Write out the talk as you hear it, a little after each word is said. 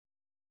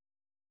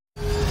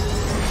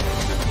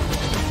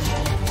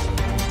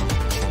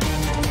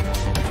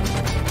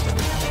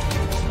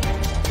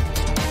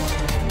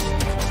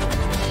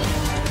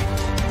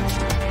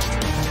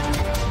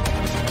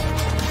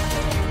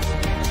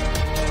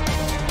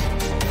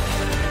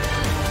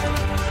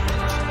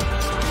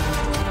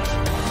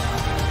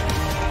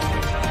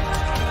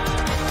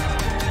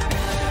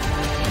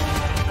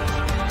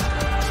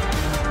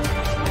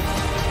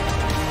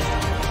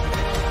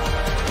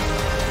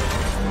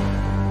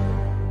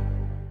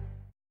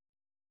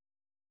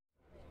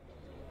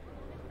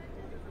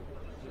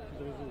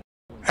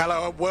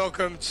Hello and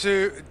welcome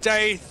to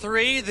day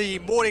 3, the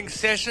morning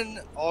session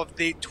of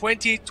the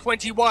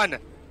 2021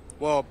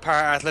 World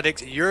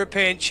Para-Athletics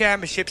European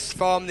Championships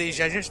from the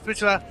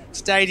Bydgoszcz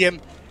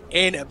Stadium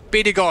in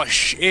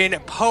Bydgoszcz in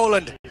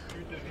Poland.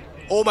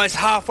 Almost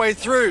halfway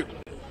through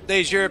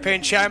these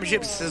European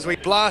Championships as we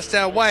blast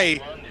our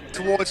way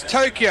towards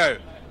Tokyo,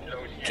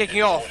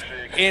 kicking off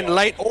in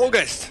late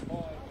August.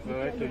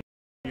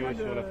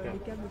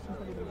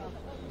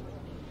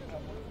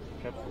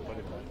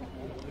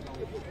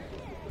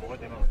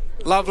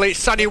 Lovely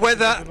sunny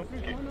weather,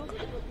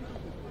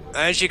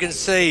 as you can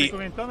see.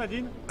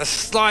 A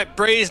slight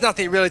breeze,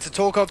 nothing really to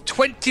talk of.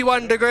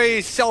 21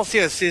 degrees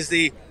Celsius is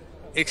the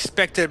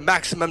expected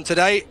maximum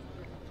today.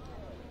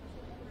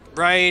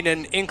 Rain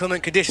and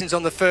inclement conditions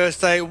on the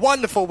first day.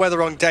 Wonderful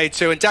weather on day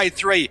 2, and day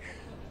 3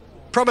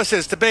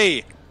 promises to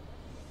be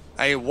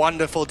a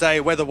wonderful day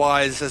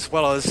weather-wise, as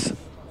well as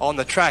on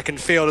the track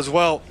and field as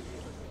well.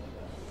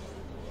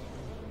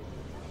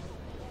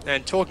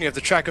 And talking of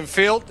the track and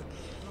field,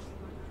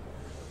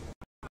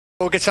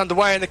 all gets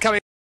underway in the coming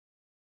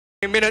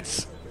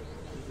minutes.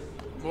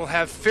 We'll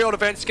have field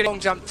events getting long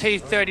jump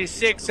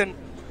T36 and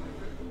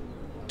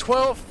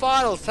 12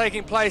 finals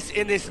taking place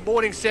in this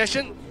morning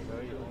session.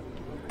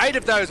 8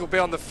 of those will be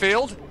on the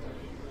field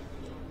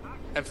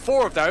and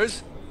 4 of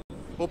those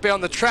will be on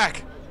the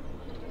track.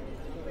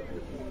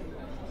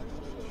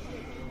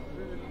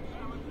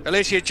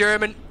 Alicia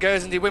German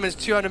goes in the women's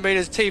 200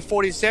 metres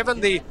T47,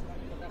 the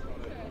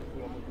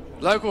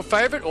local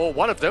favourite, or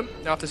one of them,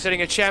 after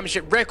setting a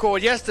championship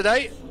record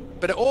yesterday.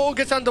 But it all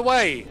gets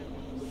underway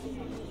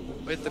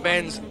with the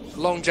men's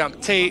long jump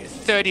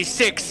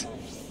T36.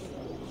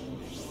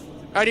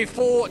 Only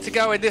 4 to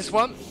go in this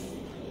one.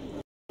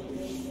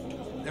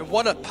 And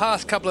what a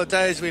past couple of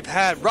days we've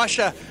had.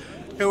 Russia,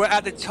 who are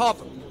at the top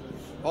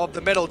of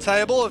the medal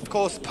table. Of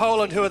course,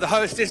 Poland, who are the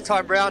hosts this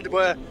time round,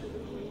 were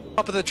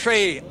top of the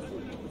tree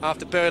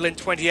after Berlin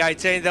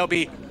 2018. They'll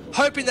be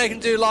hoping they can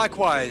do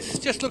likewise.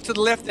 Just look to the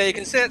left there, you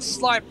can see that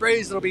slight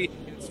breeze that'll be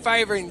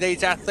favouring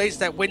these athletes,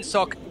 that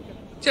windsock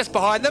just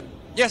behind them.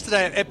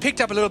 Yesterday it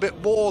picked up a little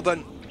bit more than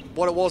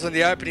what it was on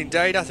the opening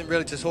day. Nothing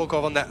really to talk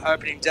of on that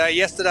opening day.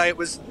 Yesterday it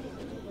was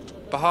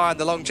behind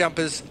the long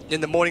jumpers in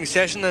the morning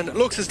session, and it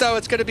looks as though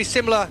it's going to be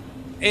similar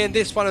in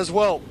this one as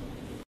well.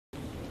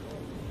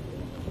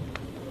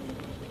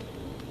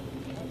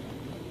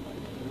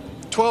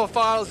 Twelve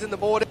finals in the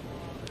morning,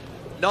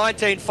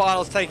 19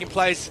 finals taking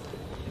place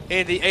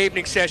in the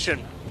evening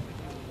session.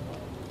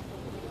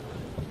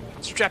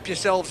 Strap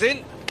yourselves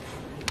in,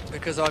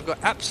 because I've got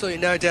absolutely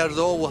no doubt at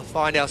all we'll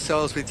find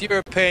ourselves with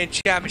European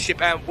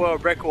Championship and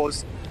World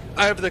Records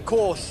over the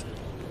course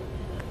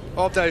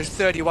of those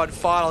 31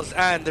 finals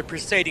and the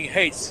preceding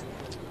heats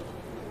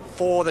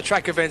for the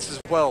track events as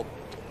well.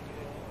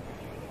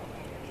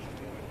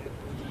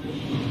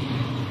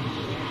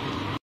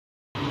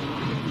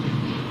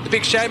 The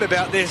big shame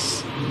about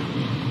this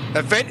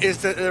event is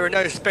that there are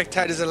no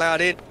spectators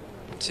allowed in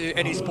to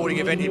any sporting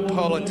event in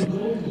Poland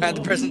at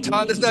the present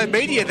time. There's no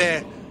media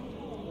there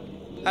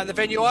at the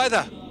venue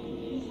either.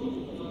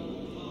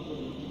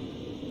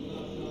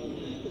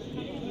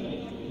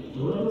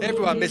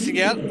 Everyone missing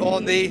out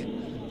on the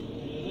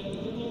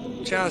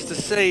chance to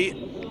see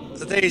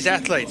these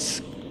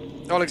athletes.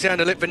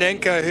 Alexander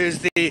Litvinenko, who's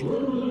the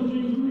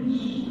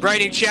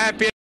reigning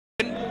champion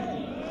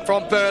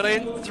from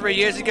Berlin 3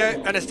 years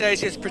ago.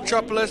 Anastasios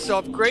Petropoulos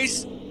of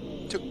Greece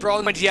took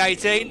bronze in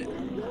 2018.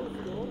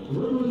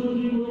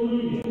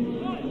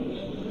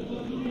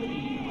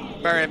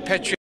 Marian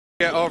Petria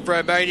of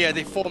Romania,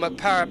 the former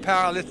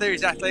powerlifter,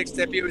 whose athletics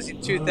debut was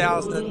in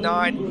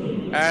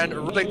 2009. And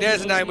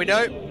there's a name we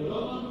know.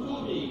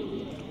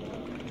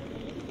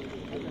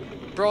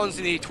 Bronze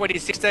in the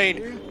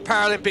 2016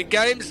 Paralympic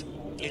Games.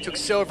 He took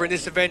silver in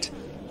this event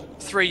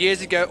 3 years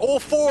ago. All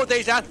 4 of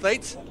these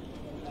athletes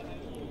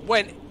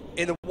went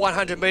in the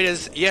 100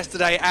 metres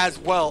yesterday as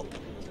well.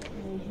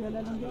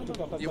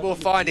 You will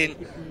find in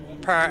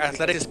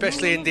para-athletics,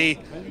 especially in the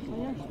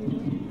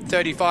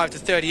 35 to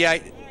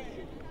 38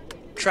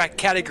 track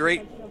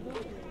category,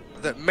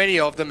 that many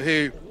of them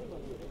who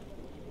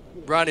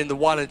run in the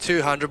 1 and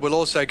 200 will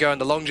also go in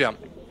the long jump.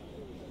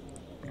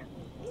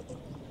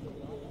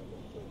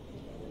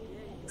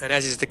 And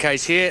as is the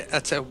case here,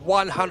 that's a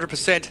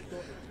 100%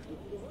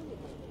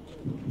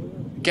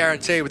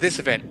 guarantee with this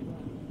event.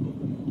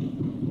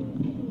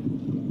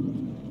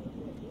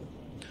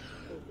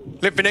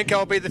 Litvinenko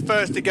will be the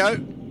first to go,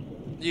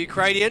 the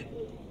Ukrainian.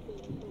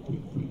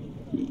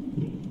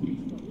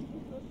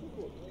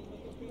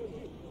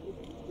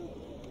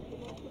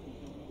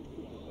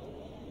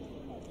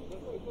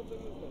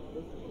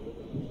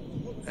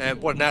 And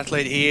what an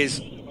athlete he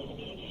is.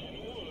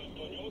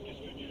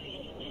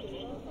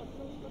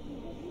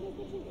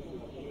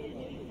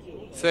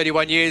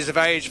 "31 years of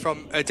age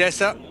from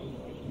Odessa.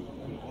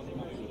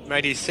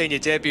 Made his senior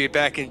debut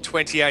back in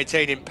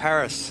 2018 in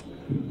Paris.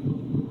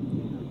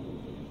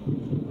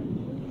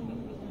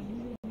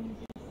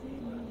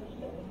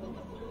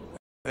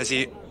 As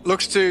he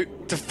looks to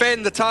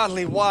defend the title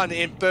he won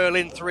in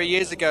Berlin 3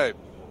 years ago.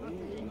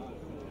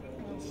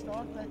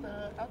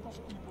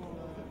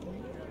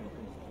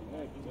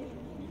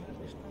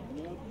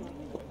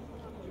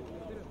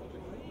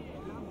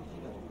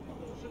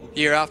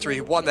 year after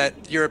he won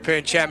that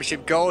European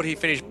Championship gold, he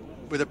finished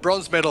with a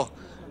bronze medal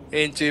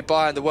in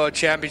Dubai in the World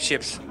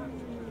Championships.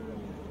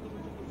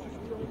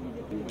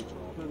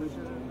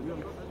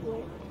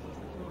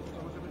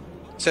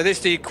 So this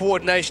is the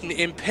coordination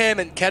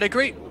impairment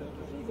category,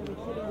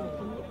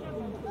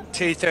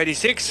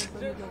 T36.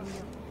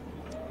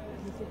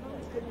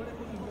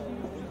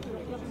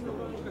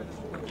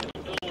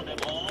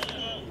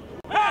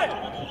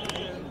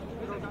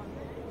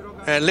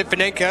 And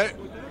Litvinenko,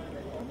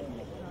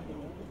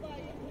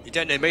 you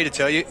don't need me to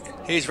tell you,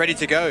 he's ready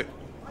to go.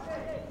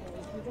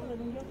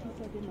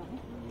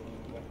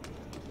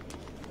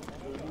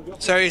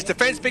 So his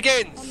defence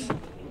begins.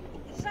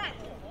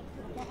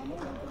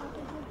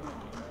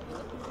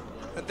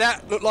 And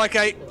that looked like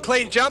a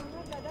clean jump.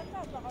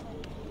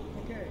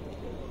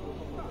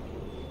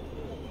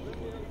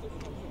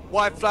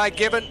 White flag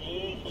given.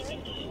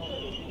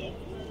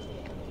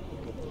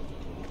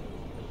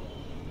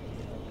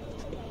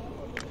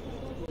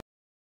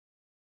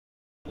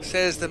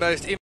 Says the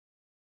most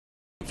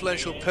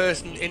influential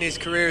person in his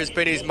career has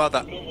been his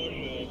mother.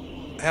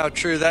 How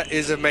true that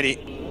is of many.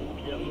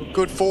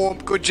 Good form,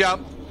 good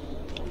jump.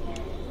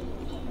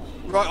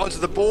 Right onto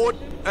the board,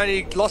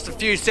 only lost a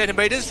few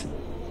centimetres.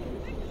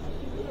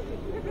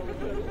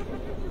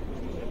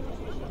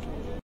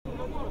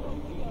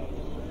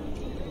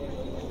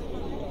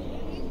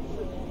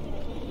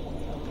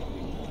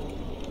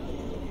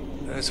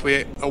 As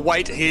we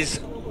await his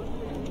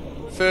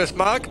first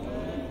mark.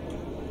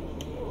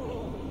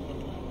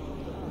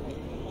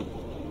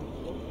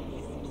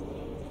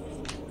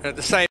 And at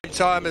the same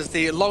time as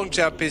the long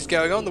jump is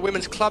going on, the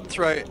women's club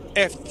throw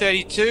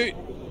F32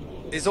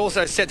 is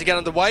also set to get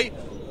underway.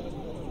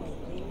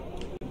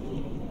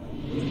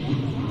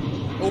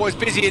 Always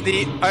busy in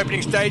the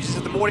opening stages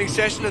of the morning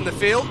session in the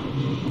field.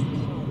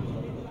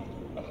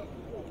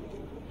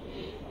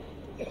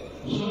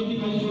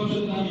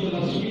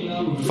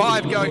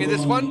 Five going in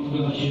this one.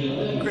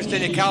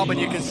 Kristina Kalman,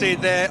 you can see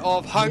there,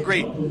 of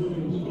Hungary,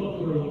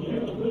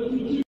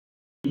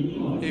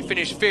 who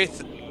finished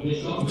 5th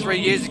 3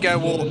 years ago,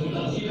 will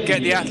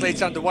get the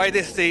athletes underway.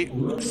 This is the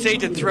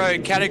seated throw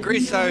category,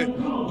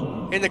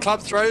 so in the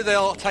club throw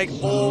they'll take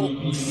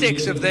all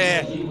 6 of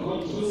their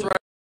throw,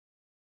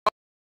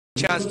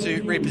 chance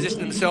to reposition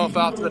themselves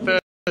after the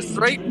first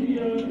 3.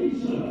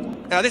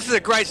 Now this is a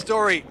great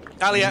story.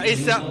 Alia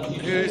Issa,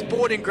 who's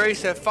born in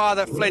Greece, her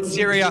father fled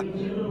Syria,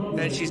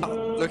 and she's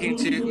looking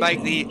to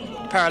make the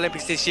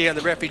Paralympics this year on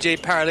the refugee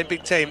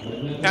Paralympic team.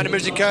 Anna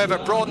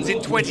Muzikova, bronze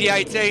in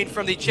 2018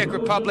 from the Czech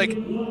Republic,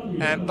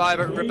 and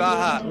Bajba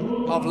Rebaha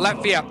of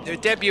Latvia, her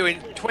debut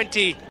in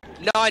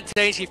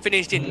 2019. She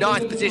finished in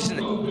 9th position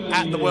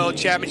at the World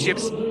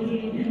Championships.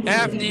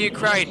 Now from the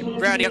Ukraine,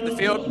 rounding up the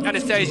field,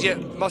 Anastasia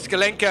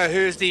Moskalenko,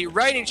 who's the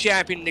reigning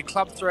champion in the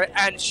club throw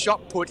and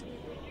shot put.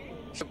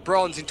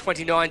 Bronze in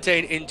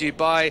 2019 in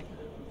Dubai.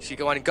 She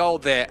won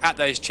gold there at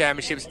those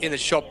championships in the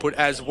shot put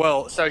as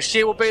well. So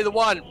she will be the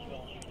one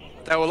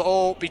they will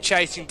all be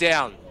chasing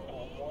down.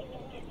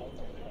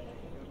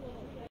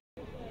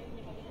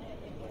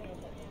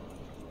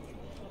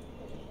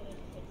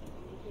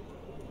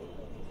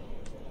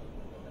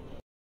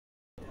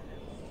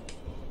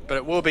 But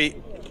it will be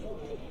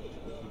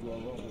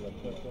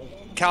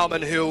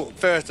Kalman who'll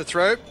first to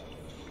throw.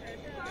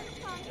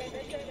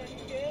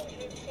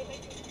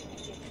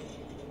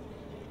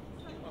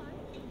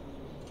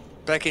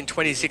 Back in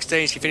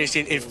 2016, she finished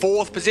in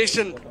 4th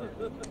position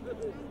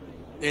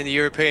in the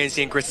Europeans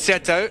in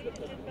Grosseto.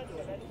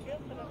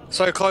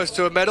 So close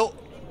to a medal.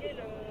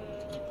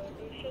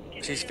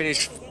 She's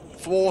finished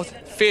 4th,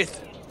 5th.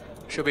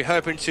 She'll be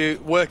hoping to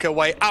work her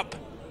way up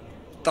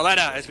the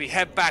ladder as we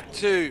head back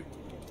to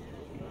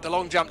the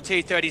long jump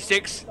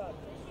T36.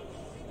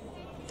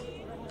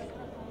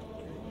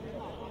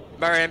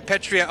 Marian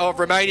Petria of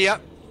Romania.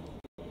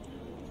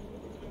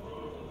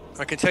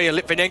 I can tell you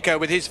Litvinenko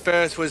with his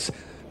first was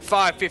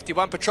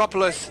 5:51.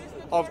 Petropoulos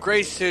of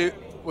Greece, who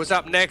was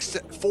up next,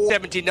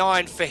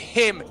 4:79 for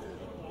him.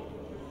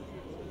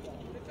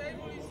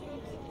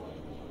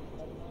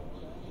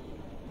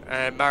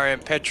 And Marian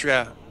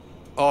Petria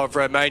of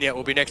Romania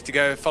will be next to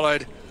go,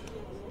 followed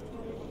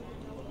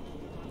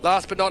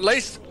last but not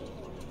least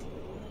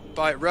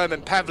by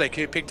Roman Pavlik,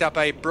 who picked up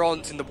a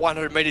bronze in the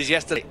 100 metres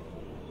yesterday.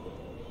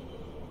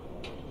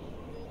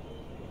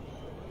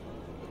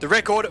 The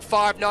record at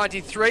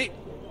 5:93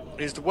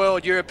 is the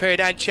World, European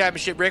and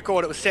Championship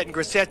record. It was set in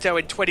Grosseto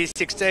in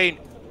 2016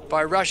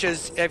 by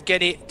Russia's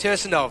Evgeny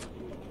Tursunov,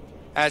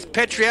 as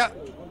Petria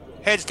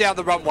heads down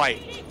the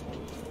runway.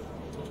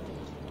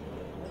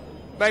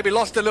 Maybe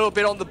lost a little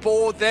bit on the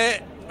board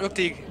there. Looked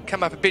to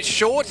come up a bit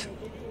short.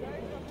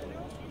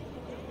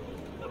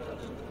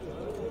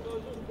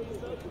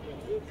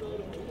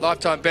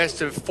 Lifetime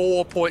best of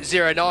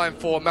 4.09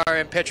 for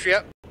Marian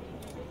Petria.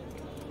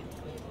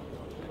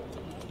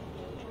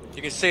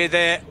 You can see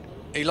there,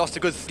 he lost a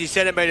good 30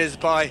 centimetres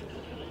by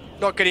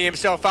not getting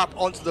himself up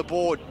onto the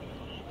board.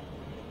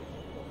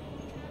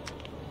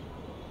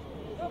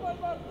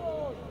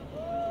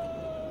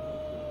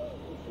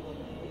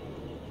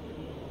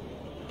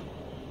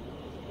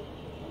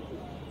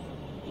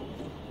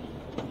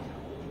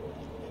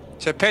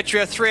 So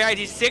Petria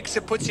 386,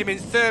 it puts him in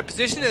third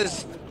position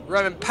as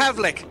Roman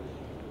Pavlik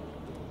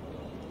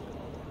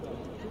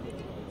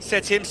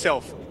sets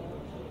himself.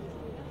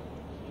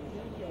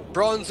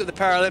 Bronze at the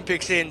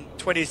Paralympics in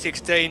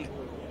 2016,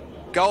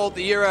 gold at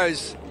the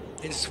Euros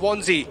in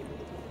Swansea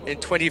in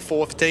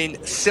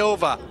 2014,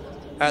 silver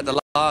at the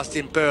last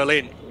in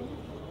Berlin.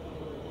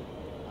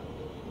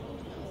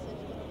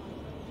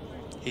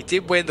 He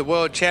did win the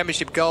World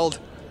Championship gold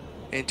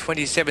in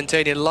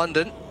 2017 in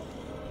London.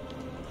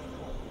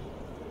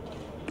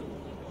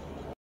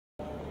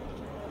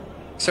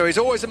 So he's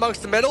always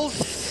amongst the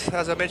medals.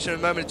 As I mentioned a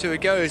moment or two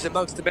ago, he's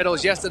amongst the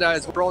medals yesterday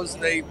as bronze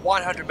in the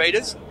 100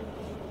 metres.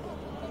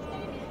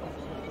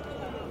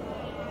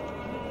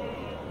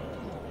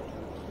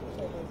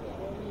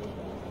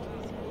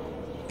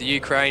 The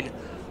Ukraine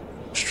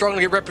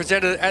strongly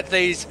represented at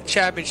these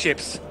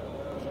championships,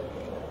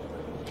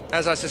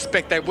 as I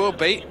suspect they will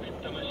be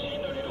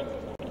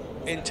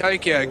in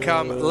Tokyo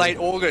come late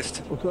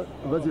August.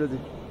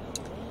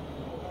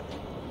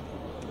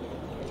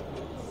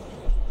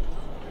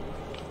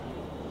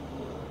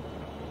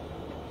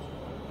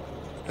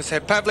 So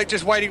Pavlik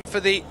just waiting for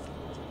the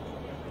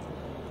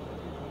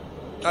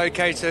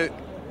okay to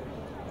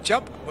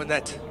jump when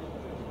that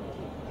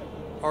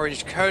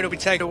orange cone will be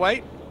taken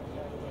away.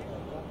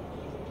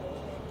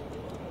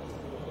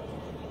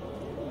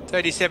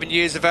 37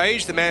 years of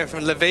age, the man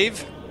from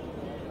Lviv.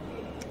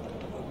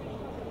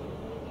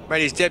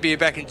 Made his debut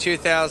back in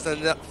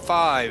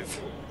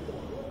 2005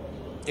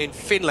 in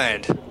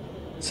Finland.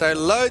 So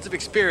loads of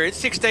experience,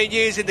 16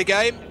 years in the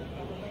game.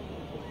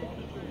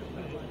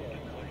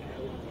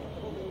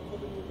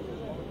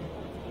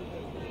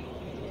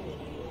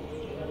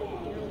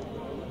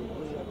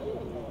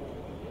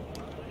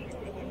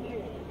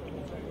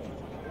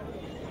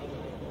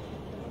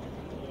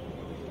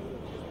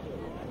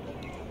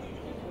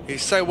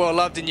 He's so well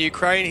loved in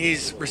Ukraine.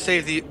 He's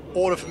received the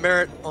Order for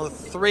Merit on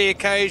 3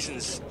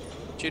 occasions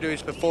due to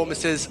his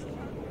performances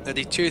at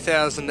the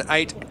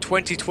 2008,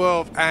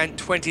 2012 and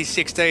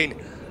 2016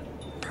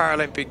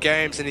 Paralympic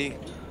Games, and he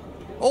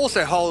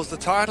also holds the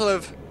title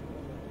of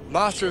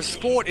Master of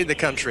Sport in the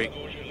country.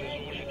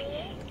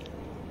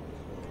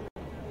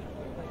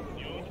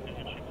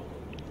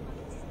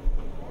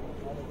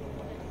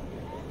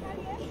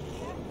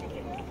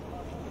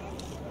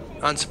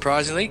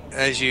 Unsurprisingly,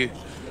 as you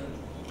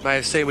may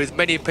have seen with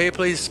many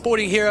people, his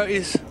sporting hero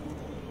is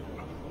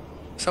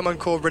someone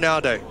called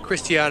Ronaldo,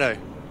 Cristiano.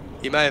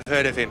 You may have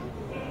heard of him.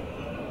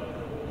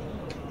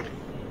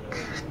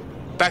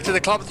 Back to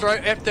the club throw,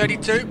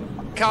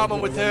 F32.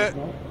 Carmen with her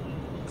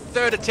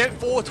third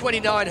attempt,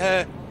 4:29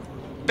 her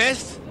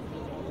best.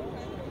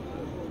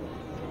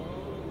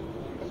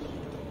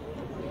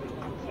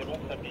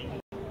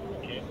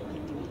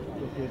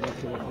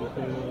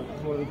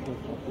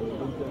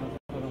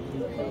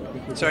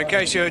 So in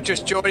case you're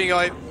just joining,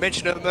 I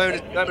mentioned a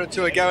moment or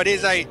two ago, it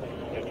is a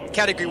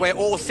category where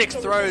all 6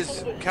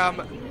 throws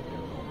come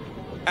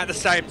at the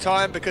same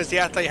time because the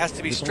athlete has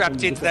to be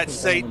strapped into that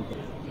seat,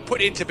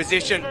 put into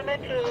position.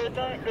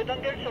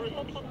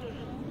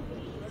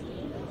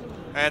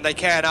 And they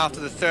can after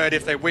the third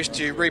if they wish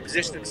to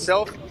reposition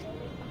themselves.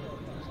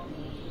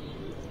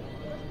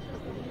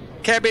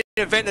 Can be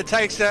an event that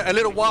takes a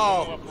little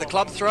while, the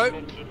club throw.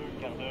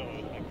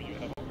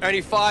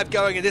 Only 5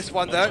 going in this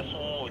one though.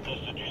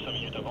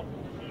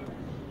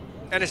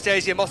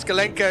 Anastasia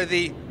Moskalenko,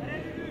 the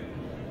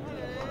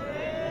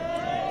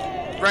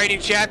reigning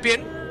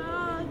champion,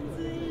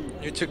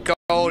 who took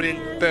gold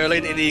in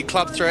Berlin in the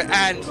club throw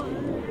and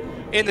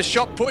in the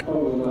shot put.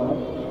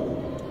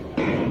 Gold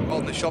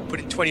in the shot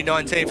put in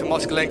 2019 for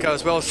Moskalenko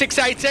as well.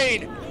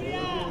 6:18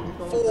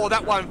 for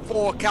that one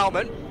for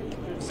Kalman.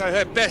 So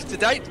her best to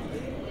date.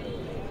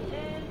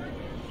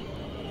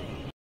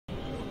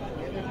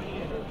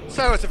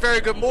 So it's a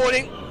very good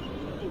morning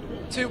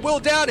to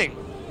Will Downing.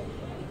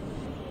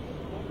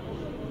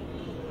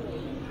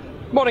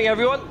 Morning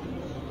everyone.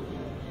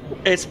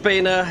 It's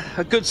been a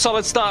good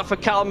solid start for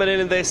Kalman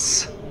in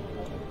this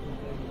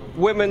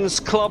women's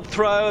club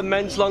throw and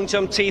men's long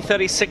jump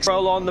T36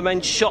 roll on, the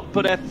men's shot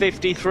put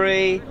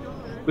F53.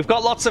 We've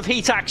got lots of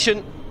heat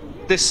action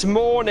this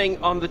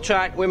morning on the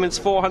track. Women's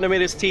 400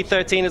 meters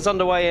T13 is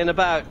underway in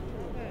about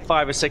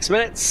 5 or 6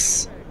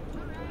 minutes.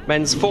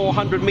 Men's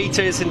 400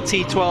 meters in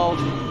T12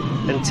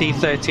 and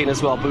T13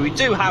 as well. But we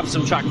do have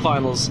some track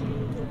finals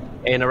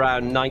in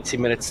around 90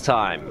 minutes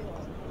time.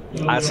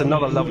 That's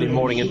another lovely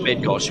morning in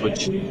Bydgoszcz,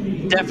 which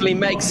definitely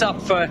makes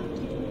up for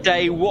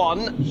day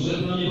one.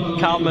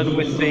 Kalman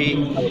with the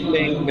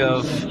thing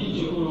of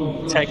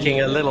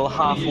taking a little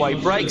halfway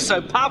break.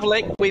 So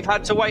Pavlik, we've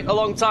had to wait a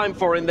long time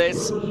for in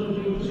this.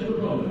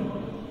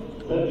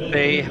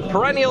 The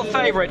perennial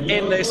favourite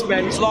in this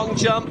men's long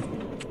jump,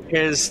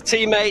 his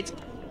teammate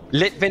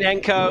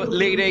Litvinenko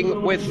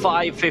leading with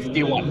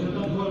 5:51.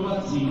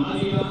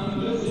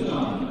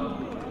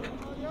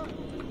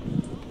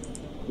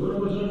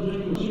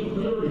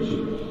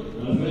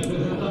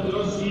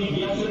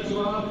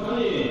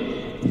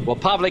 Well,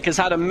 Pavlik has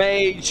had a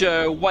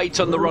major wait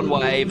on the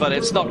runway, but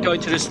it's not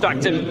going to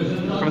distract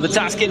him from the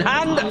task in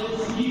hand,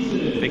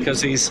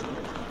 because he's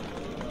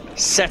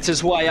set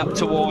his way up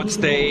towards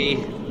the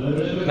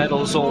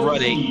medals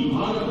already.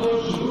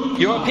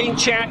 European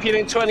champion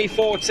in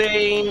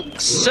 2014,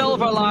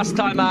 silver last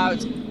time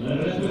out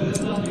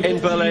in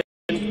Berlin,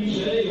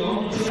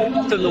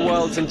 fourth in the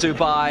world in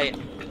Dubai,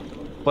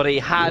 but he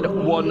had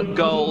won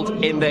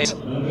gold in this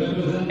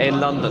in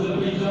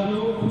London.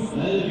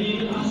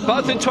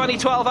 Both in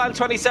 2012 and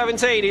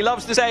 2017, he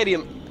loves the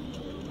stadium.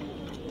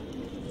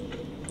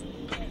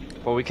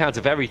 Well, we count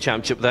of every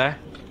championship there.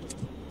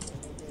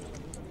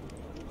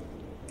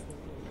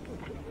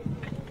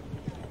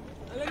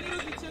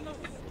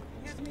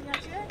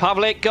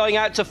 Pavlik going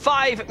out to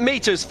 5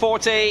 meters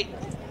 40,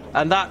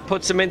 and that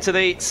puts him into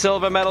the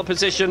silver medal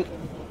position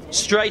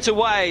straight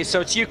away. So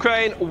it's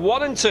Ukraine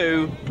 1 and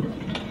 2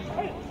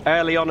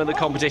 early on in the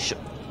competition.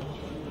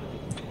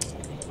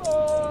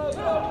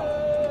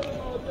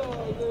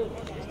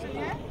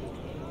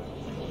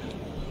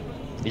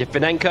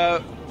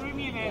 Litvinenko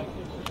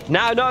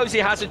now knows he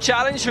has a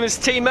challenge from his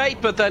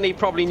teammate, but then he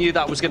probably knew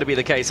that was going to be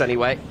the case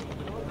anyway.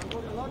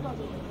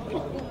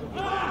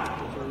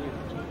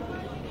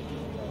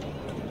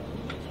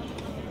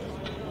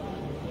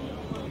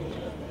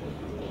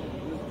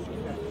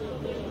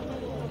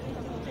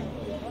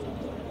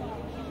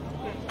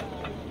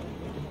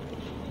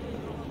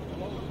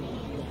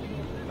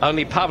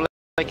 Only Pavlik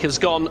has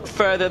gone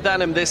further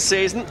than him this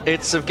season.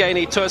 It's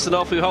Evgeny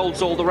Tursunov who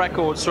holds all the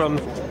records from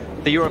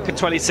the Europe in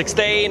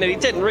 2016, and he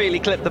didn't really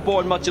clip the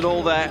board much at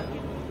all there.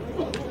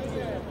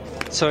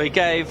 So he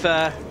gave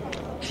a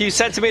few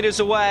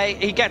centimetres away.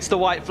 He gets the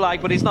white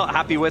flag, but he's not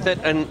happy with it,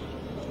 and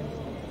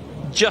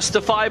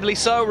justifiably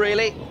so,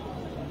 really.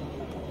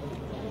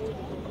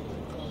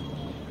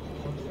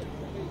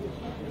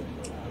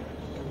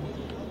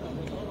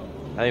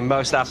 I mean,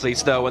 most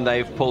athletes know when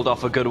they've pulled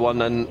off a good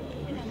one, and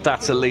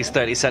that's at least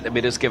 30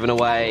 centimetres given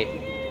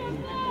away.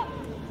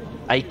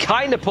 He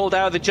kind of pulled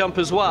out of the jump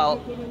as well.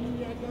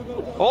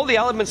 All the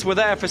elements were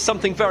there for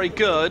something very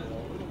good.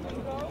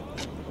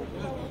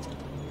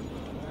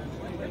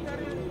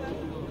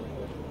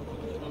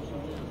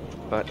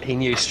 But he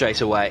knew straight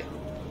away.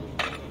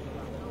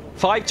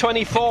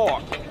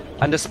 5:24.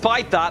 And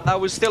despite that, that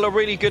was still a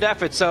really good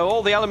effort. So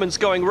all the elements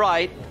going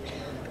right.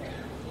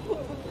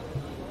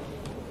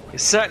 It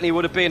certainly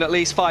would have been at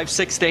least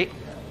 5:60.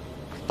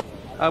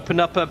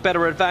 Opened up a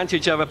better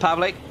advantage over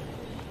Pavlik.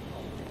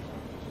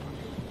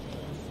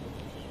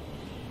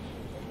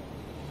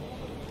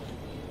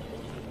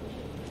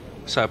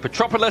 So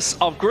Petropoulos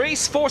of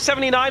Greece,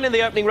 479 in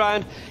the opening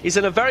round. He's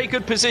in a very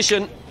good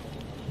position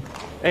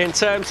in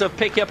terms of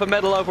picking up a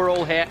medal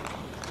overall here.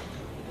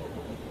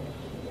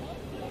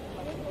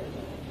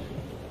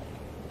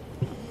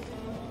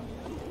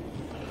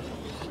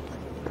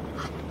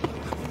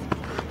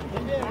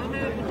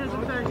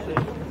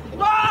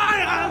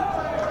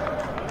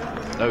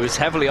 He's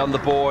heavily on the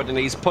board, and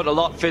he's put a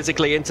lot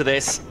physically into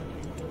this.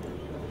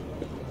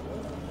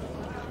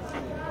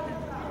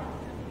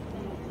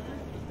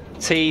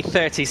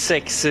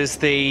 T36 is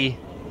the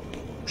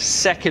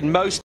second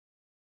most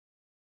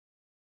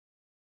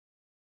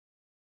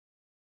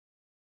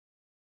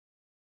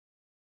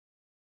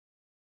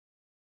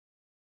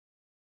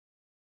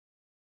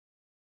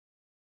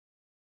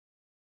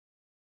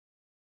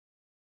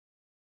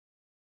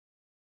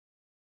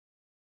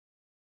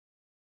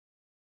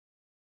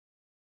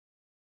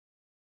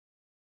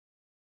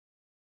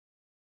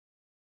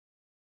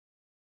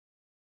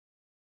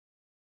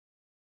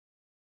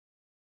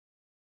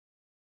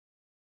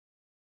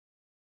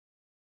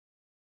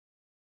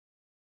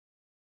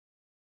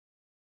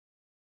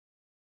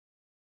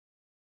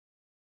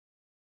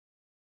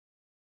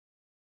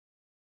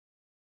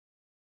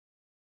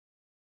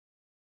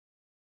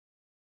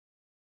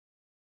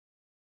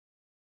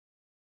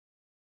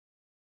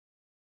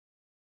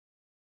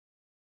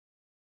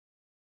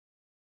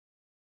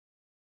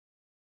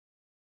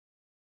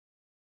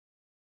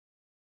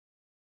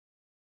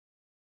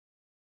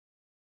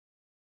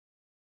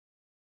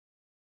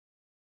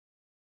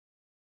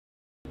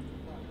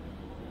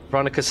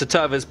Veronika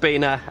Satova's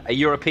been a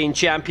European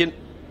champion.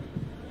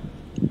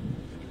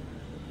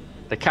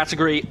 The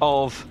category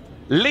of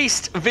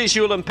least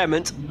visual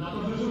impairment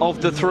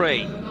of the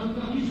three.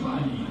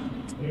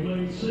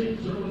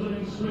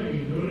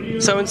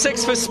 So in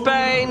 6 for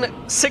Spain,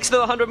 6 to the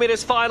 100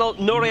 meters final,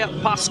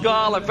 Nuria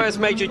Pascual, her first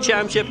major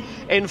championship.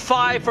 In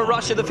 5 for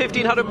Russia, the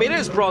 1500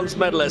 meters bronze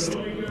medalist.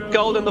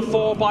 Gold in the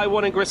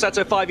 4x1 in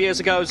Grosseto 5 years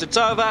ago,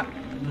 Zatova.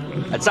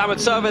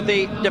 Zametsova,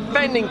 the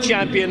defending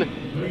champion,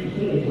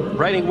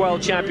 reigning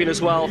world champion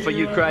as well for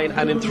Ukraine.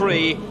 And in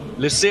 3,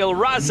 Lucille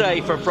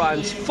Raze for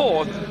France,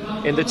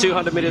 4th in the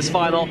 200 meters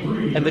final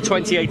in the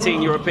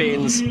 2018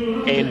 Europeans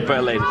in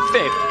Berlin,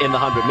 5th in the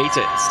 100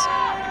 meters.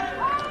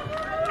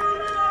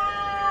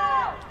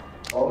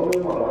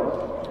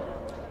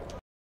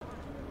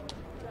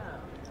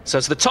 So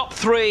it's the top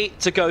 3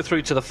 to go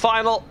through to the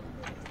final,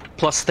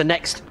 plus the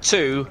next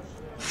 2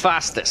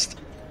 fastest.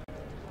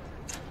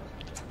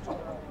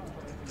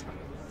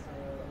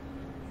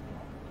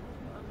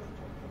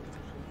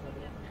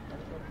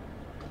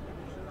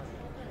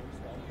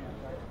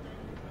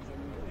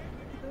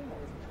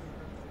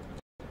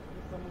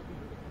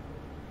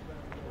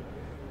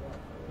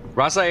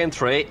 Razay in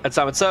 3,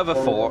 Adzamatova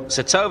 4,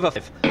 Sitova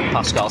 5,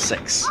 Pascal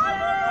 6.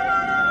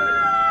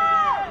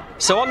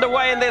 So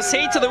underway in this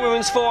heat of the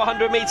women's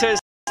 400 metres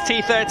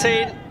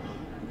T13.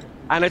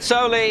 And it's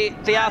only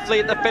the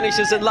athlete that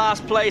finishes in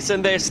last place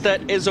in this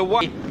that is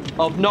aware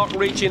of not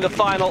reaching the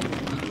final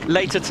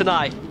later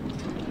tonight.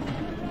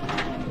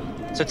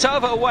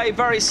 Sitova away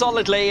very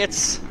solidly.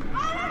 It's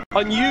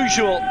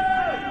unusual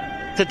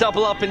to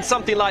double up in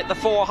something like the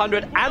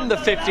 400 and the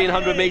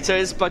 1500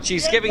 metres, but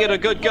she's giving it a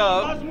good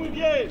go.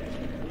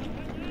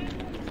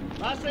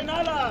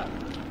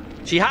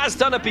 She has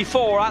done it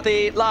before at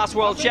the last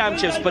World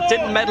Championships, but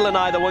didn't medal in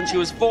either one. She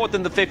was 4th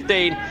in the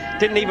 15,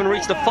 didn't even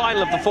reach the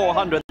final of the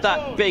 400,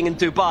 that being in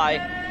Dubai.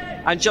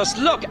 And just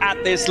look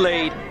at this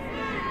lead.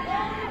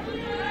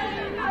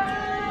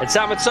 It's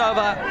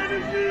Adzamatova,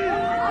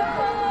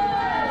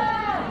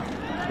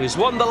 who's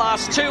won the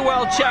last 2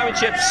 World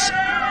Championships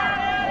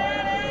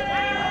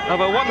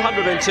over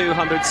 100 and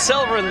 200,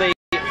 silver in the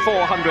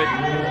 400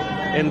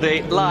 in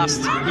the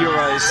last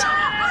Euros.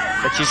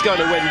 But she's going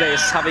to win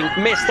this, having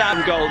missed out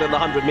on gold in the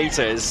 100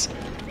 metres.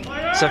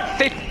 So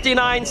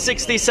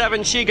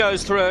 59.67 she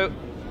goes through.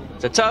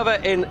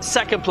 Sitova in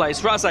 2nd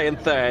place, Razay in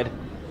 3rd,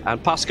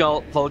 and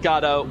Pascal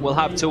Volgado will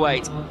have to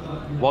wait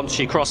once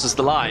she crosses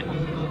the line.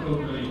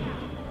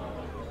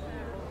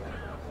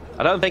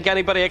 I don't think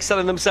anybody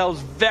excelling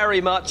themselves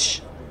very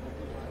much.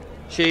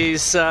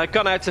 She's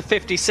gone out to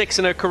 56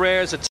 in her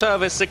career.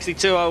 Sitova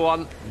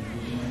 62.01.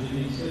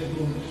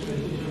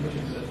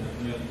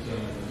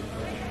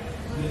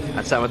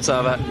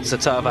 Adzamatova,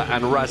 Sitova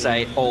and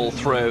Razay all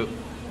through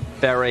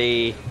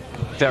very,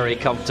 very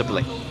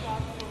comfortably.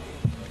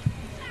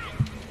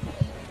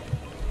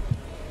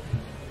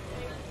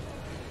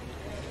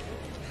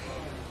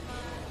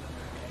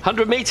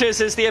 "100 metres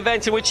is the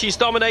event in which she's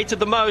dominated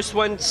the most.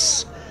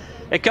 Once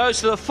it goes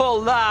to the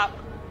full lap,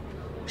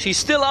 she's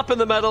still up in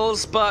the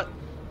medals, but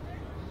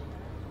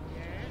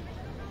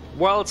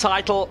world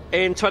title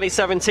in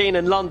 2017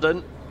 in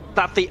London.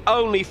 That's the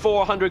only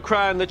 400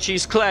 crown that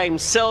she's claimed.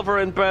 Silver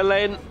in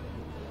Berlin,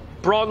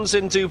 bronze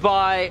in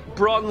Dubai,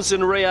 bronze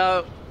in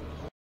Rio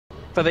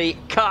for the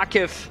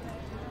Kharkiv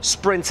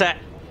sprinter.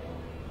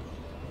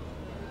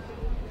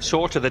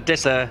 Shorter the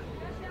distance,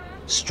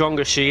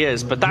 stronger she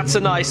is. But that's a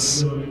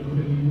nice,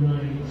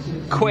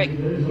 quick,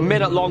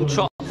 minute-long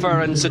trot for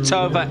her. And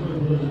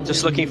Sitova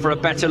just looking for a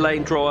better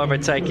lane draw,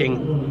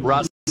 overtaking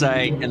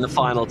Razay in the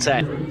final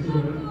 10.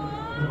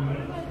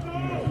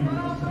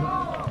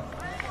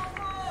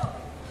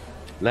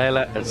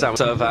 Leila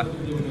Adzamatova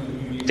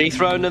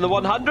dethroned in the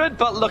 100,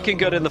 but looking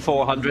good in the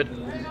 400.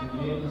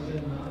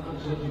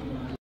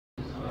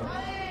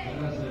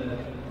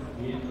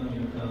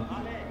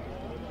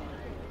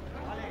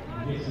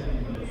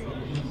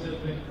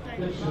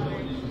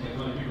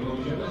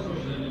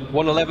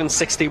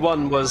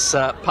 (1:11.61) was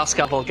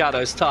Pascal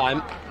Volgado's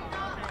time.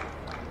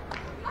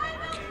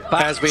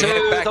 Back as we to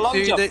head back the long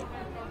to jump. the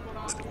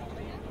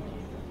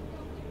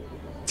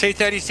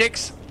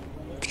T36,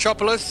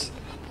 Petropoulos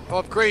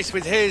of Greece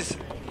with his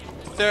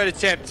 3rd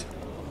attempt.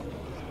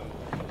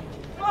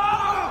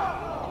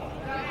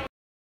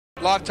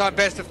 Lifetime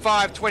best of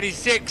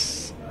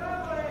 5:26.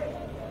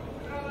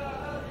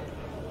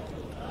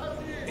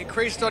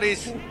 Increased on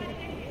his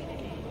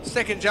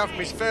 2nd jump from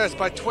his 1st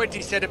by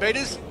 20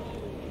 centimetres.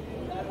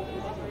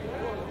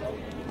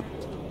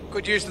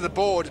 Good use of the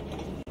board.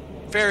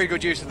 Very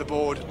good use of the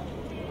board.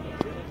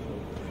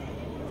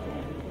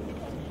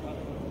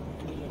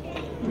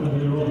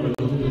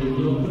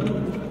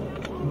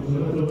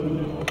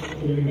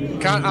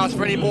 Can't ask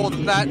for any more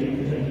than that.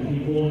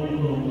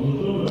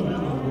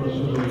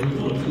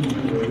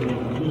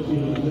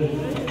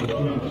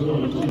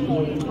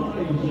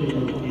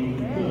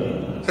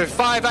 So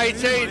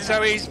 5:18,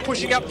 so he's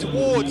pushing up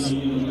towards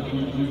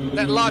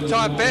that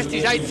lifetime best.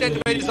 He's 8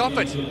 centimetres off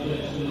it.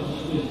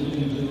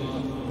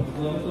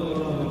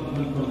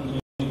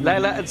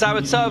 Leila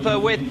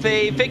Adzamatova with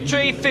the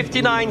victory,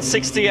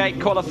 59.68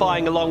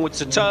 qualifying along with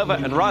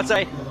Sitova and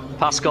Razay.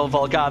 Pascal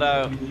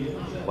Volgado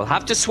will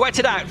have to sweat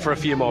it out for a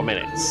few more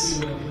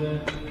minutes.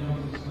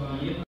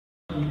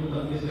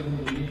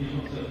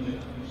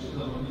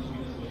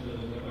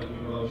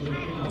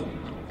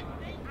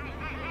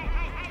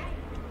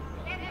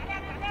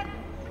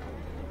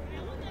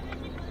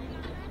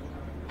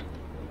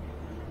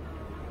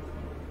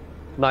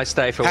 Nice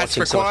day for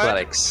watching some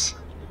athletics.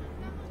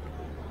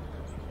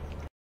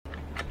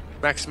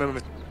 Maximum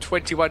of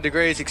 21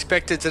 degrees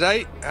expected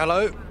today.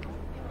 Hello.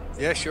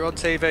 Yes, you're on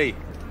TV.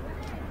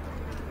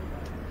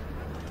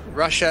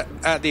 Russia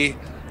at the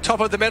top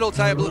of the medal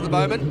table at the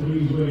moment.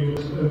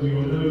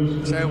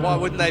 So why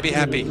wouldn't they be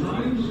happy?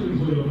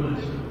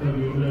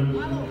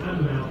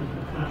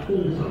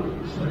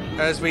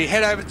 As we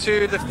head over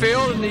to the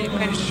field, the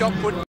men's shot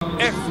put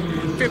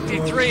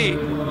F53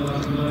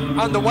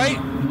 underway.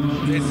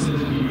 It's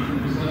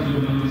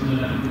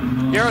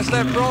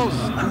Yaroslav Broz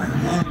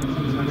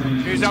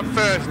who's up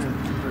first.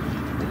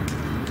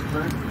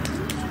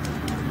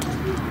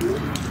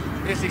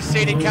 It's the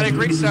seating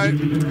category, so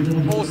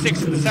all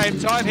 6 at the same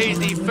time. He's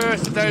the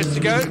first of those to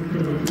go.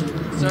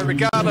 So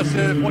regardless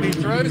of what he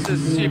throws,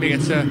 assuming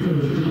it's a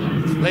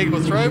legal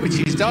throw, which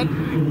he's done,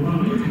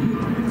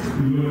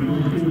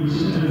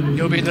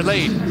 he'll be in the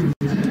lead.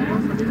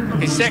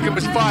 His second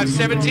was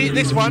 570.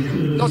 This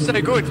one, not so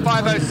good,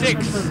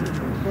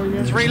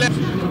 506. 3 left.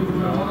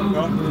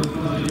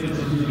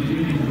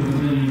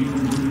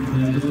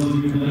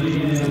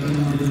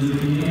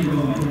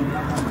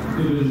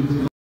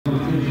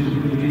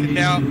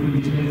 Now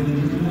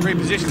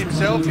reposition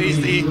himself.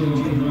 He's the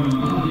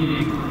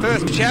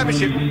first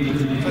championship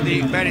for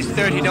the man is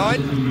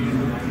 39.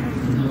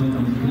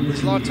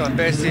 His lifetime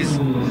best is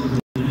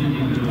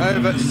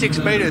over 6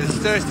 meters.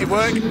 Thirsty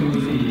work.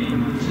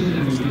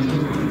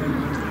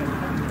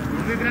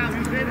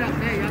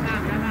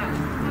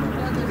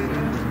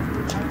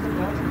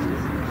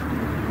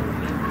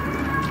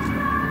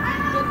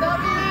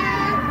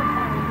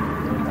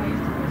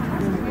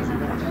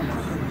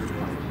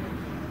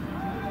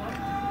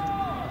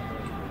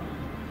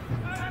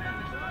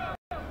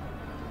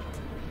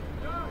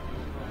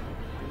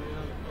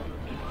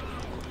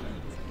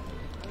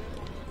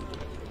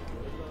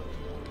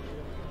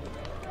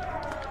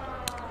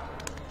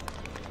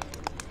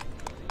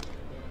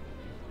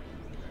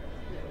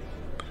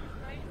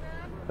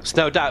 There's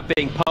no doubt,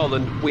 being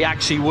Poland, we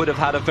actually would have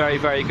had a very,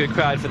 very good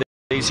crowd for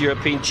these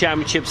European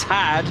Championships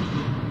had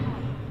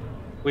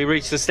we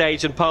reached the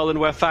stage in Poland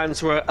where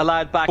fans were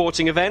allowed back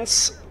sporting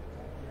events.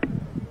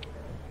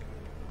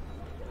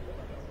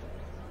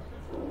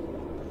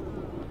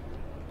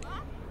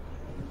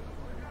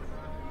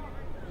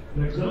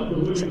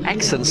 It's an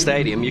excellent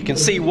stadium. You can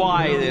see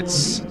why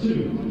it's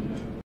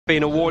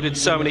been awarded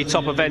so many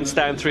top events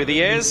down through the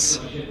years,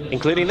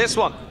 including this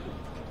one.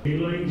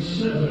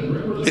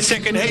 The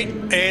second heat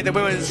in the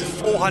women's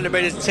 400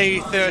 metres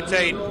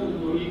T13.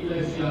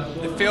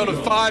 The field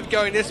of 5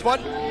 going this one.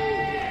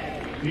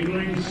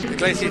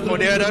 Iglesias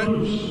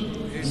Fornero,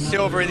 who's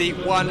silver in the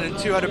 100 and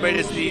 200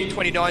 metres the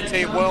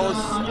 2019 Worlds.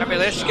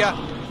 Amileshka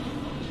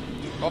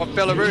of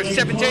Belarus,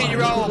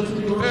 17-year-old,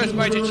 first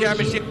major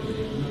championship.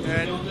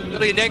 And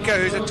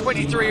Ilyanenko, who's a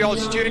 23-year-old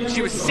student,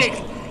 she was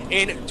 6th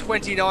in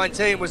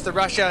 2019, was the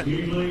Russia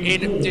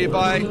in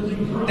Dubai.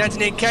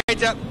 Antonin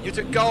Keita, who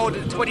took gold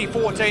in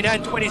 2014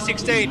 and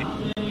 2016.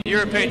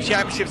 European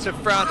Championships of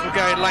France will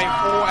go in lane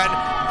 4, and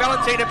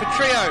Valentina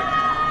Petrillo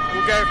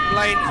will go from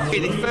lane 3,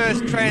 the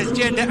first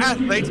transgender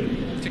athlete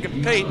to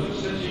compete,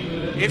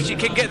 if she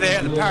can get there,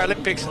 at the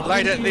Paralympics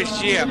later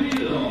this year.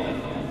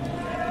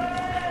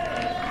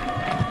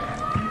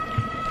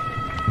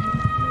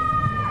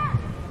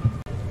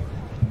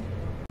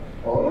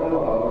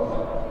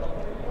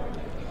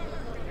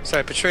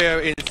 So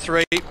Petrillo in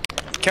 3,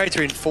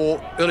 Keita in 4,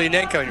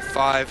 Ilyanenko in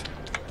 5,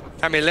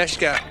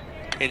 Amileshka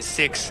in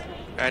 6,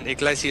 and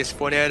Iglesias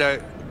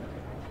Fornero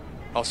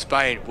of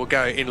Spain will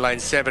go in lane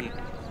 7.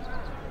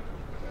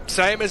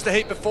 Same as the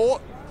heat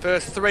before,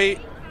 first 3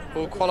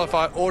 will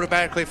qualify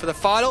automatically for the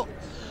final,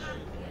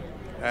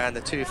 and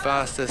the 2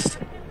 fastest,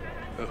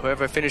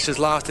 whoever finishes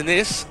last in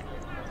this,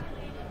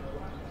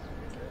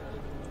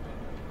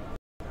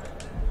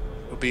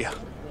 will be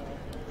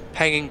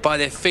hanging by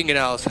their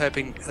fingernails,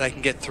 hoping they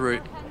can get through.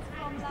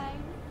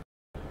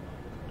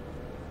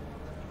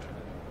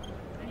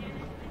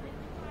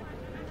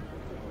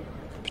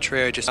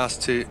 Petrillo just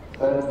asked to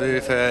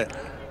move her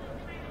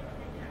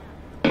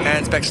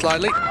hands back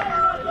slightly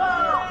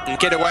and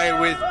get away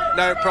with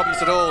no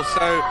problems at all.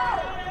 So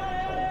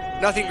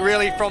nothing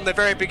really from the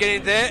very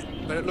beginning there,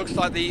 but it looks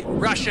like the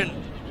Russian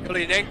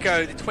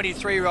Ilyanenko, the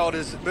 23-year-old,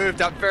 has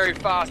moved up very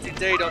fast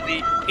indeed on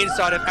the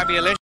inside of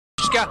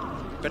Amileshka.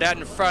 But out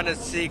in front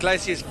is the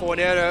Iglesias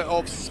Fornero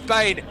of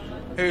Spain,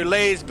 who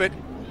leads, but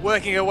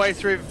working her way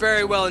through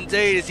very well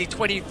indeed as the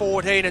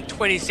 2014 and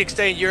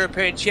 2016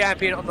 European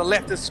champion. On the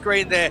left of the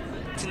screen there,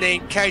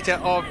 Antonin Keita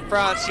of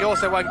France. She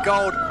also won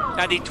gold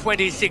at the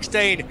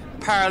 2016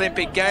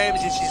 Paralympic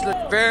Games, and she's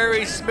looked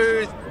very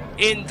smooth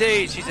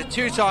indeed. She's a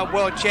 2-time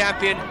world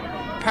champion,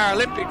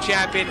 Paralympic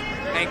champion,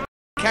 and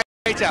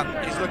Keita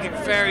is looking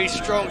very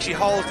strong. She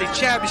holds the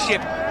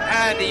championship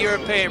and the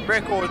European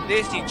record.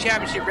 This, the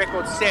championship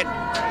record set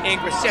in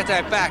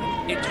Grosseto back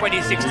in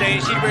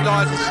 2016. She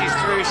realises she's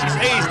through, she's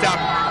eased up.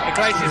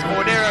 Iglesias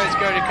Fornero is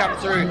going to come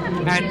through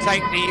and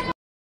take the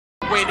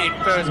win in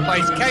first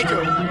place. Keita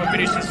will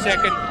finish in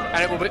second,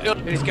 and it will be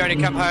who's going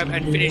to come home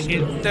and finish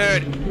in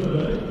third.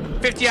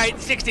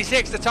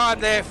 58.66 the time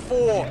there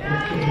for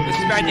the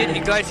Spaniard,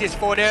 Iglesias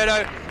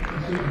Fornero.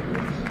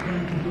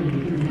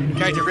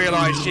 Keita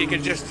realised she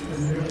could just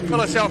pull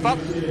herself up.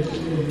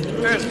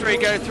 First 3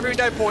 go through,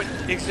 no point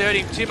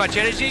exerting too much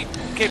energy.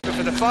 Keep it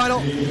for the final.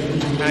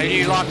 A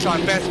new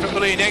lifetime best for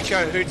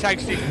Ilyanenko, who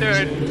takes the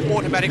 3rd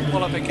automatic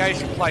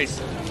qualification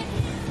place.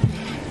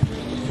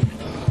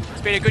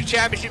 It's been a good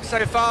championship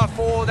so far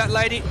for that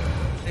lady,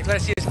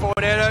 Iglesias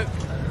Fornero.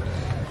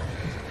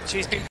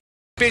 She's been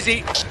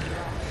busy,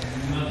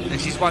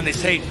 and she's won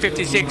this heat.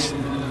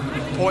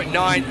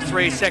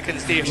 56.93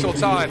 seconds, the official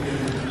time.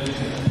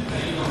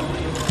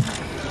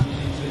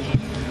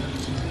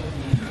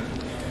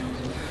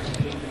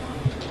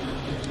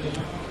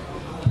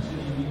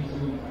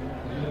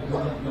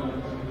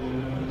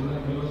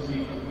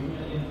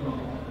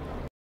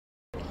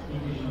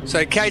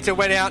 So Keita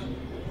went out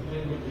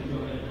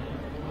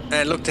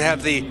and looked to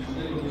have the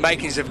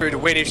makings of her to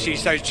win if she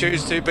so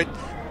chooses to, but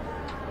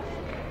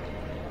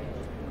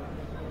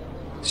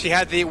she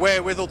had the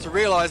wherewithal to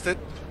realise that,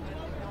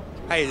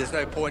 hey, there's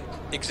no point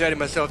exerting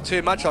myself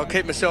too much, I'll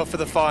keep myself for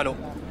the final.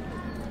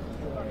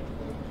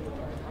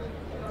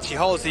 She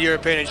holds the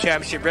European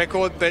Championship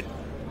record, but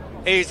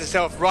eased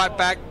herself right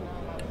back.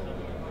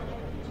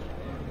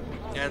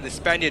 And the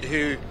Spaniard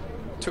who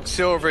took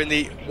silver in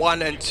the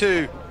 1 and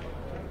 2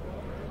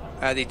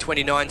 at the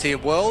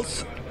 2019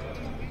 Worlds,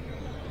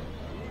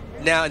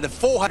 now in the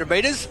 400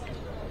 metres,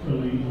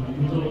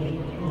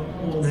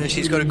 and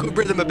she's got a good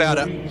rhythm about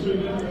her.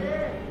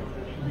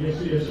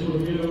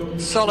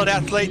 Solid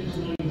athlete,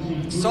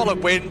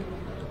 solid win.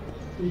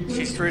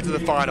 She's through to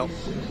the final.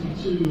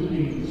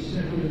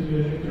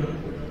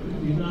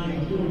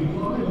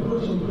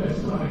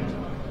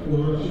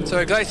 So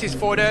Iglesias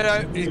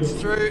Fornero is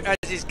through, as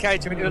is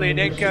Keita and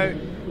Ulianenko.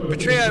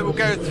 Petrillo will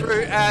go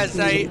through as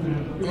a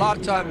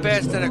lifetime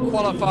best and a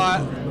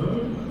qualifier,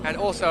 and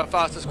also a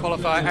fastest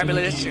qualifier,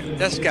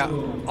 Amileska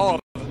of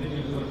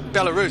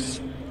Belarus.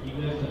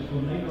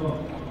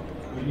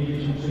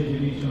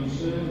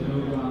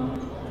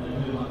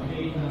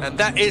 And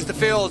that is the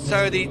field,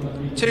 so the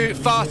two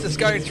fastest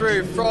going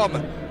through from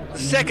the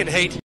second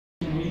heat,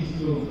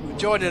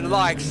 joining the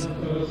likes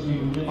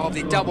of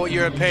the double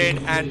European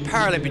and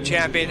Paralympic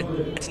champion,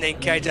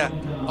 Antonine Keita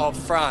of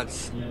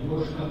France.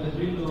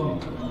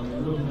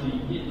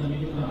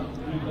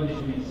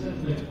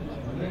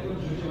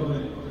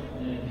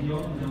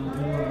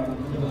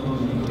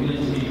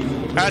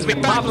 As we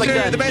back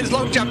to the men's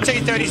long jump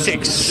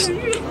T36.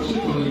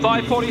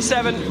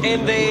 5:47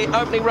 in the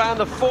opening round,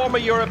 the former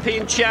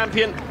European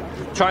champion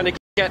trying to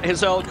get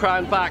his old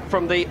crown back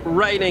from the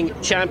reigning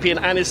champion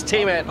and his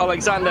teammate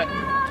Alexander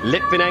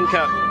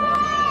Litvinenko.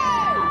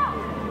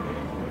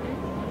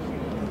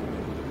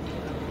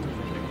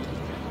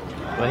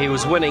 Well, he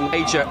was winning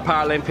major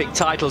Paralympic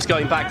titles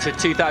going back to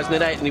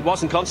 2008, and he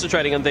wasn't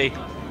concentrating on the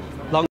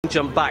long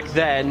jump back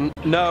then.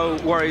 No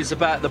worries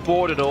about the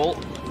board at all.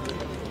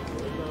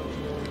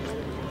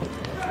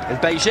 In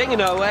Beijing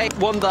in 08,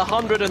 won the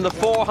 100 and the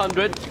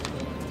 400.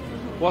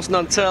 Wasn't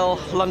until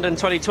London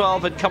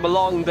 2012 had come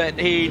along that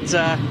he'd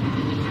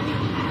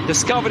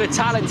discovered a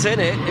talent in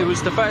it. It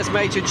was the first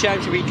major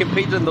championship he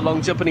competed in the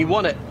long jump, and he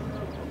won it.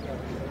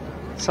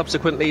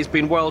 Subsequently, he's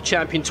been world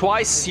champion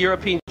twice,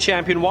 European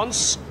champion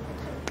once.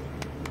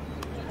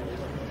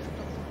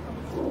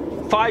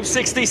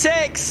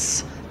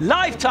 5:66,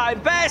 lifetime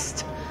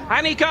best,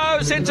 and he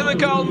goes into the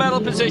gold medal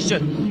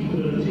position.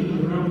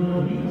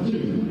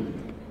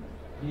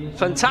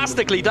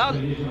 Fantastically done.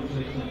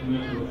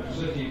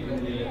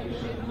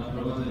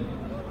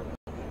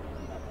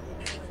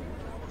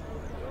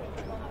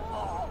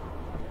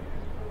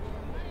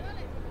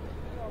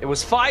 It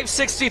was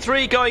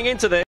 5:63 going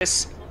into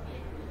this,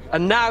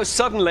 and now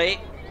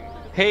suddenly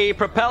he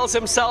propels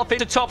himself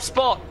into top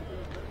spot.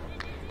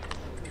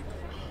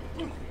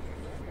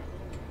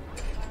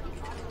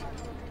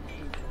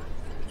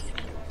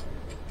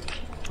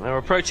 We're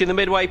approaching the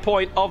midway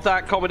point of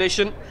that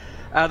competition.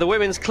 The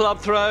women's club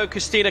throw,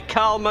 Christina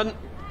Kalman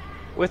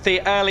with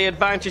the early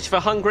advantage for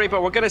Hungary,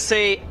 but we're going to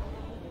see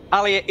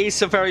Alia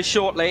Issa very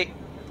shortly.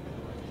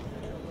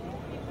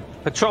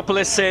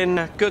 Petropolis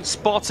in good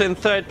spot in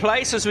third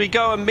place as we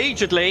go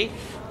immediately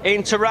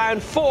into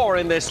round 4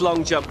 in this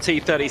long jump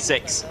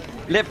T36.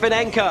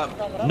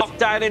 Litvinenko knocked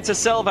down into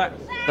silver.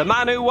 The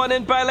man who won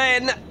in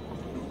Berlin.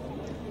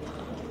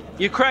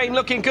 Ukraine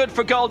looking good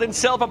for gold and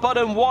silver, but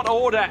in what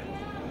order?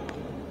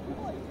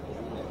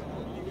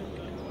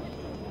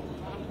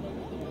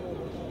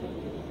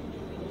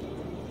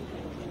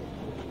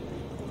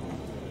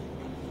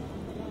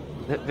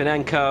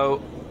 Litvinenko,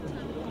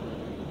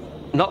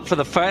 not for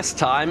the first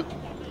time,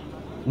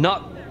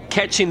 not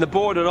catching the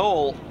board at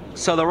all,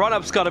 so the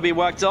run-up's got to be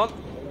worked on.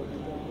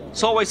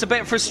 It's always a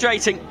bit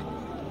frustrating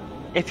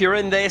if you're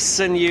in this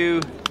and you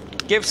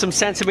give some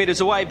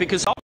centimetres away,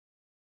 because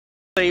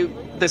obviously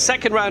the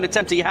second round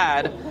attempt he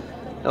had,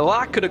 well,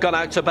 that could have gone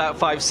out to about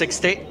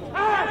 5:60.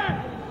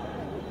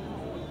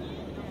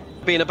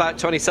 Being about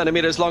 20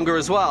 centimetres longer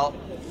as well.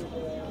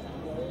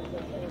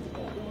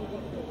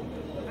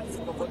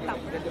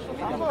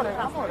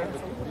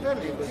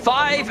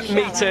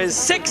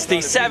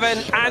 5:67,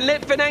 and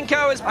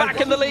Litvinenko is back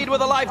in the lead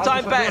with a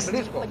lifetime best.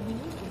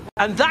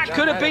 And that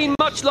could have been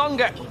much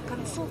longer.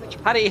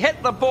 Had he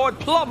hit the board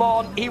plumb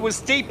on, he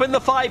was deep in the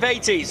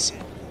 580s.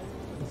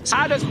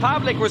 How does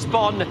Pavlik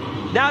respond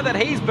now that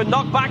he's been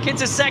knocked back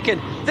into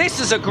second? This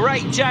is a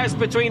great joust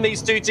between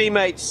these two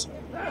teammates.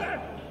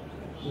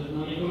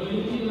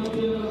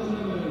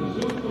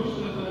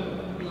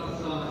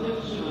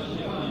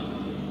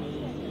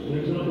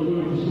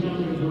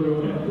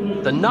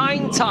 The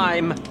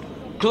 9-time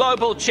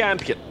global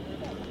champion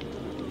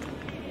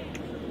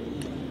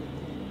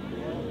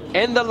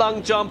in the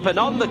long jump and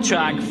on the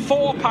track,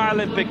 4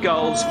 Paralympic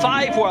golds,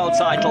 5 world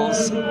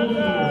titles.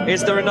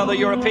 Is there another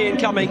European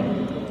coming?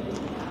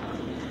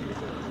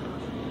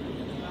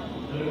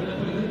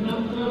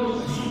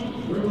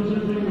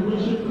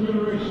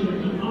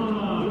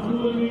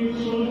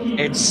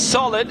 It's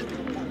solid.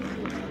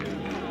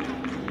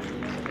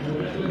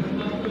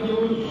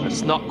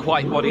 It's not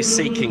quite what he's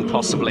seeking,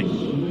 possibly.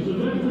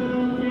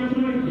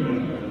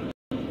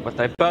 But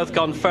they've both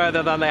gone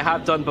further than they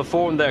have done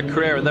before in their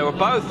career, and they were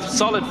both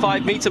solid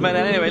 5-meter men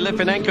anyway.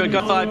 Litvinenko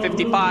got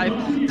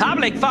 5.55,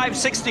 Pavlik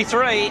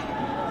 5.63,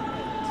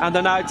 and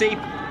they're now deep.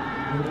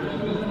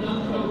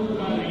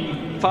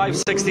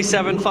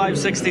 5.67,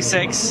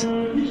 5.66.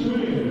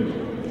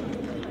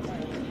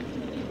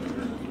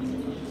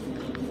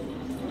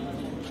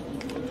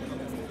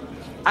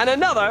 And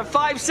another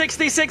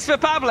 5.66 for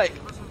Pavlik.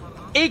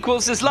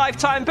 Equals his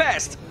lifetime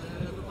best.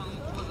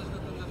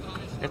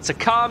 It's a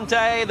calm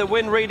day, the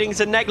wind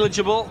readings are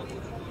negligible.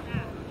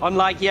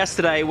 Unlike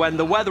yesterday when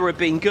the weather had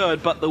been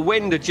good, but the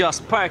wind had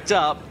just perked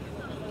up.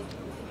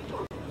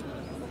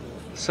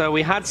 So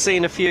we had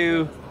seen a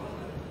few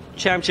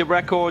championship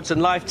records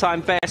and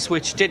lifetime bests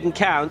which didn't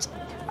count,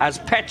 as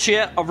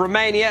Petria of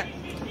Romania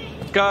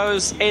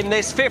goes in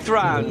this 5th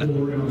round.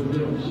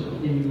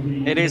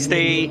 It is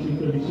the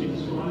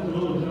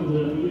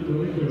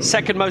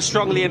second most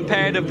strongly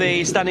impaired of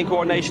the standing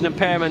coordination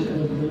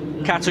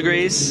impairment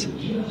categories.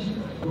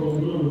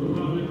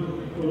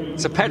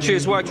 So Petri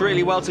has worked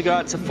really well to go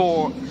out to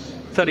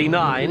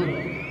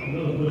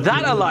 4.39.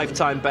 That a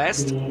lifetime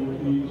best.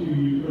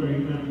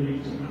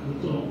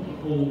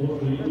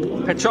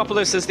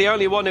 Petropoulos is the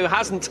only one who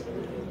hasn't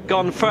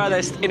gone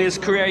furthest in his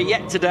career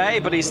yet today,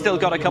 but he's still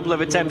got a couple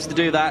of attempts to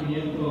do that.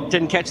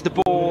 Didn't catch the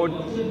board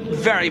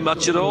very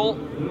much at all.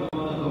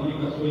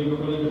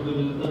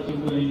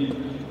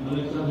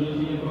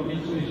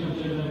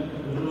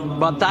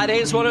 But that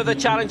is one of the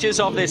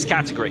challenges of this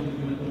category.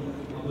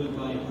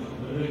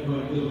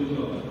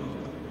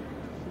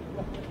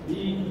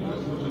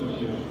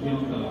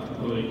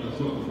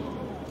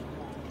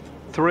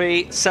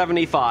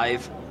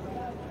 $3.75.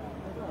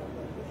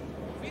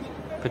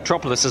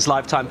 Petropoulos'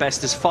 lifetime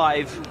best is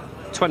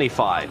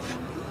 5.25.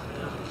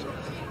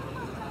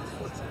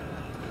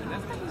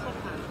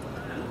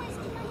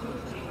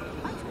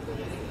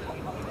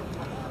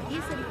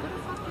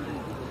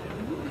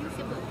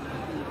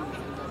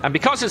 And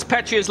because it's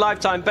Petria's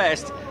lifetime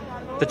best,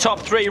 the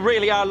top 3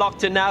 really are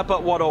locked in now,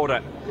 but what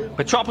order?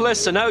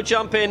 Petropoulos, a no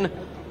jump in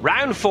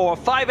round 4,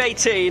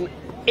 5.18,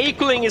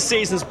 equaling his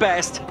season's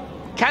best.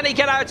 Can he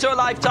get out to a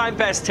lifetime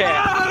best here?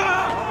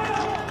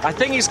 I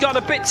think he's gone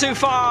a bit too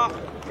far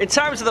in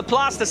terms of the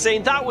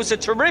plasticine. That was a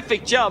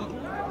terrific jump.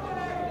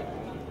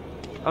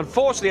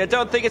 Unfortunately, I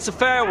don't think it's a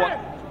fair one,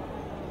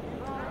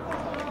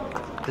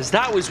 because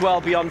that was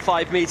well beyond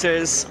 5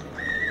 meters.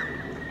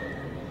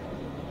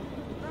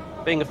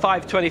 Being a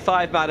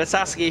 5.25 man, it's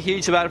asking a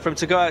huge amount for him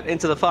to go out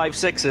into the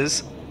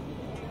 5.6s.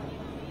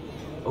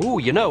 Oh,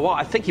 you know what?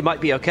 I think he might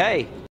be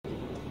okay.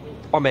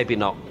 Or maybe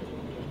not.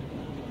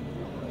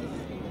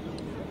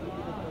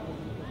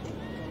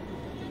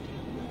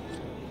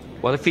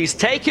 Well, if he's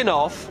taken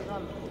off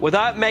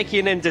without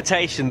making an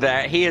indentation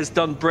there, he has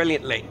done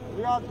brilliantly.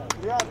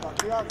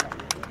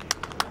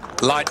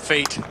 Light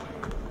feet.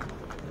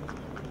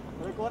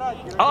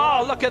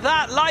 Oh, look at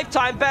that.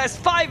 Lifetime best,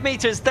 5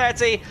 meters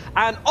 30.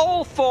 And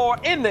all 4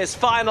 in this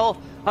final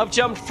have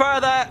jumped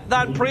further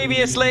than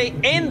previously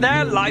in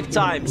their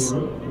lifetimes.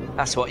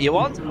 That's what you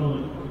want.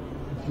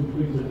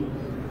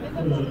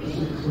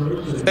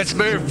 Let's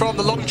move from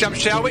the long jump,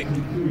 shall we?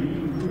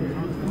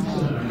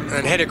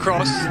 And head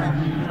across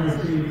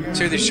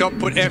to the shot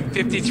put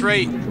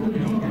F53.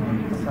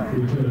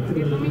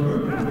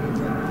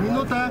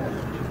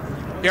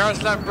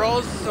 Jaroslav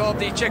Broz of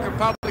the Czech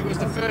Republic was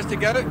the first to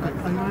go.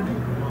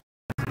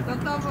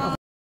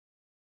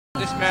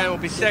 This man will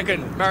be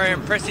second.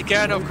 Marian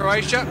Presican of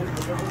Croatia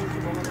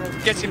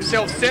gets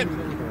himself set.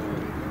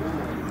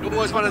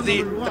 Always one of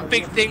the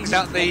big things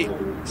out the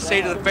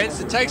seat of the fence.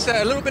 It takes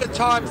a little bit of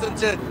time for them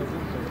to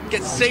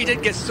get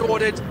seated, get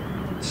sorted,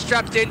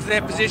 strapped into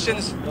their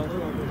positions.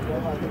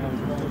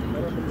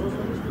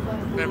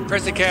 And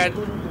Presican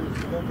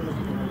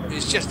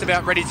is just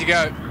about ready to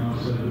go.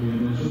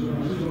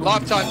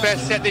 Lifetime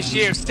best set this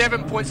year of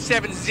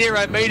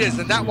 7.70 meters,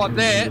 and that one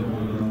there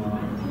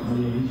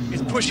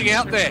is pushing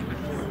out there.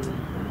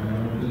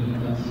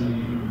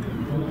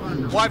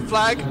 White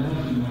flag,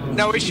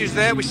 no issues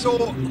there. We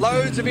saw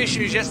loads of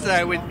issues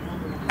yesterday with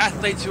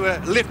athletes who are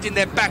lifting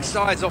their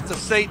backsides off the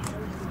seat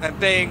and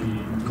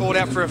being called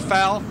out for a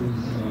foul.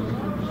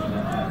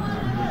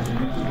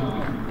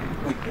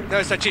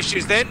 No such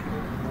issues then.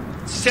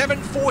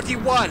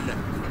 7.41.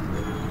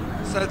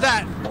 So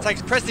that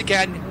takes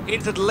Presican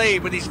into the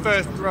lead with his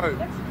first throw.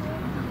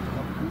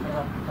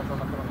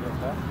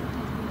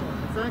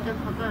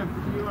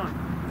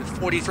 The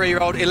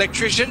 43-year-old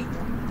electrician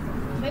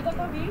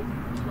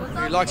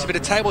who likes a bit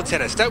of table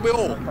tennis, don't we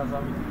all?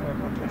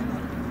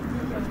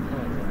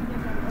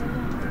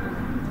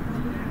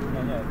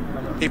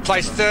 He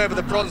placed third with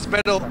a bronze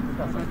medal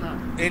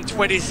in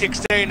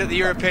 2016 at the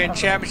European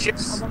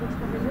Championships.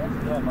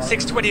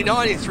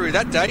 6.29 he threw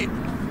that day.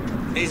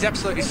 He's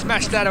absolutely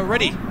smashed that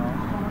already.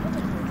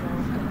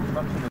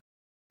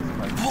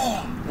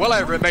 Well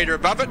over a metre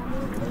above it.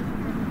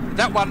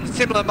 That one,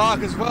 similar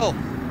mark as well.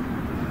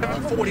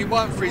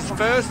 7:41 for his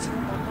first.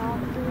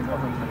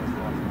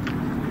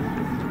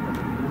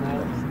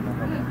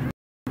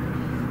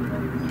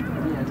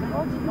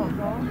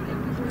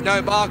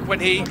 No mark when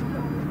he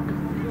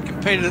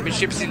competed at the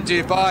ships in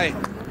Dubai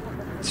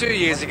 2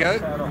 years ago.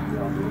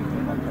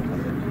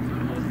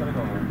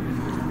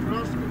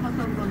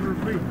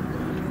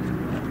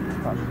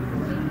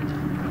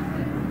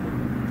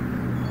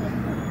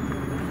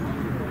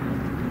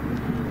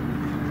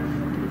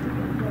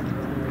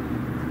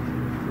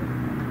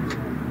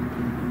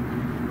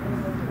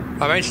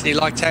 I mentioned he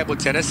liked table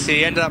tennis.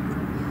 He ended up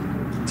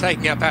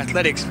taking up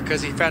athletics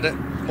because he found it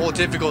more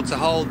difficult to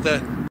hold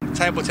the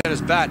table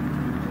tennis bat,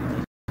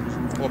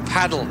 or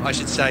paddle, I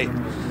should say.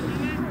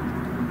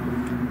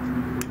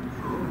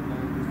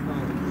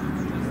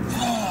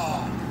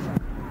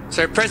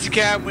 So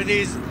Presican with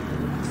his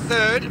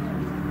third,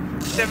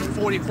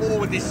 7:44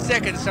 with his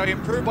second, so he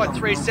improved by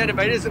 3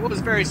 centimetres. It was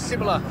very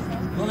similar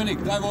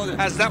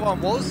as that one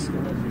was.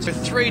 So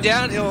 3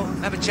 down, he'll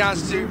have a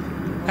chance to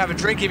have a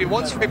drink if he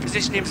wants to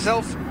reposition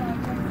himself.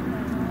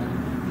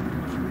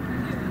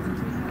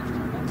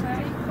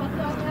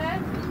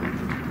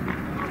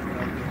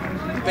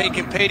 Been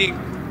competing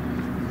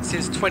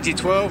since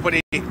 2012 when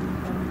he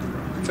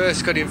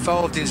first got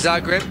involved in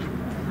Zagreb.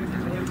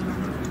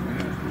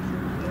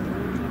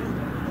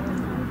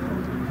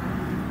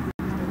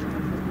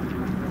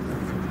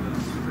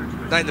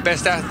 Named the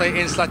best athlete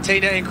in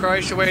Slatina in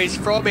Croatia, where he's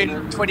from,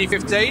 in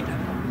 2015.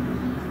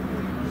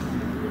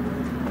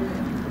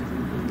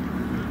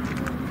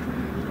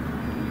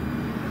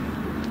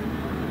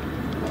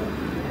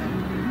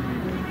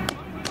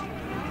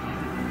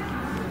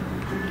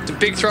 Some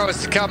big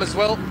throwers to come as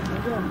well.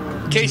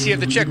 Kisi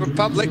of the Czech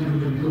Republic,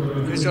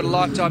 who's got a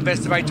lifetime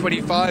best of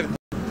 8:25.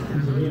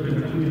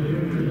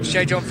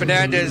 Shejon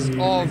Fernandez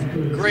of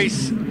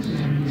Greece,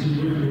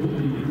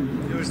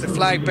 who was the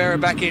flag bearer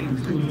back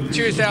in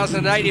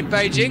 2008 in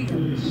Beijing.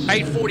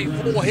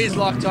 8:44 his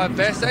lifetime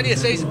best. Only a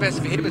season best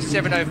for him is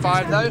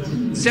 7:05 though.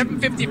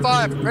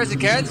 7:55 for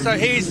Presican, so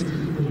he's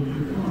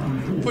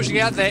pushing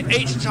out there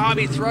each time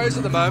he throws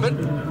at the moment.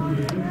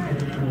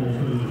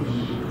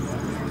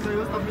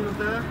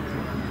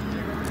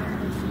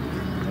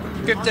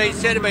 15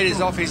 centimetres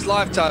off his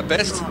lifetime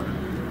best.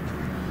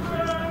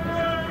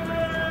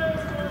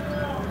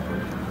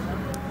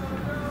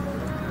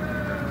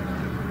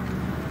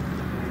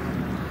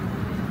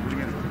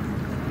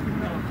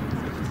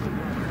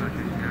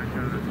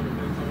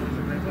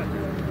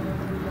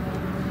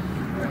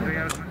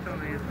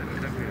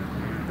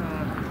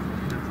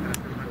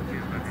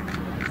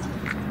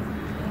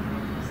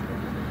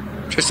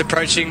 Just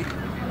approaching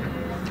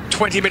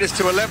 20 minutes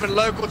to 11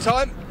 local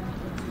time.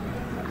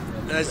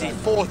 And as the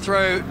fourth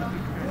throw,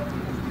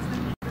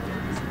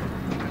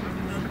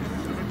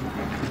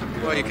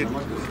 well, you could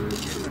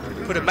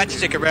put a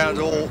matchstick around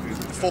all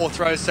 4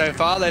 throws so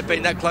far. They've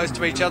been that close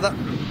to each other.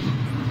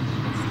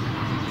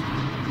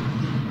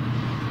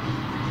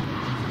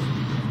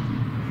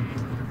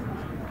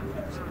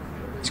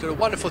 He's got a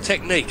wonderful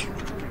technique.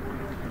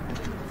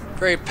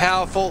 Very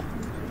powerful.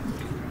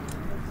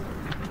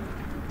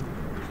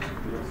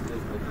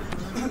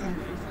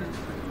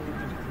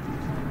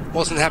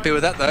 Wasn't happy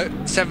with that though.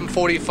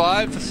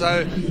 7:45,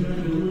 so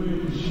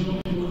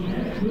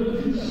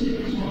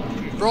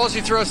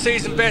Brosy threw a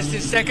season best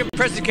in second.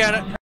 Presican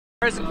at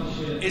present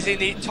is in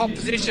the top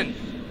position.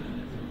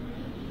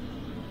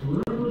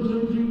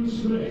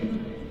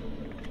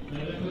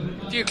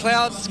 A few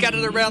clouds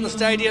scattered around the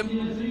stadium.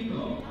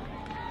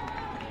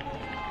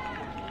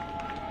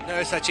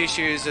 No such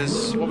issues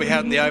as what we had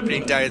on the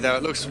opening day though.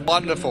 It looks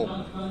wonderful.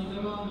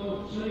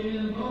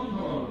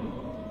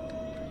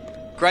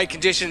 Great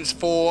conditions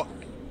for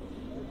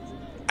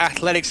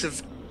athletics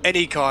of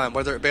any kind,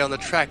 whether it be on the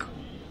track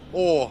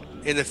or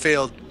in the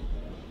field.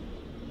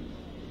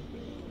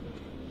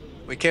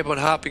 We keep on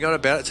harping on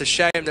about it. It's a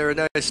shame there are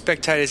no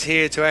spectators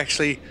here to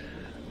actually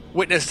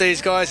witness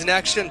these guys in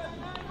action.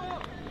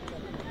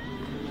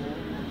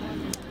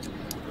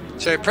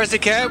 So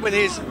Presican with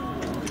his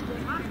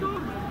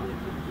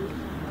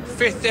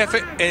 5th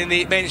effort in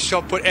the men's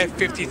shot put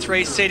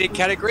F53 seated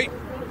category.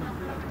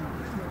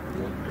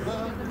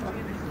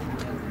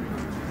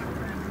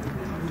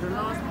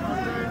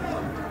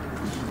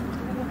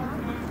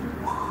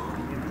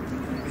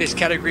 This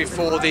category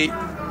for the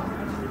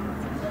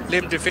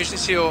limb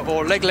deficiency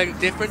or leg length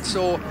difference,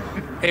 or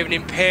even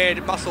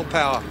impaired muscle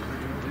power.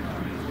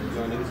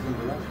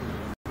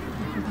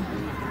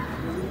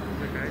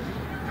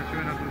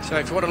 So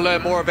if you want to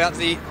learn more about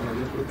the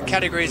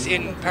categories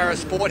in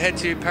parasport, head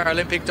to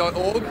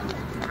paralympic.org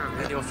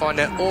and you'll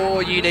find out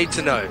all you need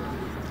to know.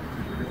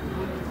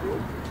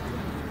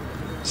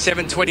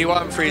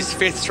 7:21 for his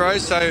 5th throw,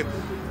 so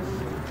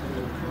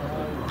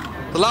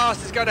the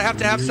last is going to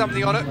have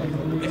something on it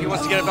if he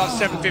wants to get above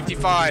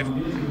 7:55.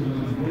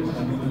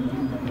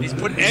 He's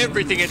put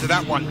everything into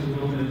that one.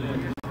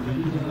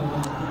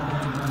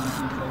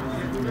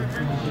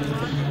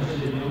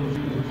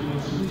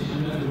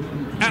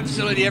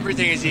 Absolutely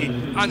everything as he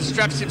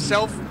unstraps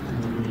himself.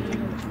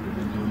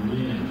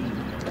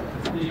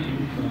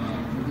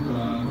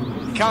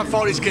 Can't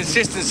fault his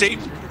consistency.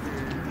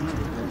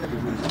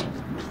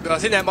 But I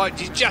think that might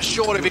be just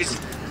short of his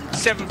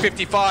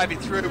 7:55 he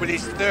threw with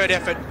his third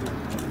effort.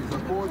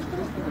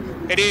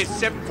 It is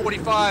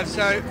 7:45,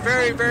 so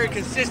very, very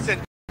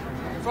consistent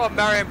from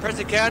Marian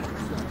Prezican.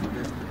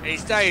 And he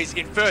stays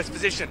in first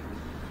position.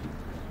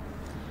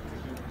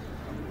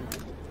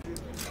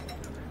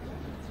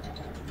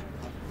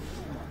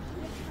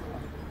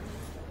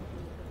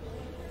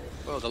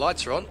 Well, the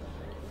lights are on.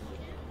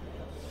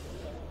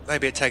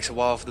 Maybe it takes a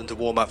while for them to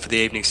warm up for the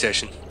evening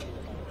session.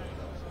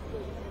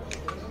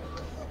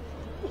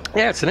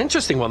 Yeah, it's an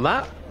interesting one,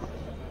 that.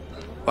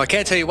 Well, I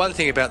can tell you one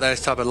thing about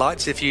those type of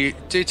lights. If you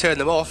do turn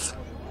them off,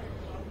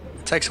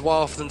 it takes a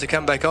while for them to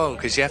come back on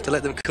because you have to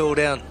let them cool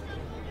down.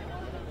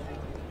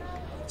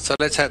 So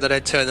let's hope they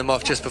don't turn them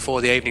off just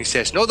before the evening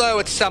session. Although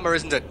it's summer,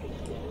 isn't it?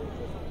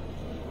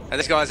 And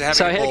these guys are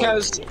having a ball. So here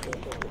goes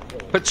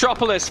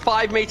Petropolis,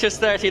 5 meters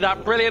 30,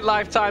 that brilliant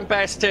lifetime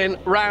best in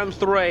round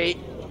 3.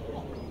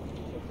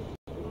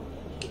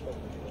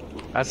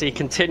 As he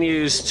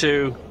continues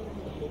to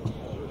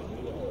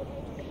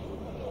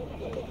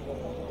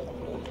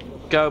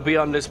go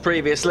beyond his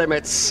previous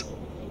limits.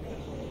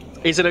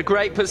 He's in a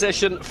great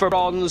position for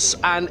bronze,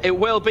 and it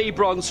will be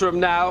bronze from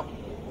now.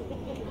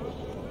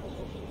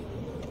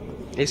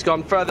 He's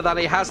gone further than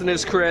he has in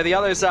his career. The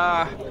others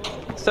are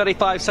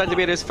 35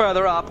 centimeters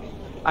further up,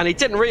 and he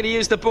didn't really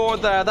use the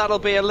board there. That'll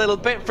be a little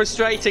bit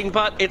frustrating,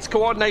 but it's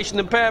coordination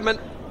impairment.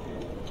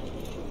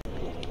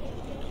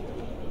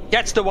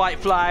 Gets the white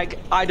flag.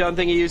 I don't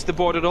think he used the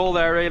board at all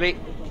there, really.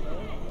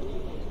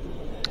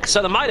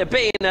 So there might have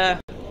been an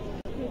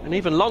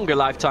even longer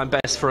lifetime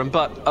best for him,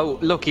 but oh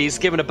look, he's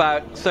given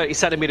about 30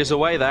 centimeters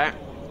away there.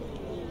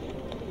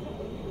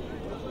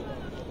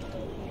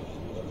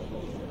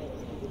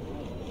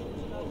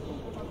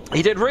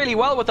 He did really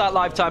well with that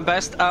lifetime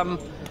best.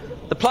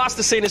 The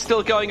plasticine is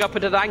still going up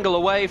at an angle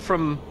away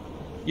from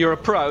your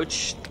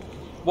approach.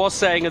 Was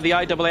saying in the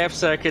IAAF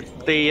circuit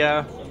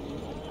the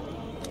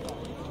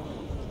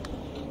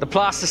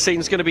plasticine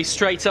is going to be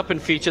straight up in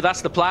future.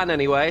 That's the plan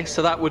anyway,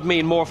 so that would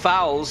mean more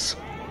fouls,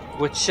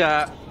 which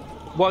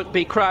won't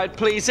be crowd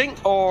pleasing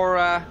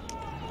or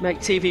make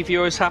TV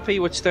viewers happy,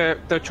 which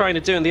they're trying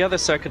to do in the other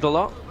circuit a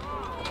lot.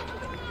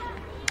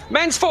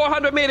 Men's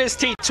 400 meters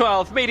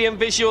T12, medium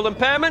visual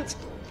impairment,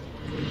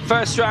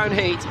 first round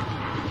heat.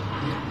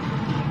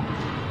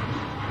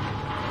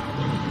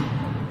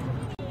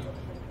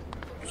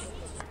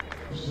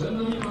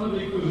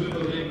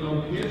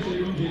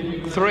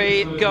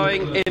 Three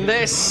going in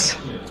this.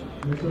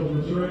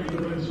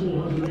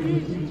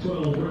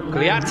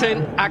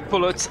 Gliatin,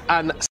 Akbulut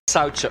and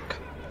Sauchuk.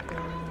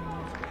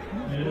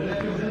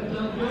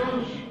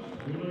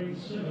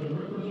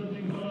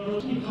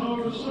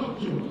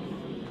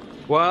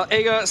 Well,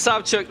 Igor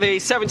Savchuk, the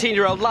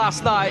 17-year-old,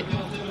 last night,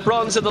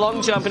 bronze in the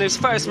long jump in his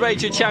first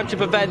major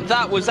championship event.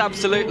 That was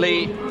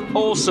absolutely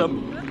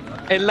awesome.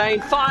 In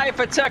lane 5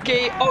 for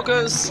Turkey,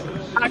 Oguz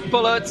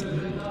Akbulut,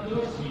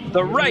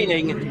 the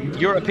reigning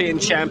European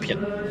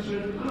champion.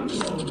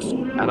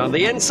 And on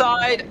the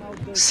inside,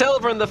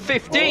 silver in the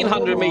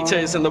 1500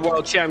 meters in the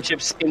World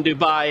Championships in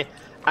Dubai,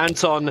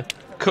 Anton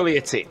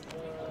Kuliatin.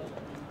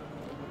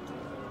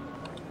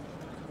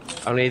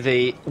 Only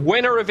the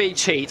winner of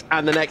each heat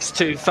and the next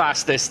two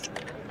fastest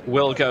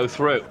will go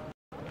through.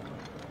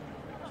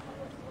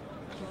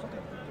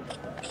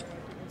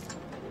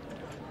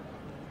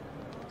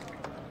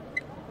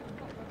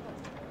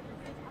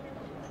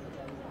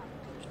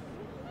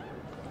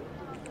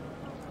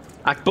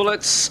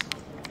 Akbulut's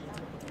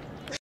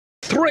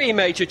 3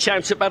 major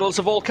championship medals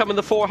have all come in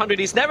the 400.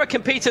 He's never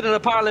competed in a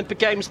Paralympic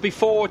Games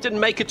before, didn't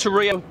make it to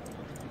Rio.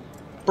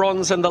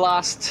 Bronze in the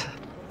last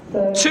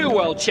 2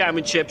 World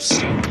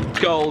Championships,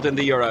 gold in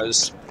the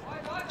Euros.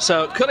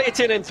 So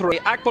Kuliatin in 3,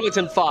 Akbulut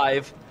in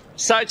 5,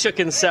 Sauchuk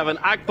in 7,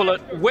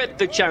 Akbulut with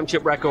the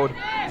championship record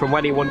from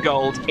when he won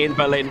gold in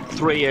Berlin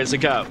 3 years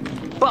ago.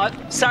 But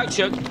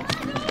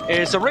Sauchuk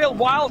is a real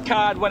wild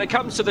card when it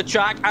comes to the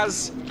track,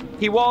 as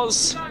he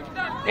was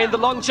in the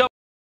long jump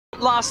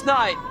last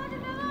night.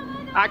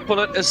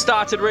 Akbulut has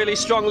started really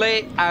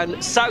strongly, and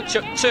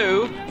Sauchuk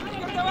too.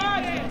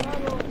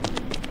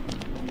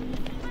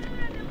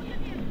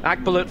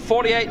 Akbulut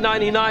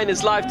 48.99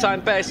 is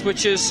lifetime best,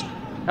 which is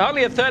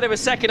only a third of a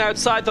second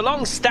outside the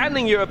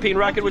long-standing European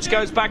record, which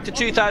goes back to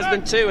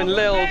 2002 in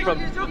Lille from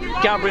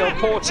Gabriel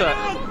Porter,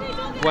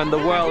 when the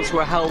Worlds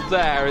were held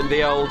there in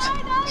the old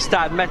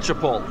Stade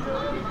Metropole.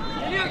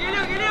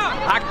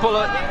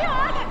 Akbulut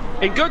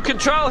in good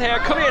control here.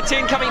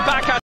 Kuliatin coming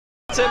back at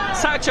him.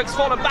 Sauchuk's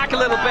fallen back a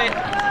little bit,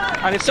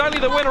 and it's only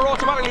the winner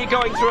automatically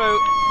going through.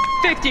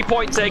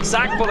 50-point takes.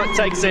 Akbulut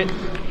takes it.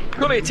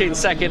 Kuliatin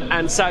second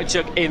and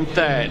Sauchuk in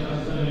third.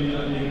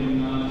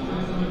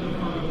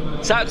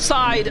 It's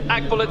outside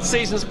Akbulut's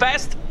season's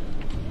best,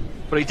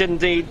 but he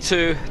didn't need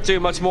to do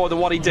much more than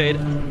what he did.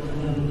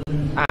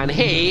 And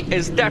he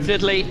is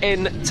definitely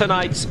in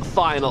tonight's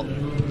final.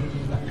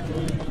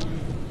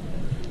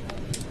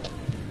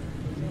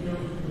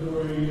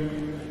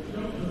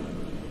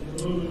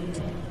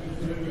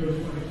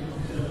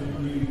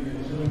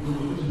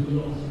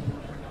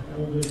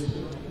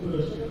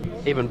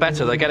 even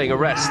better, they're getting a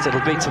rest.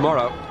 It'll be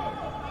tomorrow.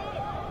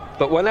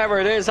 But whenever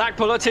it is,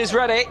 Akbulut is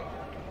ready.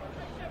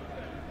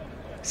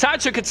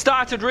 Selçuk had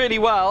started really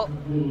well.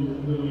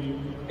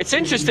 It's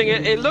interesting,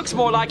 it looks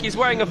more like he's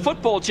wearing a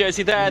football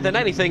jersey there than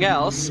anything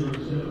else.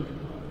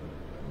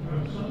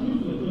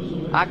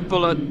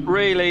 Akbulut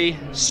really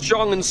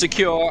strong and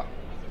secure.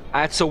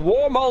 It's a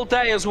warm old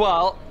day as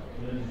well.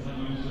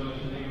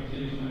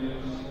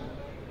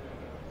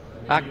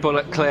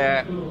 Akbulut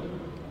clear.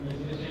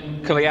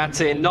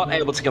 Kuliatin not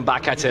able to come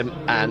back at him,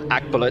 and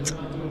Akbulut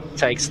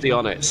takes the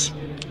honours.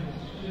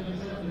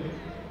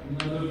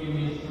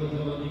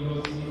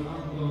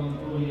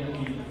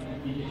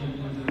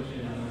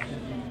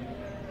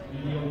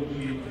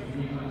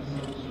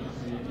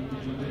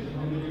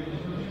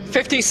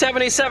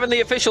 .50.77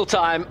 the official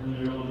time.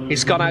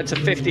 He's gone out to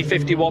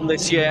 50.51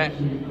 this year.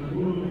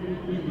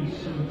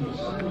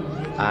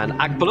 And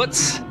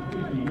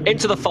Akbulut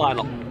into the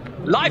final.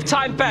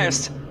 Lifetime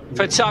best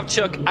for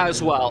Selçuk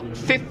as well,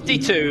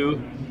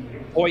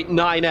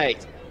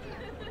 52.98.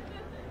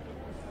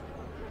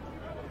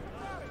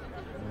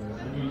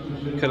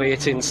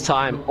 Kuliatin's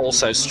time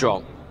also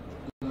strong.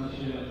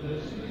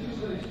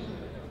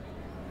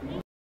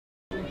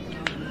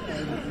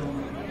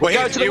 We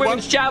go to the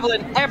women's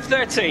javelin,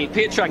 F13,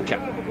 Pietrenka.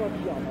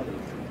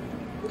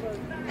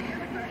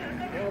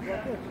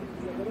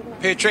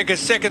 Pietrenka's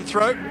second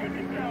throw.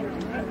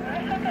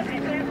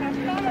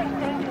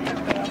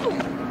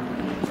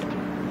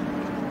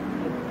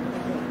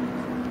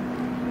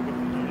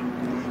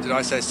 Did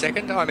I say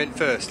second? I meant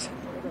first.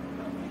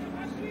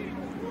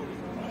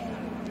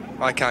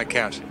 I can't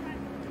count.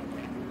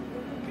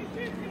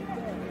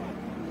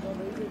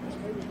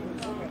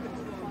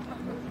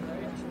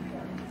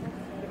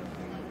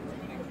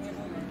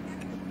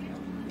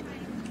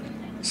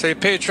 See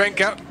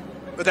Pietrenka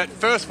with that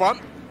first one.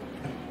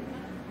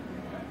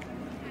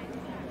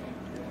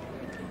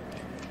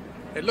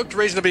 It looked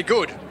reasonably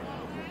good.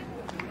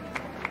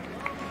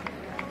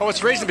 Oh,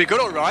 it's reasonably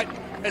good, all right.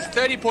 It's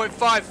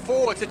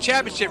 30.54. It's a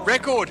championship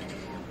record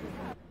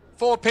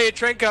for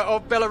Pietrenka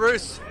of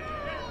Belarus.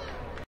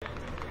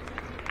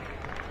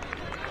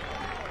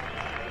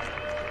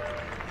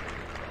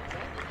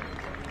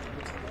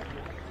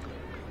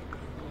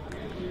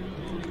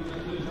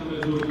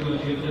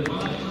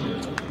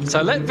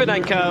 So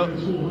Litvinenko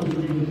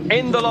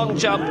in the long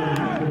jump,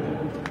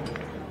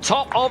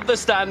 top of the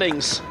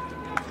standings.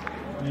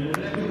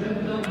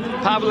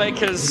 Pavlik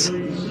has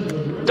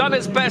done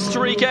his best to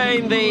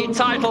regain the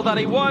title that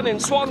he won in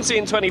Swansea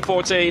in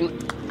 2014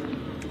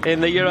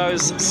 in the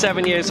Euros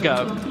 7 years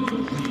ago.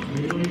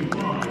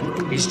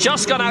 He's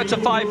just gone out to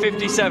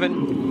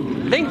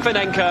 5.57.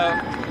 Litvinenko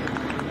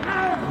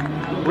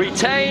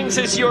retains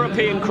his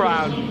European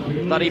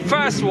crown that he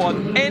first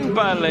won in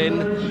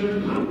Berlin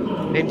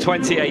in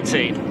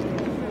 2018.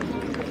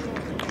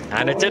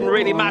 And it didn't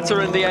really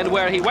matter in the end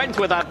where he went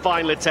with that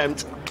final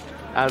attempt,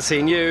 as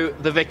he knew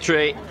the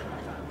victory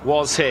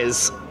was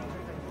his.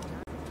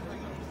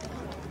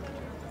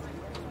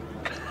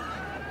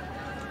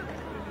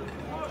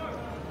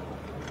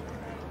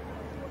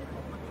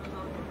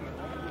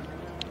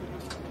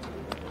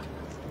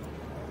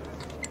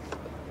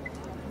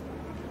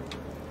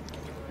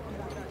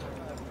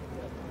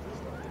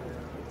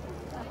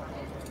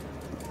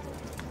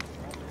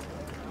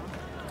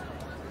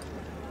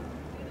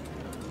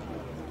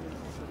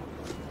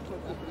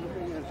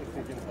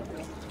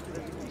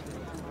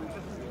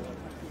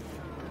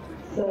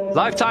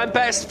 Lifetime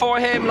best for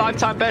him,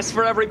 lifetime best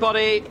for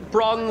everybody.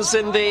 Bronze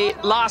in the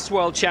last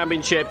World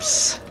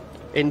Championships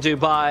in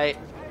Dubai.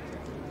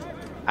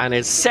 And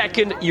his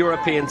second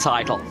European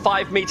title,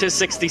 5.67 meters.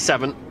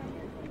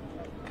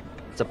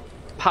 To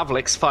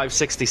Pavlik's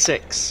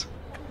 5.66.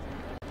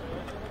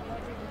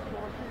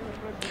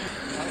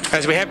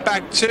 As we head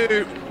back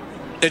to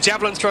the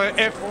javelin throw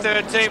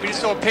F13, we just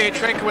saw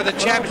Pietrenka with a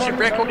championship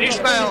record.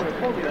 Ismail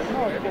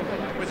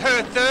with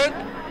her third,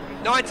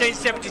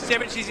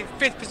 1977. She's in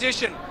 5th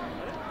position.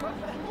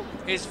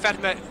 Here's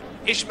Fatima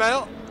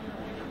Ismail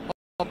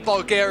of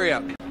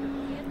Bulgaria.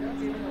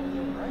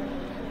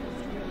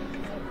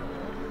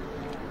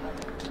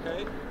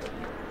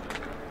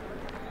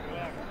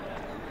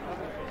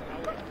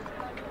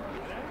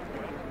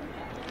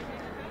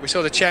 We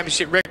saw the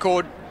championship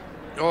record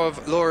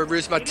of Laura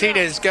Ruz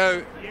Martinez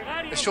go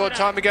a short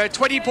time ago,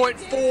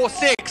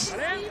 20.46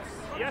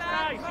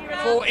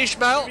 for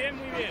Ismail.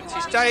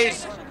 She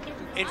stays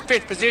in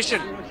 5th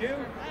position.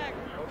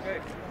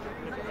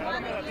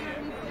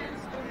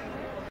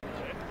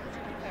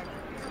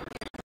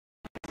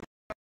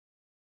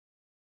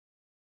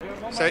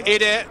 So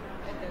Ida,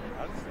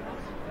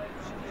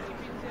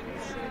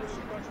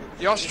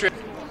 the Austrian,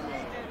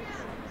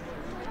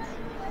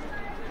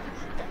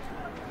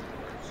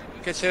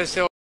 gets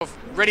herself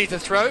ready to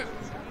throw.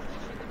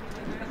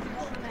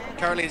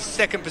 Currently in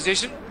 2nd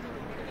position.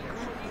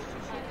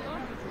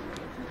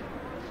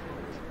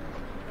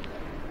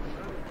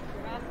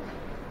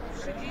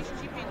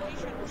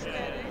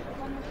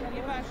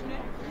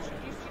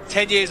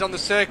 ...10 years on the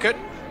circuit.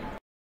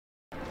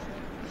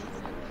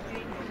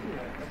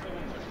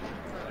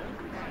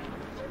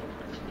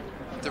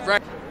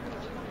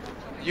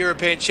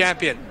 European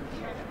champion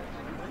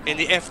in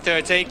the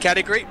F13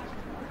 category.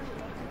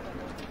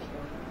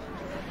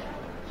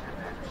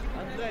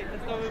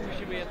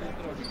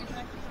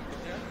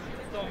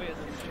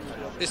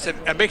 Just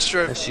a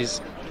mixture of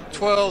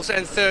 12s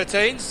and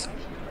 13s.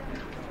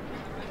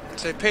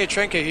 So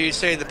Pietrenko, who you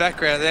see in the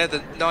background there, the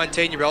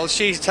 19-year-old,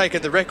 she's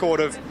taken the record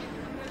of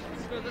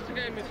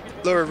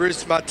Laura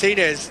Roos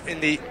Martinez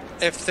in the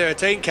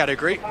F13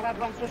 category.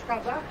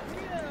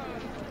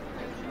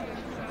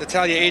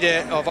 Natalia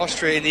Eder of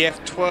Austria in the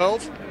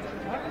F12.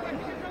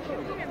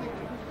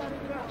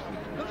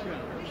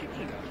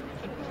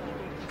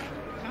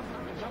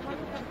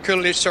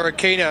 Kulinich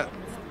Sorokina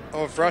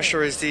of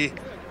Russia is the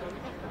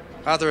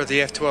other of the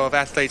F12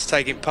 athletes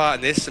taking part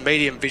in this, the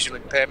medium visual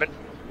impairment.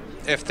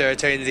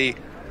 F13, the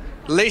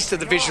least of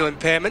the visual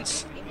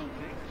impairments.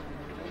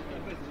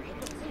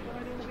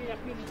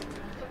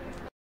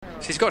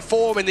 She's got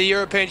form in the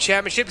European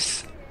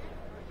Championships.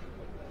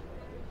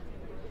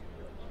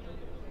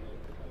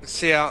 Let's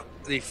see how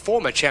the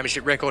former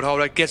championship record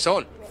holder gets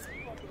on.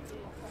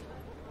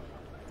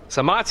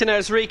 So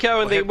Martinez,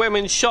 Rico, and the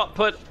women's shot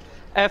put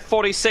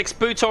F46.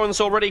 Bouton's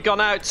already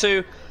gone out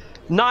to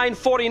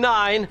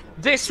 9:49.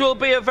 This will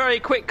be a very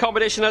quick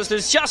competition as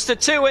there's just a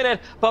 2 in it.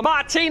 But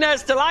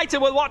Martinez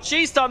delighted with what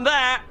she's done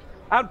there,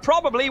 and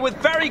probably with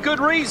very good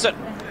reason.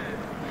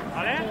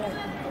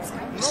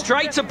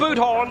 Straight to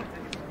Bouton,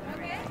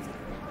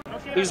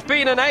 who's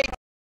been an 8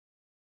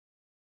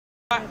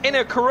 in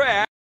her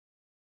career.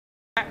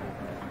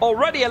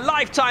 Already a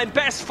lifetime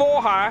best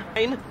for her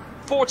in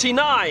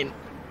 49.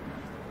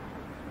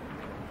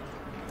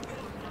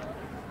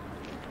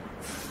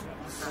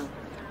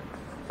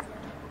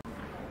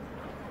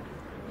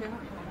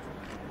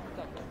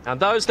 And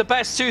those the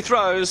best 2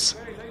 throws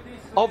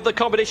of the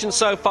competition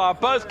so far,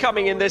 both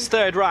coming in this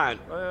third round.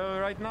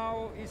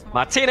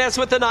 Martinez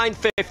with the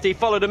 950,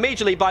 followed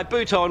immediately by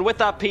Bouton with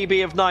that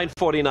PB of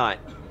 949.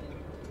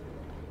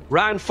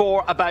 Round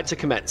 4 about to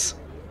commence.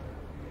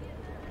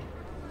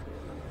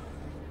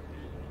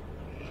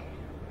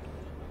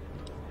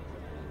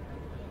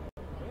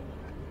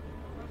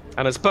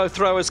 And as both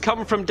throwers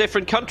come from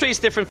different countries,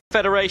 different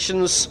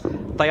federations,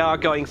 they are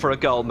going for a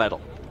gold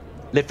medal.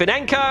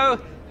 Litvinenko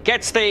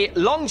gets the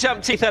long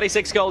jump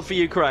T36 gold for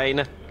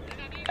Ukraine,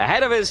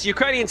 ahead of his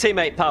Ukrainian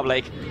teammate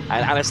Pavlik,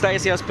 and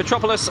Anastasios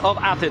Petropoulos of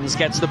Athens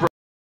gets the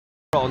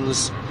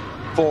bronze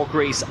for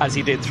Greece, as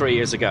he did 3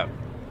 years ago.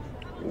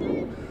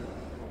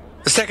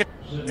 The second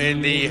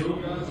in the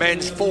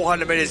men's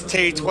 400 metres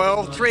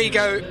T12. 3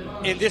 go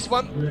in this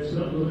one,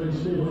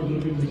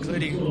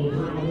 including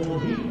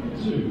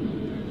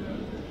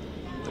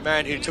the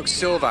man who took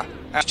silver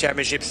at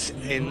championships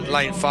in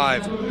lane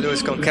 5,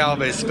 Luis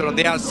Goncalves. But on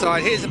the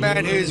outside, here's a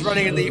man who's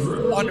running in the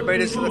 400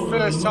 metres for the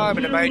first time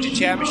in a major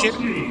championship.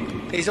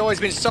 He's always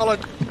been solid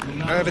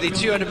over the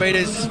 200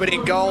 metres,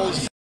 winning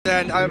golds,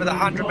 and over the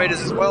 100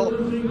 metres as well.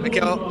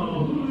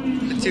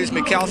 Mateusz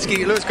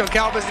Michalski, Luis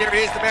Goncalves, there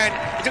he is, the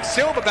man who took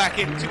silver back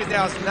in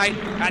 2008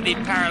 at the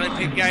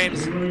Paralympic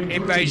Games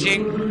in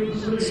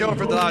Beijing. Silver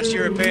for the last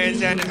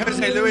Europeans, and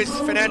Jose Luis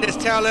Fernandez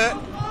Tauler,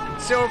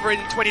 silver in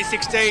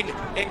 2016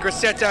 in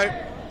Grosseto,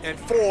 and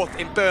 4th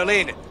in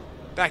Berlin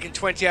back in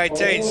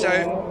 2018. So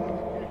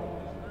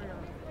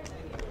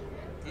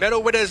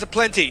medal winners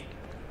aplenty.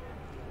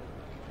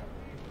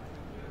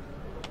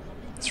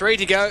 3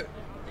 to go.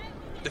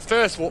 The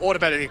first will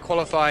automatically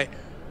qualify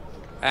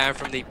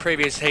from the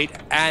previous heat,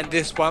 and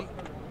this one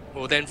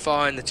will then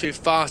find the 2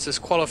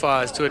 fastest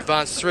qualifiers to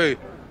advance through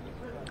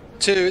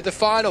to the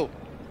final.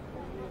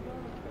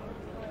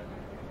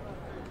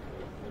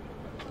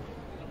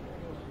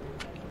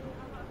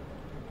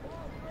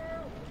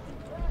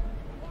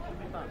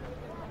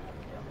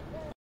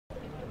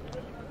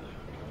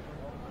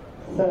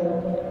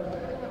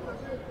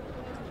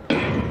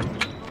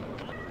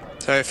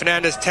 So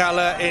Fernandez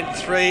Tauler in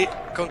 3,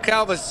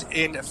 Goncalves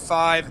in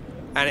 5,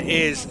 and it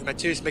is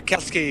Mateusz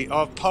Michalski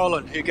of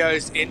Poland who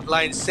goes in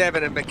lane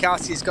 7, and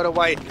Michalski's got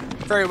away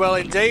very well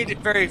indeed.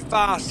 Very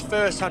fast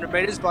first 100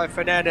 metres by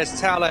Fernandez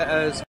Tauler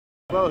as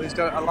well, who's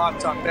got a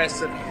lifetime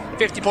best of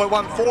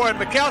 50.14, and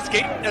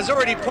Michalski has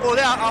already pulled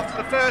out after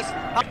the first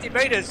 100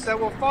 metres, so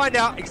we'll find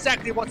out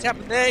exactly what's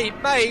happened there. He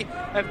may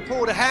have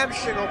pulled a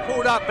hamstring or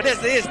pulled up, but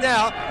as it is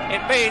now,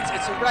 it means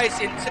it's a race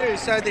in 2,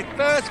 so the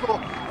first will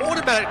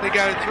automatically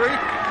go through.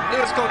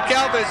 Luis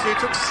Goncalves, who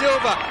took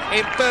silver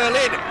in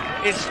Berlin,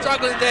 is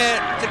struggling there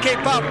to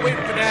keep up with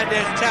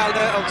Fernandez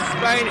Tauler of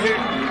Spain, who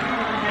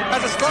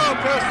has a slower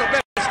personal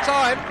best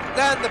time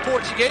than the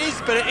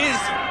Portuguese, but it is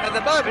at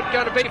the moment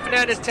going to be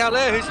Fernandez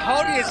Tauler, who's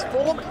holding his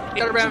form.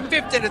 He's got around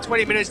 15 to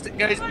 20 minutes to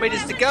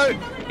go.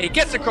 He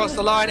gets across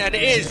the line, and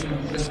it is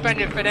the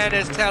Spaniard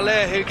Fernandez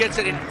Tauler who gets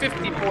it in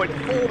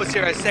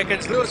 50.40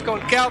 seconds. Luis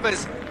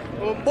Goncalves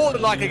will more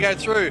than likely go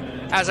through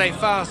as a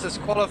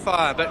fastest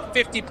qualifier, but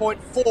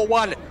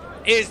 50.41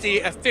 is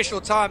the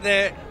official time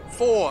there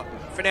for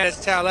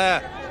Fernandez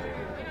Tauler.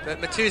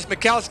 But Mateusz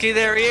Michalski,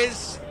 there he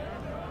is.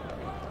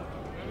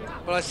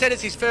 Well, I said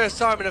it's his first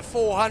time in a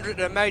 400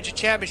 in a major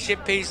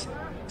championship. He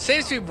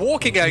seems to be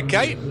walking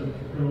okay.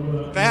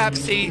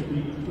 perhaps he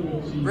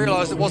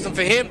realised it wasn't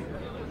for him.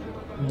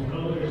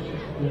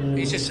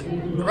 He's just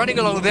running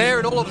along there,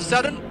 and all of a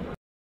sudden,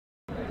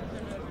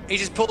 he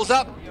just pulls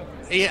up.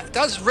 He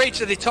does reach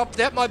to the top.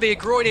 That might be a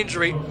groin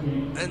injury,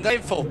 and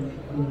painful.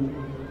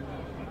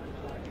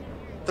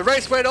 The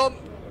race went on,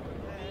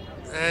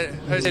 and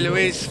Jose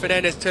Luis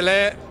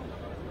Fernandez-Teller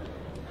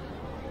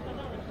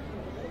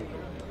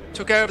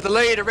took over the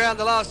lead around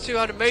the last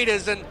 200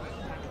 metres, and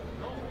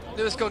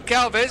Luis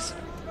Goncalves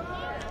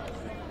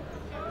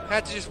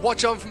had to just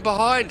watch on from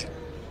behind.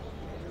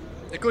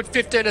 A good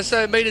 15 or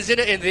so metres in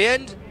it in the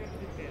end.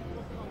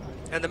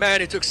 And the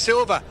man who took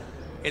silver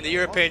in the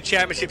European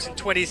Championships in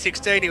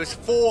 2016, he was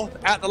fourth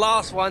at the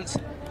last ones.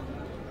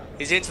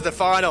 He's into the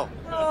final,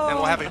 and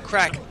we'll have a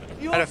crack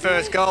at a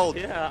first gold.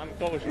 Yeah, I'm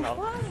close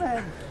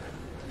now.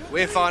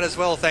 We're fine as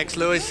well, thanks,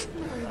 Luis.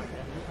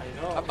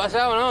 Ha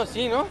pasado, no?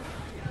 Sí, no?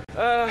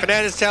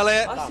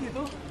 Fernandez-Teller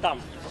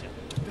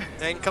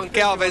and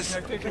Goncalves,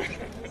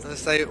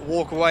 as they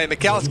walk away.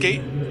 Mikowski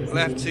will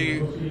have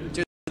to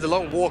do the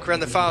long walk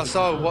around the far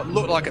side, what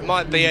looked like it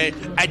might be a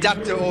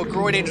adductor or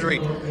groin injury.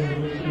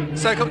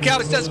 So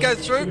Goncalves does go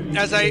through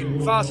as a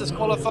fastest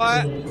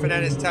qualifier.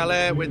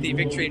 Fernandez-Teller with the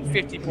victory in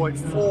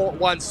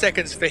 50.41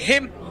 seconds for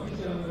him.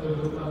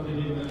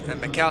 And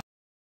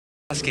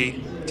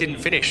Mikowski didn't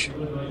finish.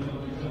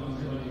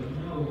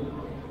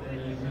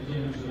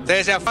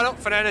 There's our final.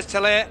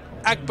 Fernandez-Teller,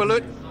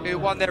 Akbulut, who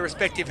won their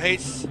respective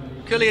heats.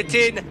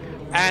 Kuliatin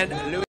and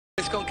Luis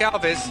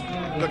Goncalves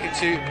looking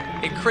to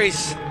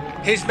increase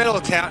his medal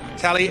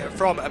tally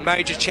from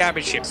major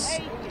championships.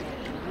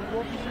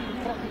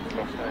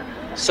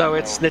 So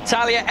it's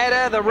Natalia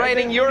Eder, the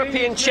reigning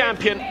European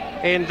champion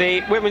in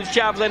the women's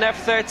javelin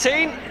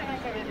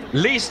F13.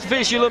 Least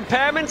visual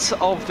impairment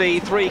of the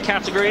three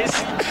categories.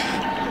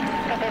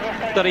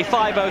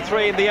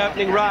 35.03 in the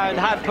opening round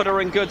had put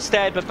her in good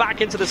stead, but back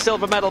into the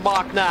silver medal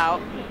mark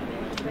now.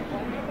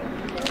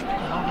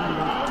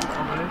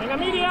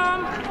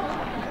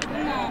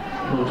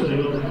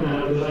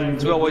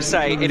 As we always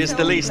say, it is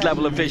the least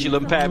level of visual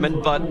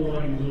impairment, but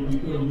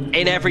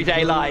in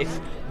everyday life,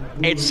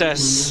 it's a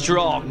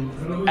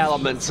strong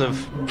element of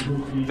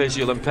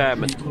visual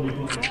impairment.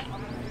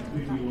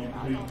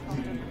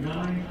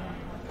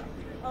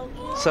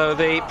 So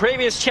the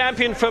previous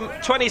champion from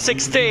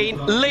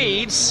 2016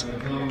 leads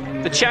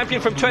the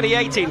champion from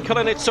 2018,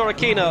 Kulinit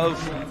Sorokina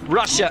of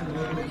Russia.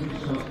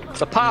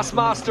 The past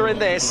master in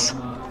this,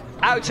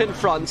 out in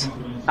front,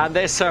 and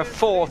this her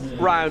fourth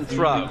round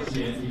throw.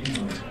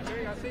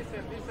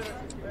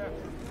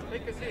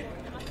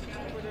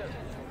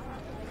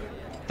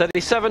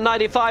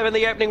 $37.95 in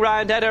the opening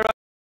round. Eder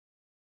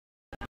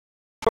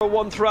for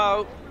one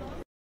throw.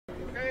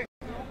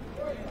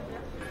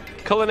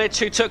 Kulinit,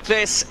 who took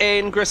this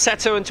in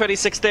Grosseto in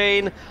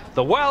 2016,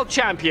 the world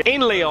champion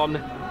in Lyon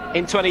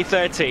in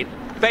 2013.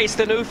 Based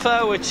in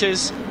Ufa, which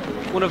is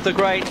one of the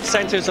great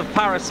centres of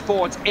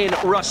parasport in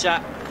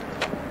Russia.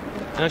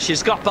 And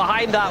she's got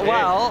behind that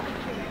well.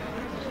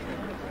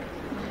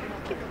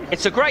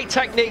 It's a great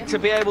technique to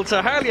be able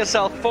to hurl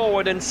yourself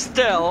forward and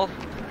still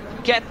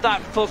get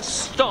that foot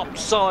stopped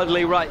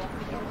solidly right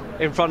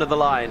in front of the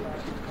line.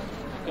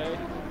 Okay.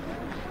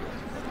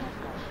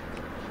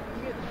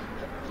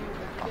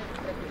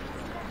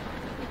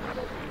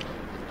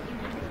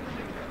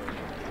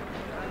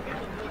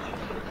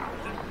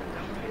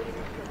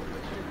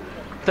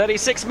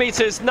 .36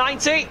 meters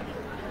 90.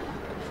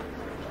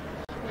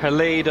 Her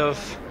lead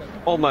of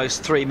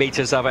almost 3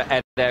 meters over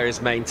Eder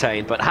is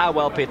maintained, but how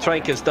well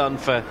Pietrenka's done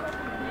for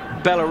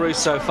Belarus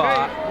so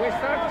far.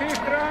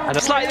 And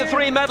it's like the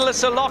three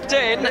medalists are locked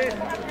in.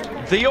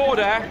 The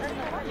order,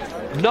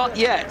 not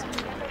yet.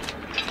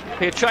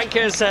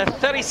 Pietrenka's a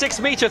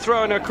 36-meter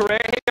throw in her career.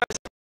 Here goes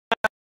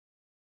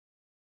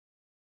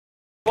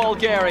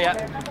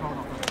Bulgaria.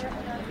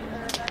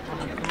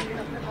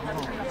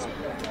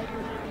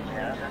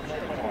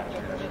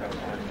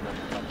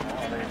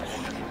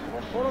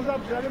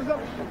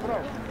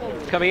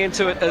 Coming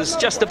into it as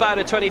just about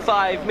a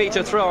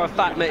 25-meter thrower,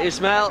 Fatma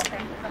Ismail.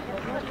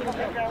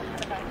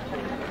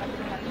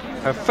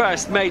 Her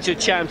first major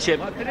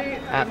championship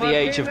at the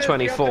age of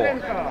 24.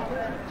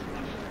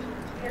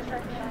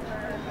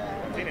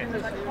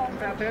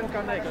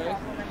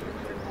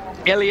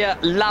 Ilya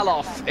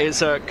Lalov is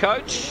her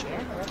coach.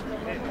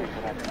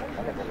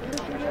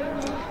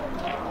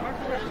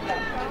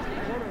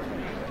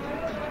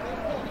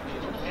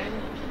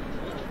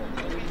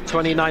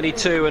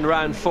 .20.92 in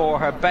round 4,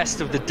 her best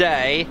of the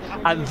day,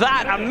 and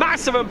that a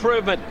massive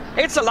improvement.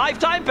 It's a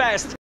lifetime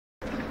best.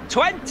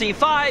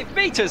 25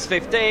 meters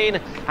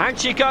 15, and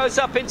she goes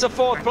up into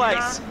fourth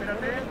place.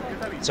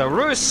 So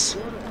Rus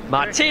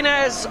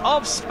Martinez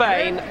of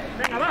Spain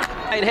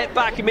and hit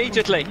back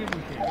immediately.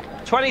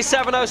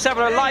 27.07,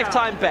 her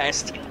lifetime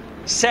best,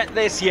 set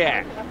this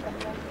year.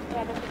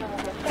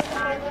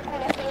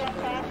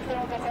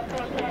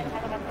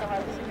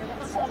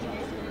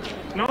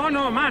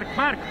 No, Mark.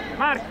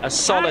 A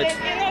solid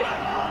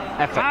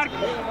effort.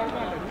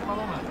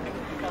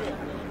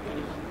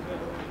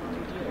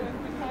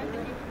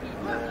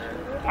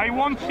 I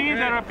won't see the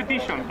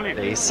repetition, please.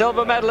 The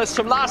silver medalist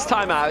from last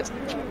time out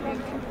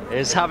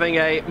is having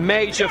a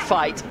major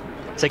fight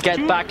to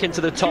get back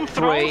into the top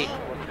three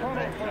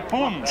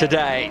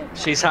today.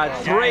 She's had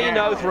three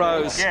no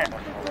throws. Yeah.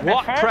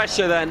 What first,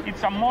 pressure then?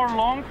 It's a more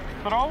long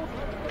throw,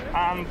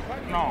 and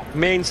no.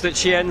 Means that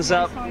she ends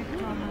up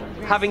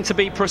having to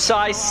be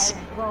precise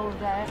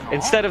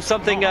instead of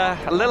something a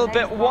little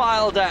bit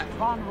wilder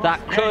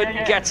that could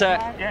get her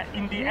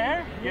in the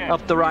air,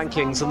 up the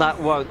rankings, and that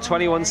won't.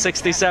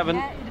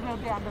 21.67.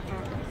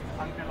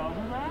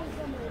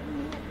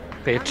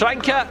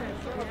 Pietrenka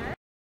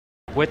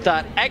with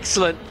that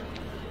excellent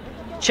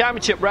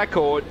championship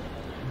record,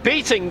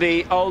 beating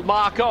the old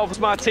Markov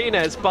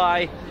Martinez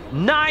by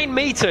 9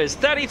 meters,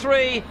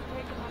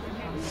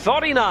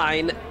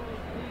 33.49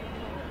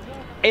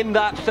 in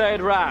that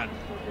third round.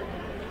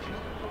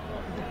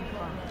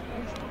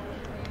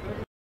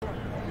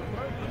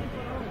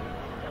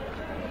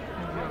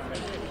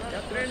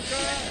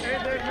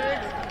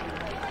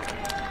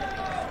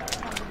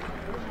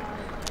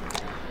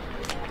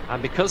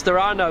 And because there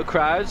are no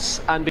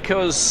crowds, and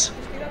because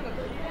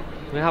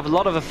we have a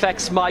lot of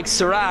effects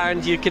mics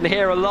around, you can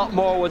hear a lot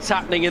more what's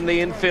happening in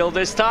the infield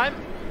this time.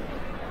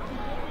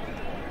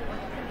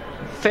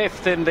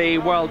 5th in the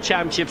World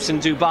Championships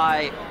in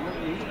Dubai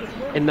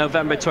in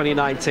November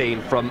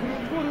 2019 from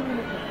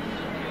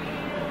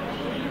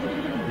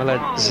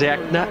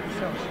Meledzekna.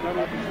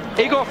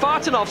 Igor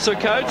Fartanov's her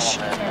coach,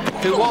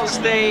 who was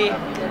the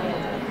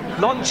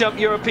long jump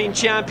European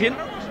champion.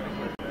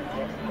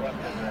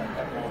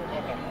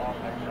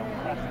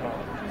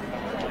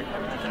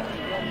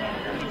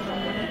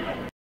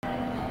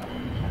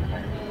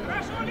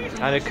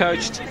 And who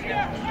coached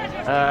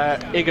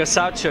Igor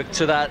Savchuk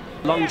to that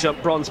long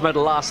jump bronze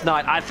medal last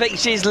night. I think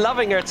she's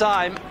loving her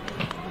time.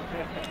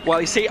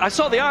 Well, you see, I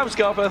saw the arms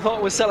go up and I thought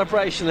it was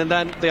celebration, and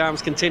then the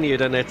arms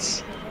continued, and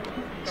it's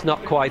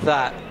not quite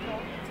that.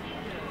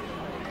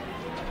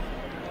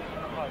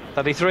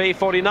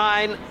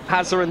 33.49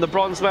 has her in the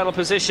bronze medal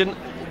position.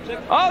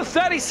 Oh,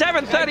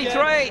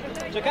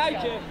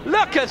 37.33.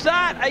 Look at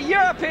that, a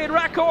European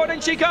record,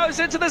 and she goes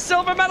into the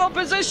silver medal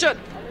position.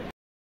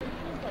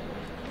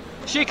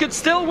 She could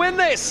still win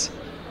this.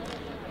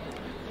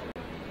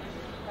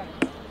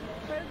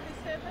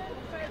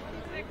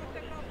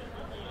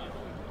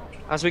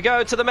 As we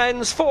go to the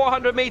men's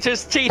 400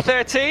 meters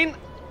T13,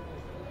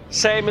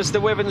 same as the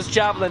women's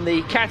javelin,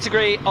 the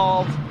category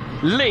of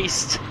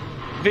least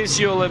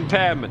visual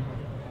impairment.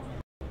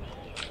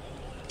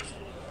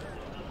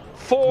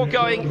 4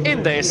 going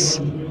in this,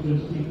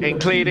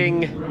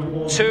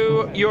 including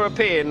 2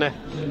 European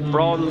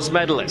bronze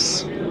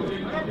medalists.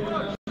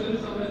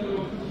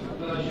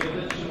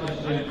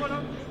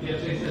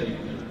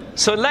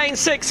 So lane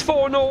 6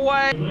 for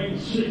Norway,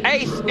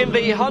 8th in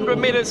the 100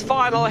 meters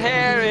final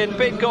here in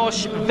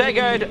Bydgoszcz,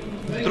 Vegard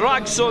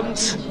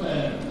Dragsund.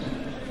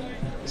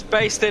 He's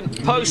based in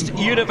Post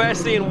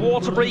University in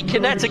Waterbury,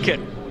 Connecticut.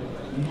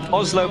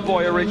 Oslo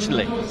boy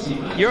originally.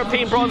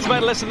 European bronze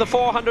medalist in the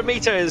 400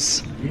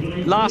 meters.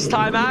 Last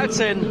time out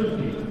in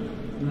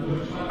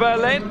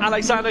Berlin,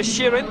 Alexander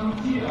Shirin.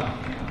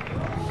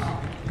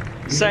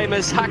 Same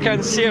as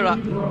Hakan Sira.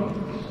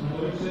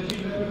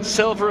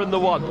 Silver in the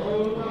 1.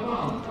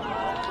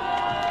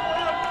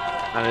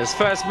 And his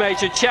first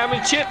major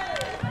championship,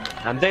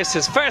 and this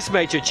his first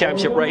major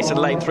championship race in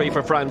lane 3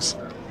 for France,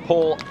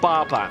 Paul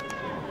Barban.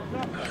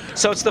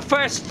 So it's the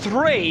first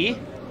 3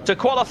 to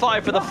qualify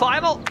for the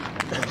final,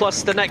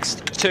 plus the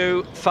next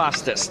 2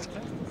 fastest.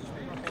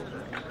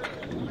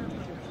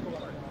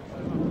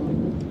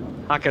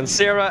 Hakan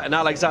Sira and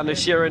Alexander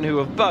Shirin, who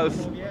have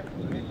both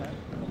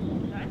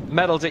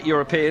medalled at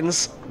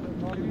Europeans.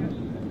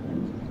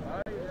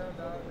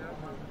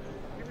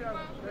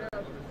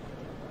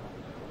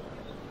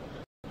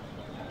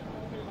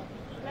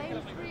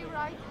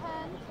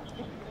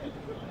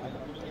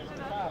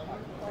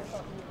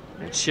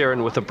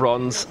 Shirin with a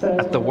bronze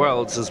at the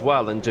Worlds as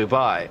well in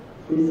Dubai.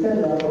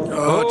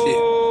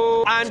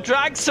 Oh, and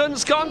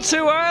Dragsund's gone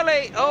too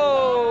early.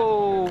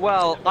 Oh,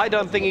 well, I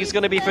don't think he's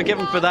going to be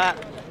forgiven for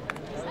that.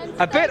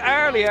 A bit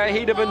earlier,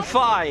 he'd have been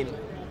fine.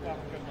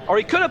 Or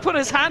he could have put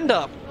his hand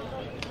up.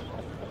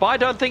 But I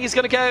don't think he's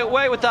going to get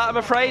away with that, I'm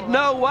afraid.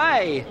 No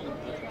way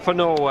for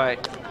Norway.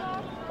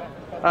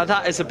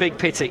 That is a big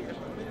pity.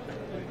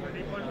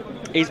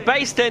 He's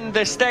based in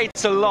the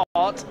States a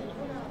lot.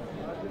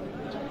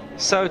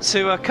 So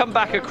to come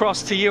back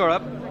across to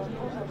Europe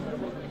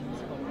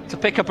to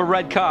pick up a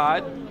red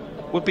card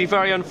would be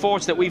very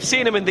unfortunate. We've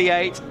seen him in the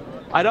 8.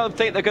 I don't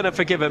think they're going to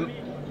forgive him.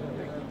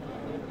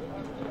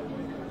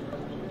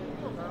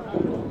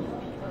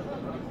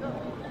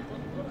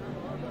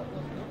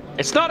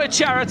 It's not a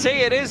charity,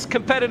 it is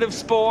competitive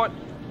sport.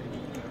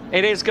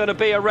 It is going to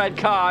be a red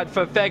card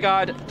for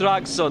Vegard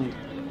Dragsund.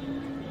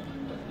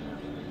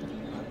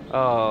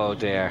 Oh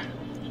dear.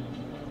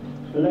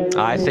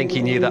 I think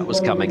he knew that was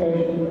coming.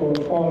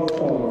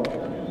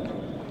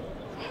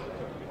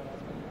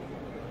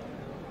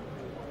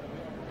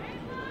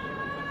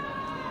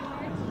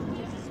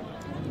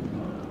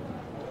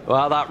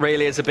 Well, that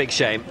really is a big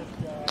shame.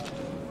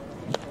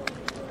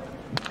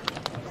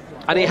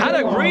 And he had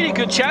a really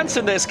good chance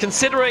in this,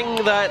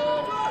 considering that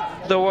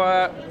there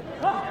were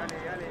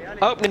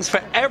openings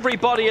for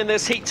everybody in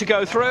this heat to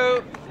go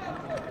through.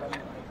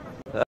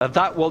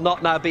 That will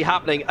not now be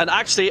happening. And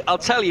actually, I'll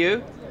tell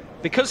you,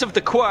 because of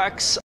the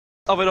quirks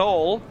of it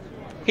all,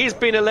 he's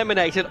been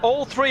eliminated.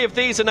 All three of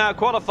these are now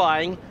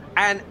qualifying,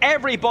 and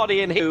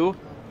everybody in here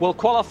will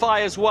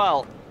qualify as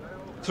well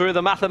through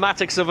the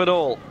mathematics of it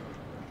all.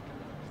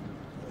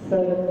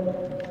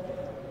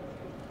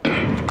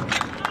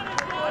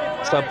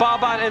 So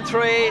Barban in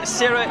 3,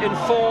 Sira in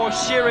 4,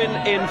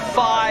 Shirin in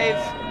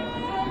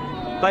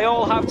 5. They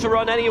all have to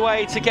run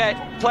anyway to get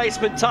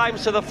placement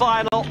times to the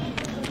final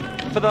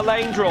for the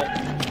lane draw.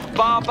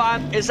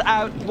 Barban is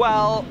out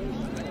well.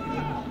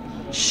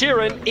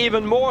 Shirin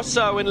even more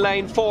so in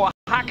lane 4.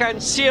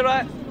 Hakan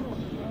Sira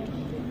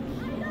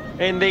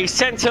in the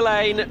centre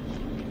lane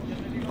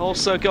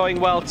also going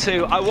well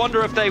too. I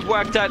wonder if they've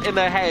worked out in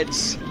their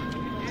heads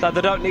that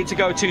they don't need to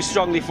go too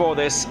strongly for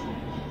this.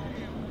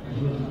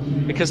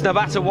 Because no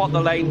matter what the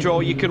lane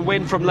draw, you can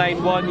win from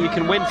lane 1, you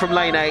can win from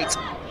lane 8.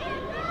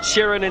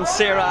 Shirin and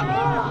Sira,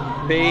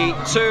 the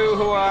two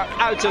who are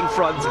out in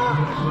front.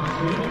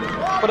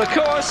 But of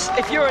course,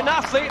 if you're an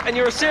athlete and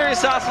you're a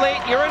serious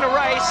athlete, you're in a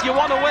race, you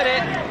want to win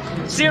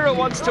it. Sira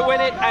wants to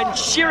win it, and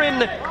Shirin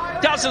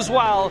does as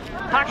well.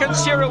 Hakan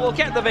Sira will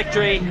get the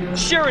victory.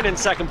 Shirin in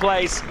second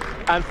place,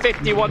 and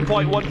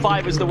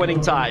 51.15 is the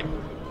winning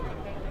time.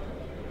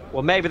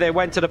 Well, maybe they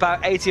went at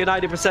about 80 or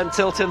 90%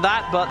 tilt in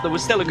that, but there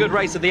was still a good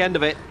race at the end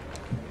of it.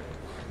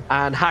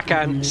 And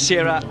Hakan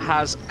Sira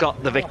has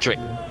got the victory.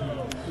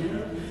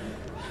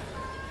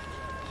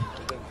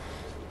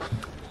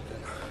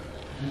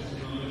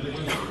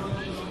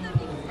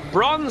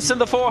 Bronze in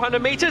the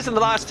 400 metres in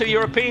the last two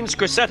Europeans,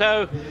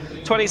 Grosseto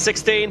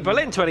 2016,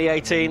 Berlin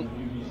 2018.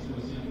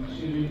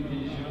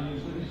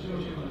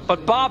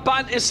 But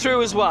Barban is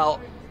through as well.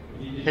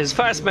 His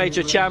first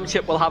major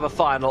championship will have a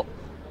final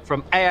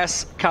from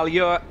AS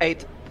Caljur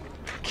 8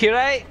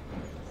 Kire.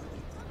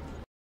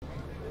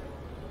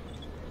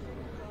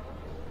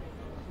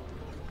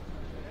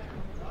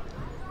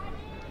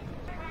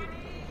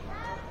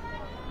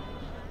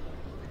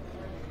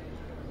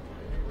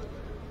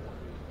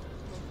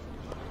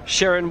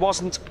 Shirin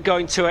wasn't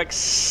going to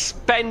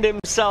expend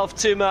himself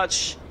too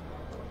much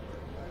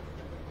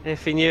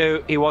if he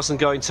knew he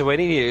wasn't going to win.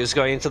 He knew he was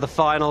going into the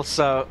final,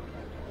 so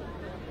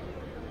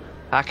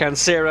Hakan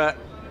Sira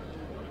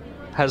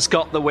has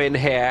got the win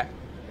here.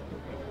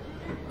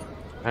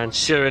 And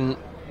Shirin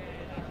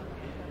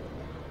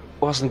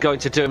wasn't going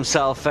to do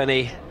himself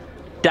any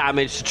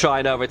damage to try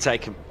and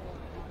overtake him.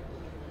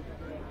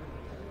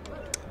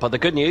 But the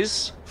good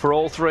news for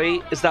all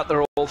three is that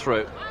they're all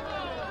through.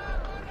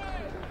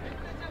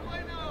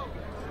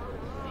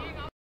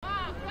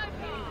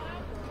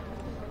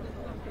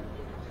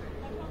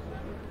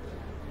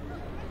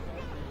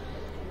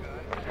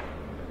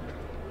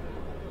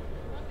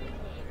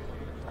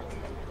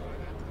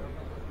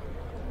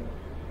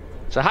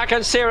 So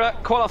Hakan Sira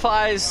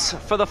qualifies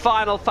for the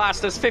final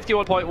fastest,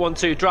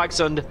 51.12.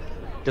 Dragsund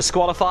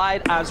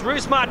disqualified as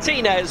Rus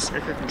Martinez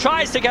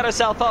tries to get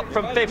herself up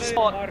from 5th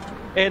spot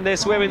in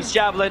this women's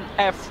javelin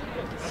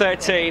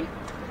F13.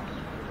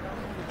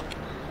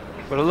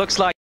 But it looks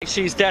like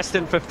she's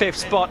destined for 5th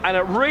spot, and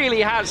it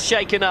really has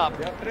shaken up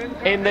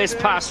in this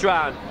past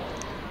round.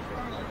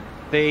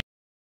 The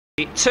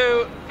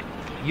two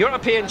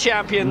European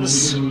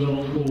champions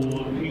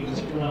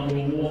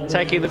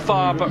taking the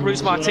far, but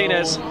Rus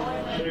Martinez,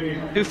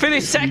 who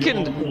finished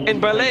second in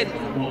Berlin,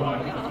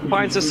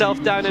 finds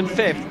herself down in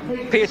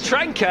 5th.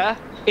 Pietrenka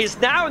is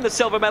now in the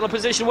silver medal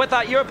position with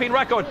that European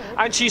record,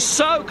 and she's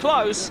so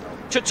close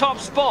to top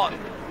spot.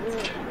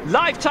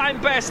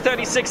 Lifetime best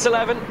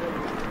 36.11.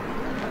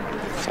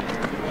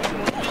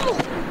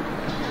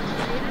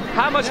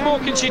 How much more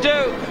can she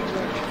do?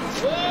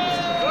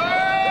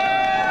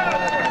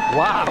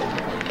 Wow.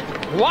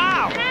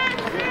 Wow.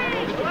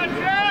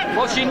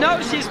 Well, she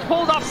knows she's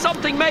pulled off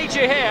something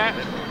major here.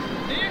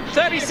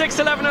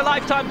 36.11 her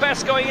lifetime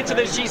best going into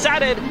this. She's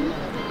added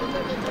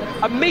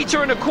 1.25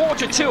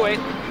 meters to it.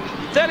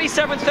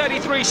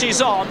 37.33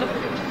 she's on.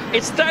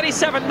 It's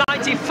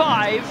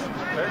 37.95.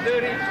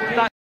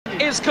 That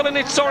is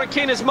Kulinit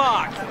Sorokina's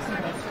mark.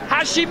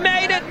 Has she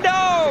made it?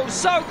 No!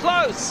 So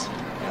close.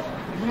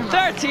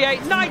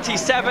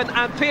 38.97,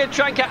 and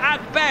Pietrenka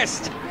at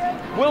best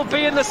will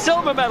be in the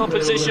silver medal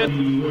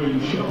position.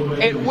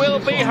 It will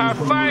be her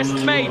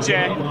first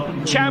major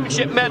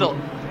championship medal.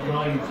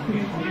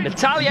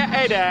 Natalia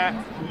Eder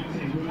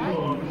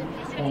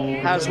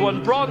has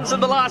won bronze in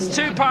the last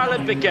two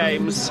Paralympic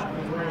Games,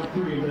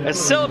 a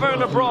silver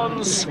and a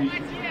bronze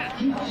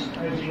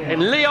in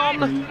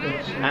Lyon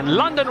and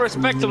London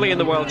respectively in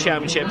the World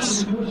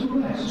Championships.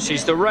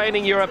 She's the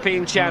reigning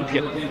European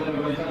champion.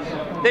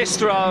 This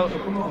throw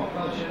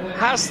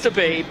has to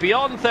be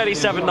beyond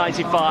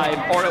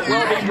 37.95 or it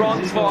will be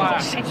bronze for her.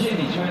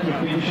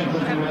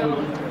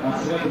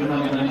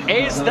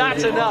 Is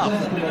that enough?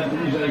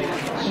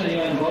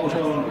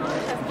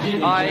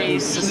 I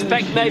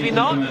suspect maybe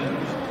not.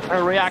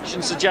 Her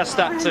reaction suggests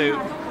that too.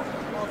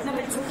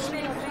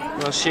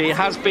 Well, she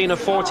has been a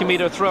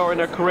 40-meter thrower in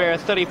her career.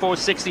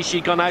 34.60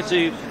 she'd gone out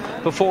to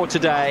before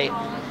today.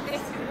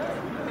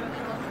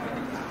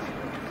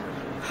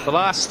 The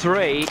last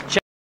three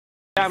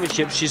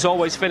championships, she's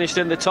always finished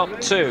in the top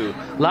two.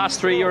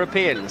 Last three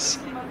Europeans.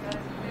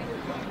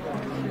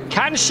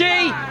 Can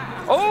she?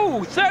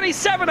 Oh,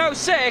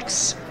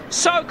 37.06.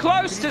 So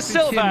close to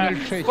silver,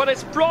 but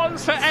it's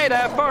bronze for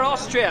Ada for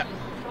Austria.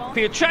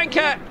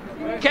 Piotrzenka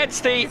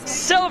gets the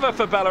silver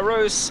for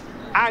Belarus,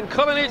 and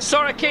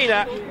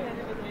Kulinic-Sorokina,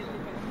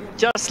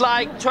 just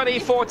like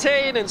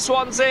 2014 in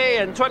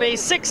Swansea and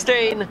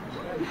 2016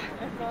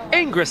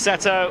 in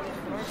Grosseto,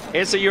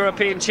 is a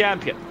European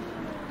champion.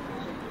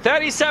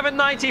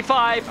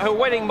 37.95, her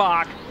winning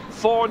mark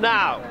for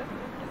now.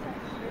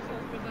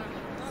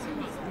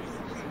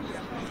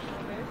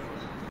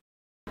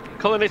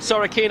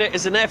 Kulinic-Sorokina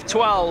is an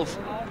F12,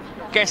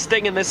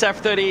 guesting in this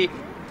F13.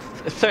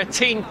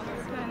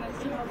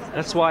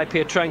 That's why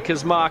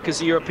Piotrzenka's mark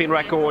is a European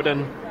record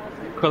and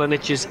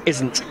Kulinic's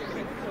isn't.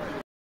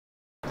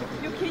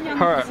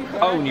 Her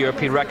own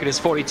European record is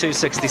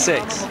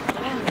 42.66.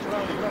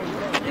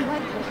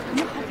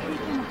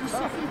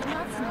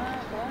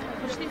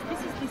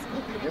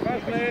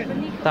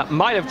 That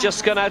might have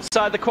just gone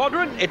outside the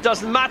quadrant. It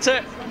doesn't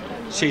matter.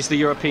 She's the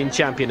European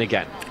champion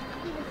again.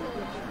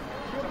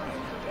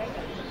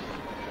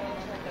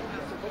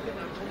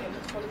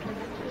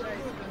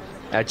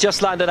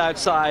 Just landed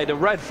outside, a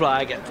red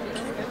flag,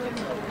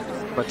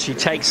 but she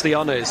takes the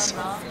honours.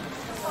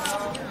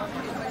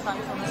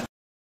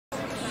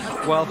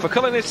 Well, for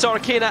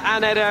Kulinic-Sorokina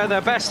and Eder,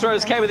 their best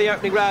throws came in the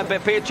opening round,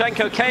 but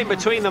Piotrzenka came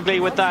between them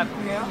with that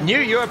new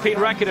European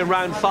record in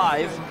round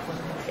 5.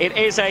 It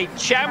is a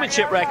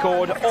championship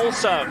record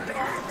also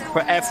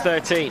for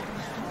F13.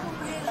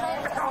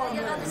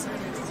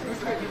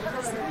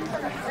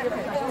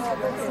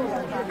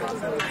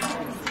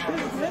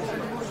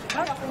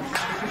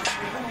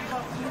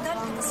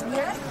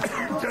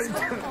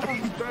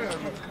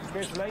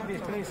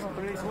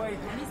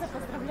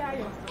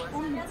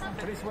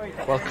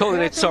 Well,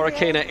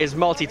 Kulinic-Sorokina is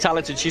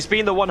multi-talented. She's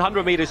been the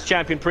 100 meters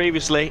champion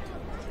previously.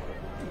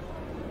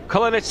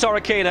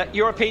 Kulinic-Sorokina,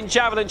 European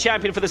javelin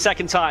champion for the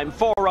second time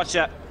for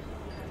Russia.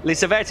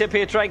 Lisaveta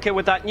Piotrzenka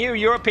with that new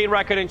European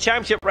record and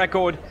championship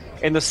record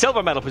in the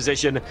silver medal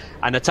position,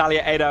 and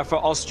Natalia Eder for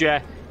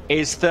Austria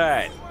is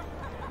third.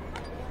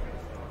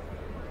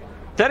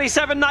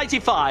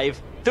 37.95,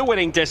 the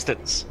winning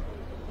distance.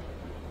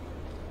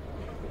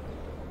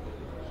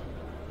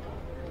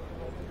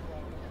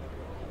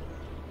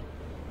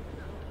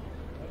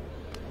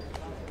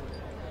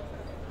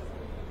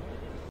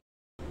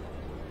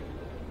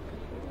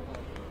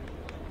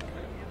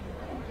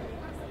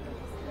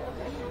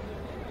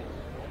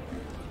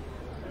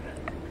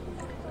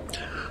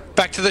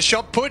 Back to the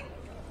shot put.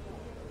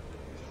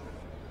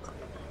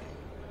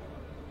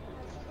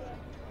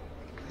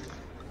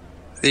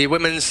 The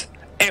women's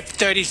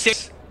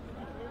F36.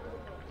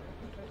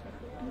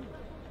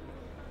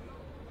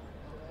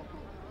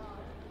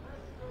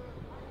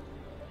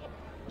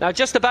 Now,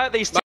 just about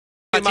these two,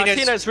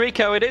 Martinez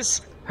Rico, it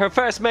is her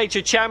first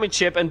major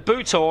championship, and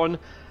Butorn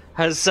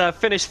has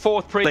finished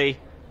fourth previously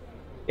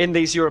in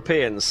these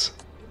Europeans.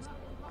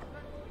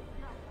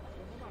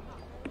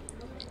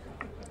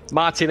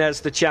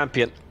 Martinez, the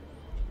champion.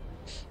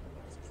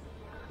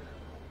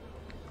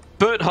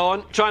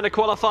 Butorn trying to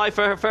qualify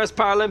for her first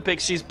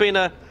Paralympics. She's been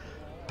a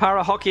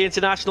para-hockey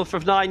international for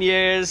 9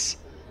 years.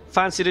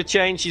 Fancied a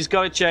change, she's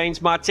got a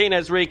change.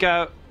 Martinez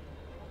Rico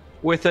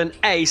with an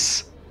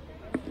ace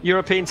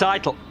European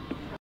title.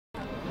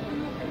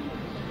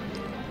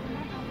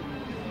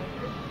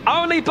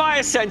 Only by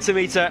a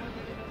centimetre.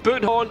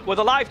 Butorn with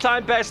a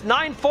lifetime best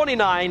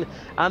 9:49,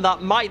 and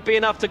that might be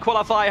enough to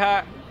qualify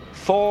her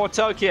for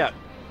Tokyo.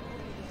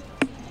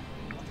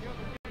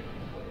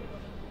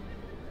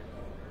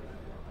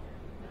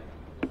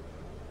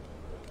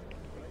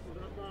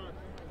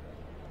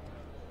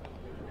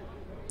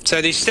 So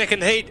the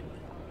second heat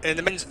in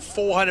the men's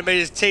 400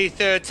 metres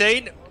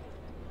T13.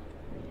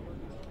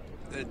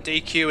 The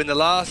DQ in the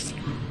last,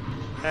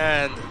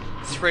 and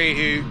 3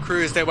 who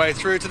cruised their way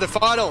through to the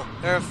final.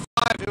 There are 5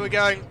 who are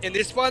going in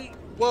this one.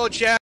 World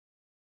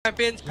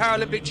champions,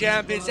 Paralympic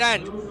champions,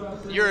 and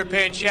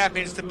European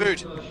champions to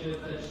boot.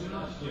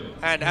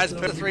 And as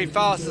per the 3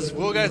 fastest,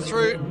 we'll go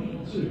through.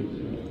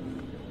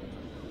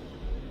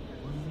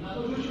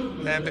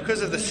 And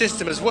because of the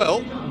system as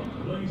well,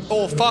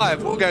 all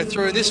 5 will go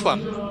through in this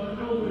one,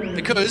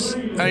 because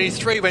only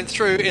 3 went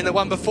through in the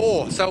one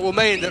before. So it will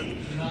mean that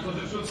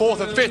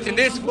 4th and 5th in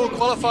this will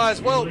qualify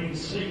as well.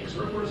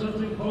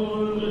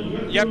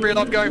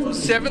 Yabrielov going from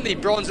 7, the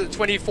bronze at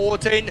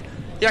 2014.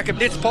 Jakub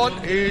Nitspon,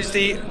 who's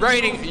the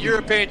reigning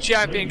European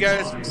champion,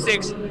 goes from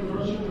 6.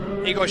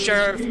 Igor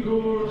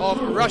Sharov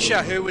of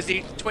Russia, who was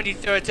the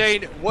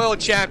 2013 world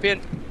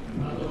champion,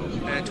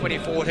 and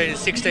 2014 and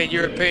 16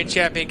 European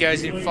champion,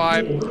 goes in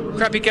 5.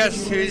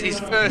 Krapikas, who's his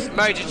first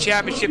major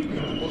championship,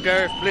 will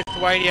go from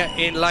Lithuania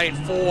in lane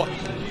 4.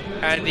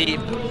 And the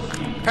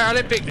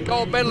Paralympic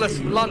gold medalist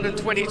from London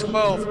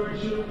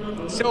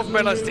 2012, silver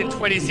medalist in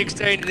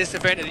 2016 in this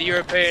event of the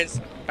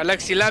Europeans,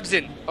 Alexei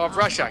Labzin of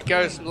Russia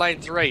goes from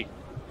lane 3.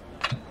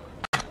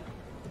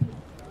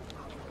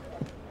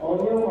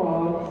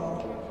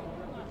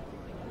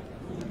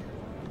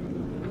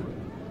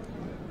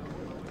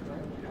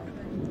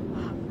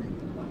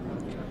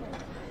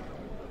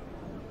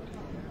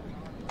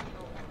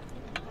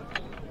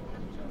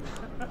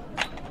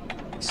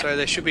 So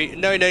there should be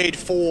no need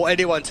for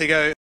anyone to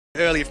go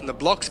early from the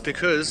blocks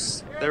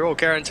because they're all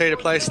guaranteed a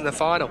place in the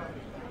final.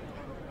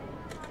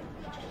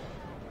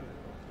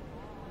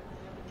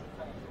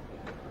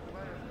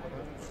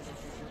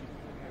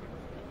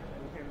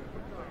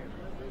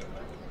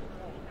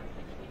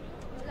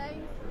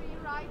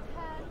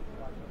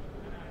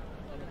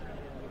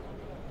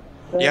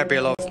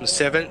 Yabrielov from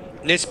 7,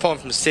 Nitspon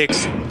from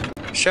 6,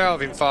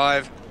 Sharov in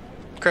 5,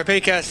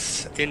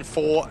 Krapikas in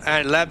 4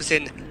 and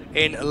Labzin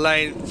in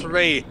lane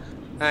 3.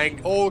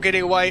 And all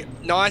getting away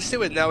nicely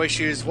with no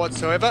issues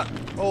whatsoever.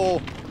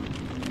 All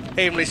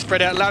evenly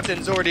spread out.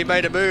 Labzin's already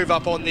made a move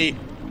up on the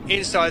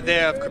inside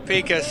there of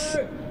Krapikas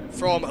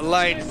from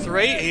lane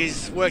 3.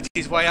 He's worked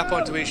his way up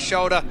onto his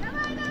shoulder.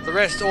 The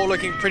rest all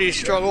looking pretty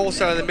strong.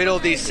 Also in the middle,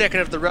 the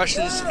second of the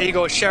Russians,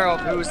 Igor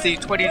Sharov, who was the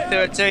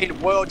 2013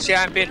 world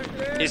champion,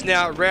 is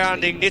now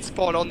rounding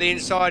Nitspon on the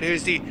inside,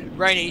 who's the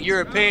reigning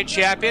European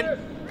champion.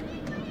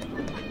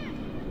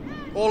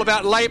 All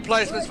about lane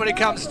placements when it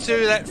comes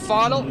to that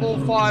final. All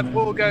 5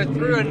 will go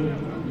through,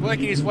 and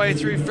working his way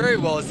through very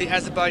well is the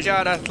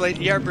Azerbaijan athlete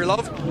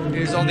Yabrielov,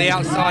 who's on the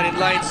outside in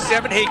lane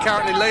 7. He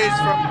currently leads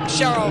from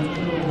Sharov,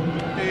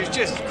 who's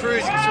just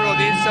cruising through on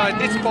the inside.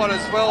 Nitspon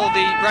as well,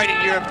 the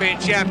reigning European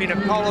champion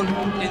of Poland,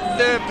 in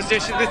 3rd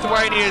position.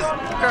 Lithuania's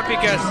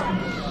Krapikas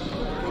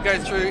will go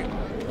through.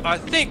 I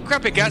think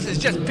Krapikas has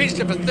just pinched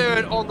him for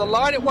 3rd on the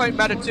line. It won't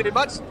matter too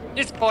much.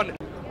 Nitspon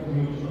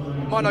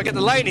might not get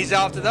the lane he's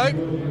after though.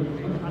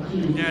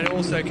 And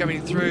also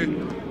coming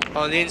through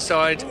on the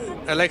inside,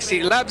 Alexei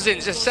Labzin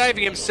just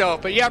saving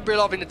himself, but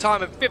Yabrielov in the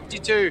time of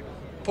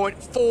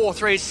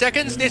 52.43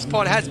 seconds.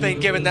 Nitspon has been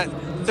given that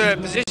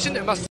 3rd position.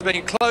 It must have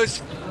been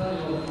close,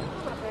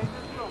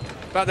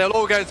 but they'll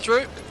all go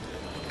through.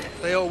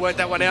 They all worked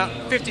that one out.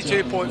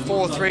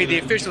 52.43, the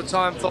official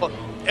time for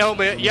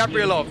Elmir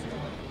Yabrielov.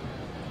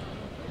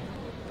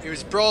 He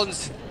was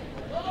bronze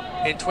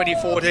in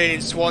 2014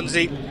 in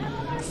Swansea,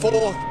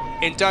 4th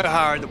in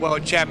Doha in the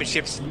World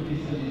Championships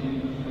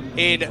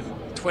in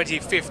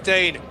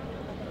 2015.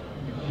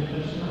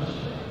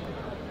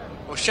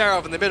 Well,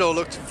 Sharov in the middle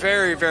looked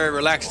very, very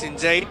relaxed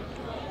indeed.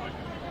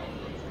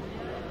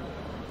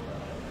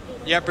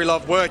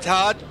 Yabrielov worked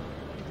hard,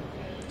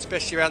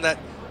 especially around that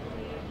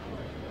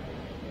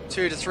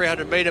 200 to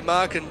 300 metre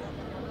mark, and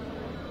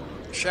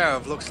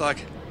Sharov looks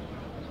like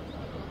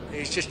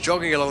he's just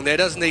jogging along there,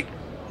 doesn't he?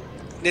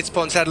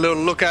 Nitspon's had a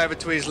little look over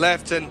to his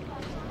left, and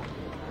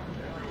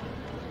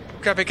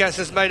Krapikas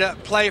has made a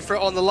play for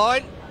it on the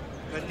line.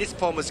 And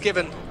Nitspon was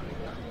given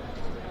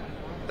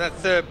that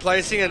 3rd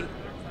placing, and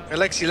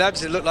Alexei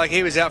Labzin looked like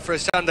he was out for a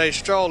Sunday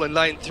stroll in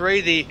lane 3,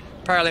 the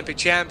Paralympic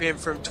champion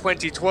from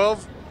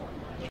 2012.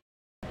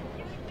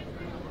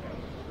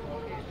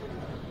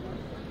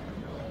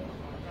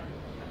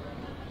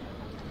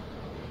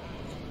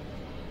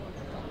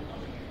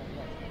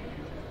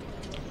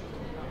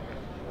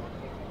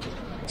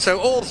 So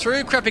all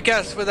through,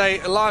 Krapikas with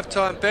a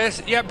lifetime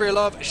best,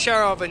 Yabrielov,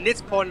 Sharov and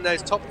Nitspon in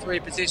those top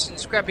 3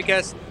 positions.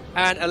 Krapikas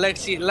and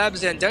Alexei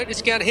Labzin. Don't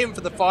discount him for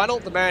the final,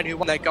 the man who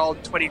won that gold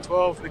in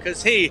 2012,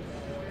 because he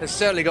has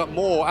certainly got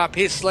more up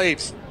his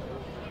sleeves.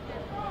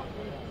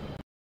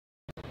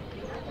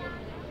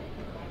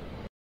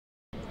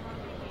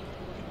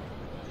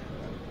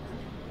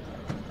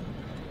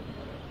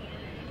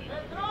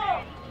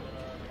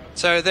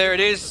 So there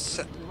it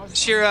is,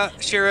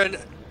 Shirin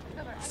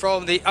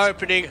from the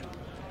opening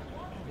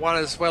one,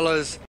 as well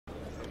as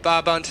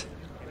Barbunt.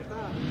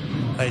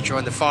 They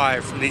join the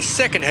 5 from the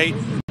second heat.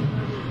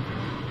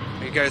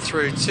 We go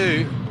through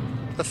to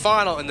the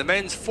final in the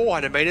men's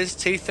 400 metres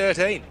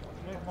T13.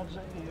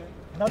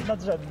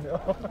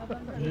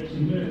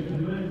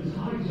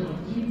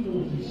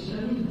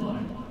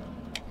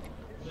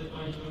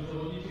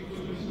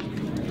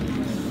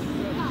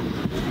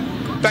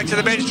 Back to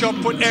the men's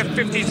shot put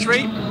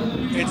F53.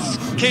 It's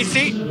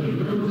Kisi.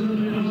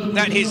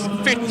 That his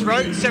 5th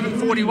throw,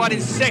 7:41 in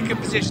 2nd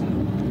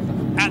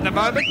position at the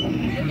moment.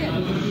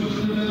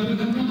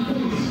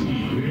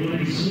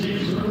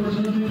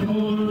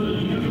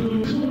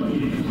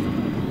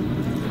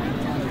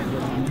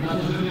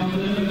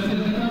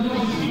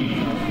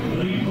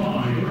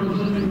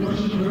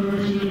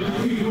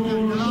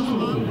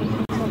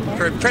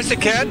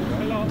 Presican,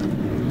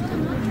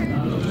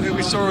 who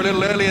we saw a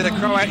little earlier, the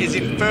Croat, is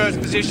in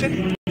 1st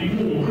position,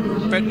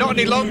 but not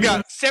any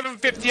longer.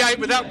 7:58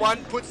 with that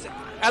one puts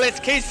Alex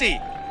Kisi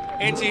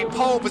into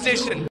pole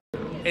position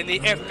in the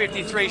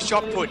F53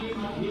 shot put.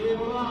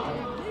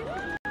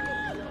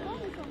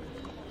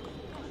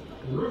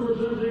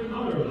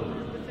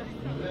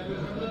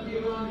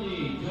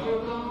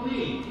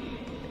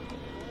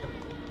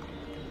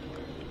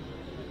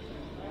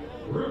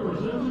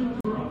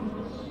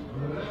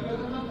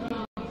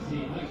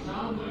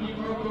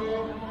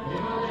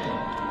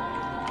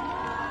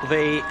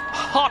 the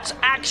hot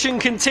action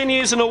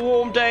continues on a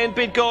warm day in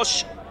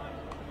Bydgoszcz.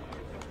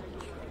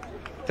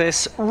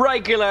 This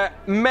regular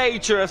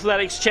major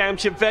athletics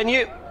championship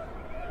venue.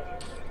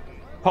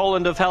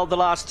 Poland have held the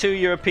last 2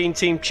 European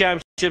team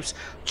championships.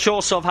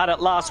 Chorsów had it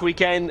last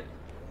weekend.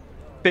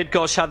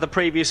 Bydgoszcz had the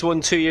previous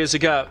one 2 years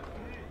ago.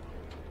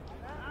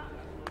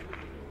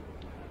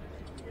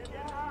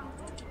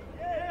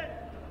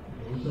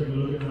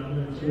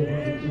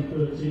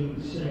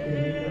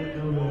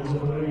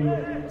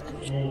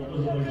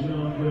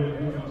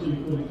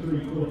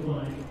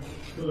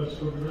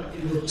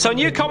 So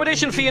new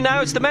competition for you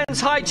now. It's the men's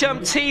high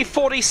jump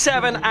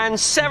T47 and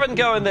 7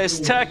 go in this.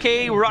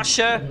 Turkey,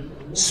 Russia,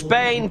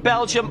 Spain,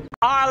 Belgium,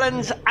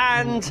 Ireland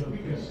and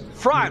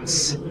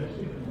France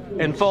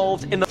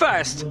involved in the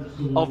first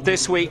of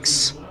this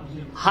week's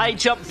high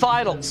jump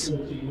finals.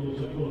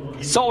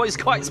 It's always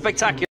quite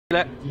spectacular.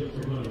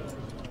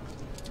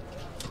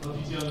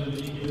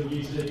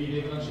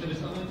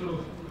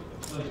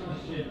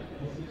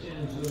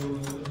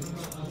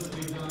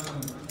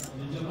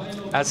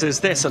 As is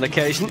this on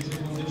occasion.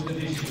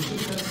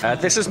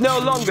 This is no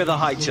longer the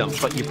high jump,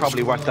 but you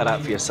probably worked that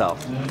out for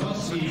yourself.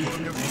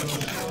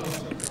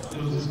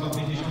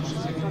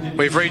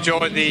 We've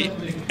rejoined the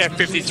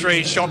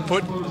F53 shot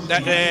put.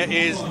 That there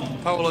is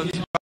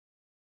Poland,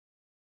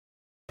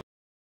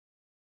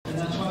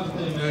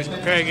 who's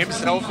preparing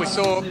himself. We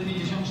saw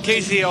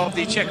Kisi of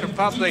the Czech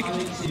Republic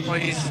on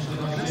his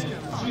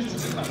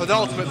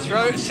penultimate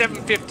throw,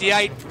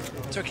 7:58.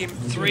 Took him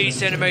 3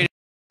 centimetres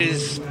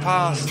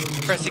past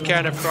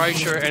Presican of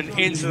Croatia and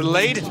into the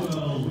lead.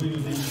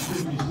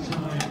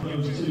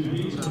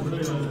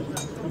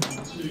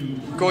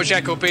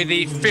 Bydgoszcz will be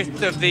the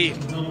 5th of the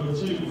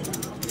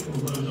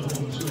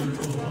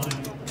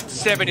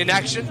 7 in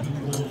action.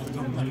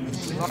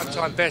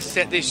 Lifetime best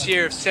set this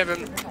year of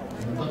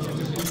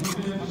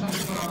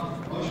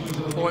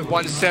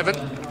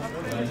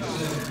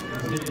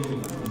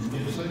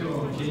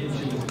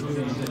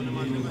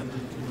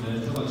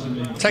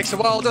Takes a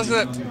while, doesn't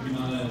it?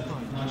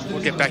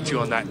 We'll get back to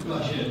you on that.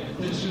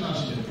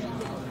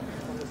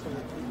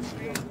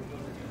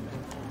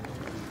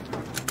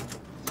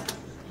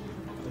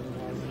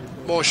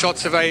 More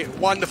shots of a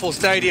wonderful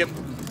stadium.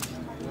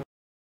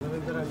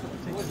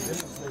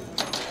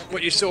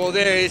 What you saw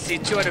there is the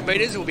 200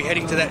 metres. We'll be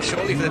heading to that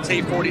shortly for the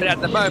T40.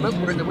 At the moment,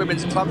 we're in the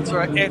women's club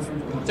throw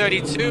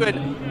F32,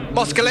 and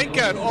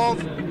Moskalenko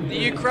of the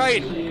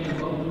Ukraine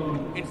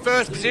in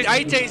first position,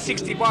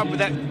 1861 with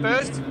that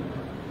first.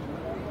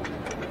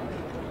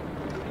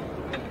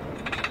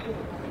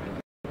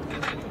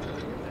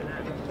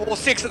 All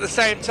 6 at the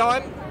same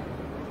time.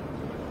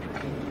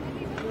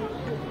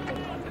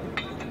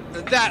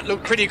 And that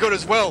looked pretty good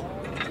as well.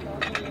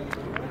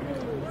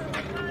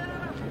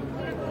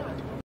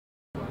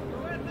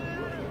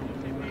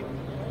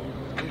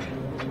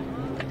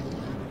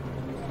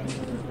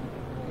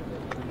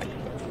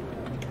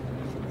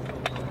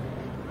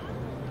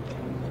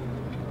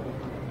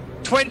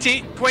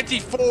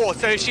 .20.24,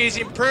 so she's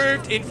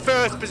improved in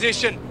first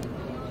position.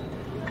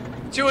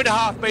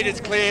 2.5 metres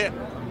clear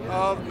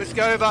of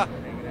Moskova,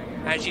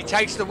 and she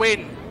takes the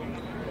win.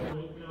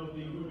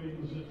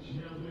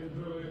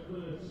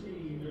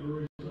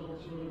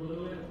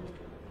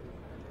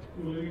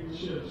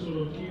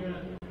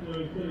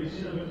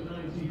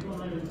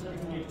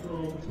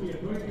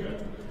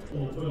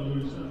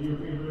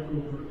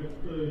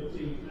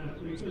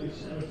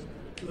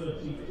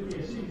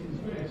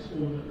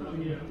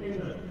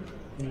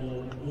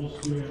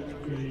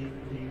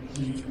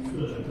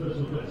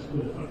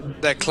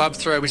 That club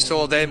throw we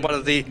saw then, one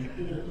of the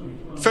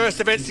first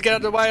events to get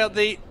underway on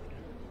the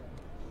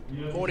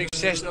morning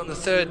session on the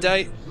 3rd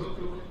day.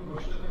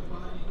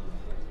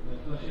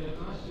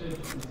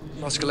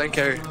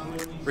 Moskalenko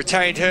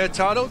retained her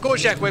title.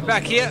 Bydgoszcz, we're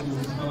back here.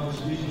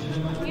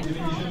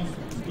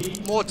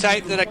 More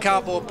tape than a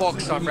cardboard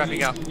box. I'm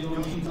wrapping up.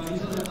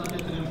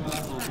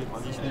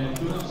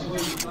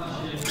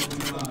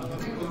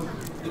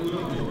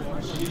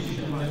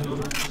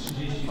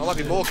 I might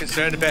be more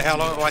concerned about how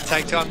long it might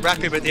take to unwrap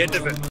him at the end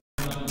of it.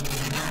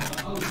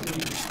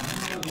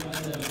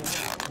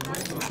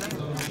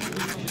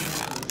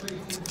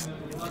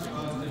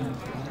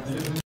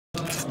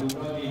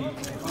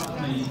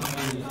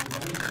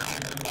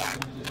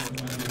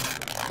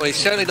 Well, he's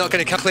certainly not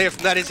going to come clear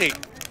from that, is he?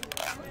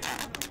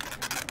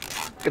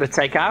 Going to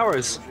take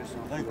hours.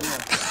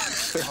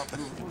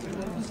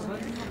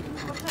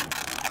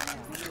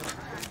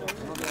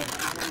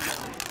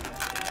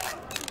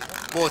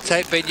 More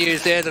tape being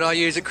used there than I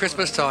use at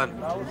Christmas time.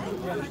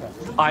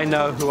 I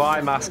know who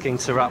I'm asking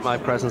to wrap my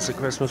presents at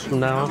Christmas from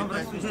now on.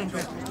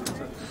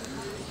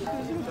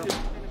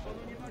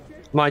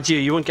 Mind you,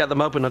 you won't get them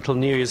open until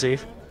New Year's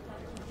Eve.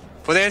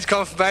 Well, there's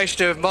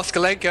confirmation of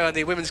Moskalenko and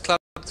the women's club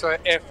throw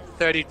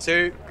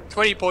F32,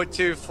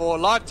 20.24,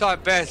 lifetime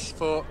best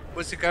for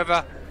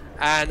Musikova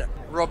and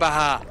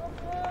Robaha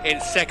in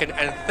 2nd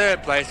and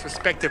 3rd place,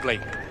 respectively.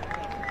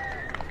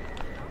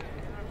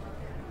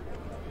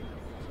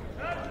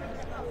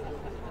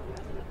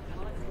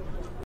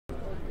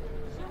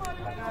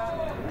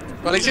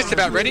 Well, he's just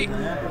about ready.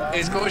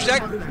 Here's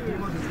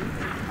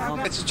Bydgoszcz.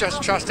 Let's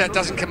just trust that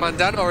doesn't come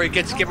undone, or he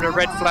gets given a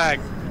red flag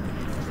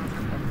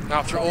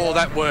after all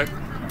that work.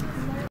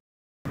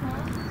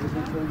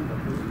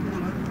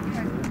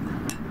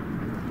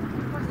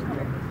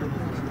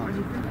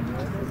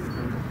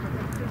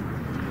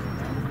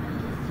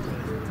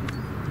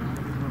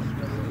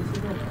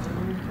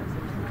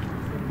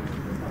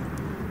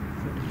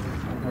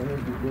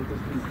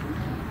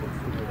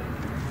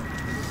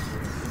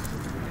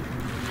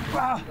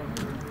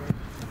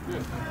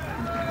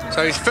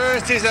 So his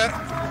first is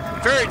a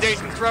very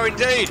decent throw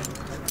indeed.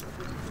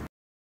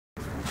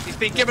 He's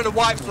been given a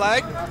white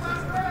flag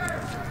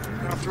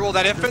after all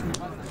that effort.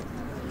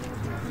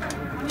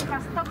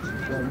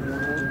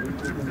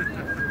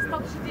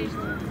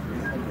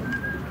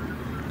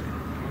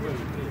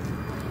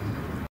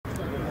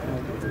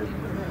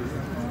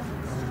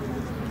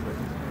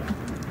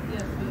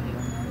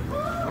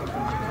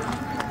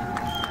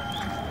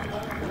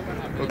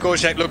 Well,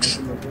 Bydgoszcz looks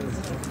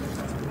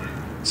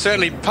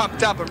certainly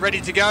pumped up and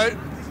ready to go.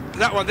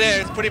 That one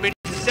there has put him in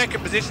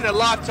second position, a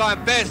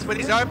lifetime best with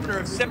his opener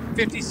of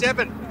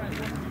 7:57.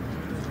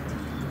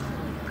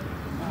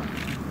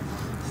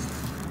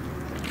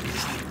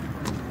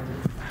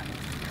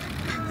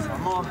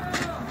 Well,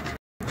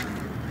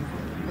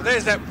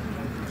 there's that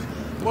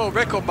world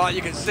record mark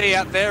you can see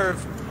out there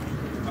of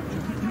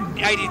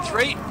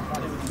 83.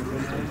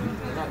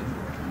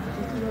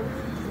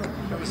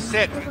 That was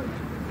set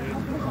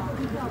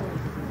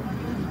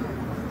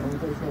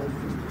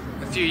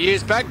a few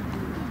years back.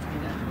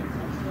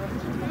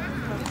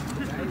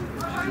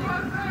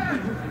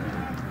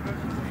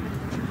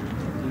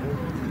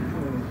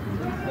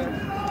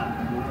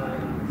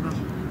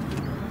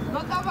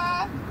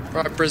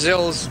 Right,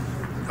 Brazil's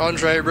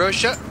Andre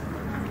Rocha.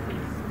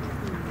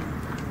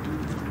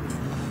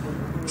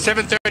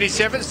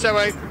 7:37, so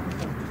a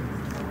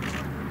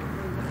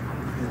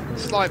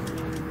slight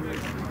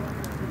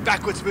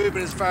backwards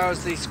movement as far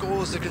as the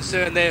scores are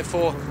concerned there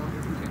for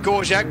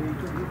Bydgoszcz.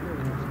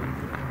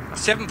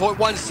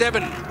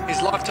 7.17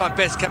 his lifetime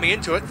best coming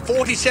into it.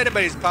 40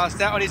 centimetres past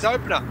that on his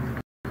opener.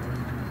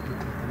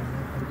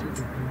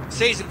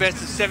 Season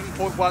best is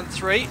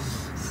 7.13.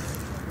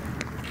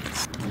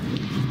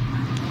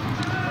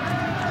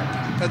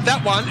 But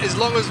that one is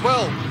long as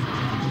well.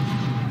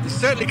 There's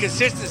certainly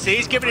consistency.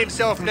 He's given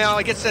himself now,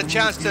 he gets a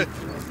chance to,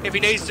 if he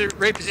needs to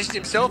reposition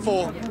himself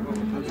or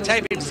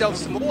tape himself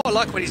some more. I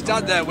like what he's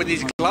done there with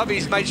his glove.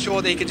 He's made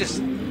sure that he can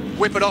just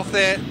whip it off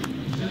there.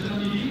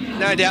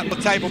 No doubt the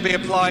tape will be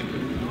applied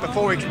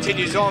before he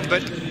continues on,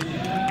 but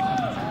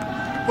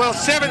well,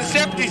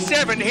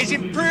 7:77. He's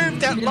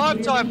improved that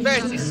lifetime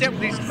best he set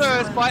with his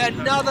first by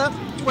another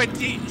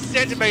 20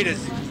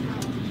 centimetres.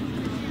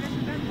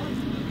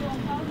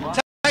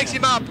 Takes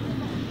him up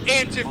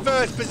into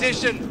first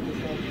position.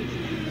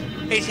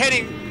 He's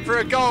heading for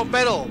a gold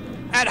medal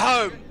at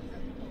home.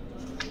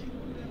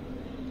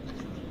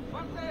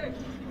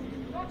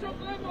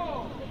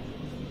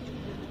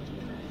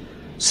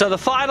 So the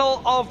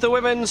final of the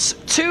women's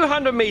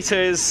 200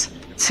 metres,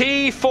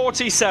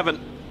 T47.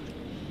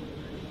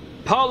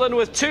 Poland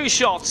with 2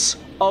 shots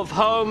of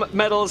home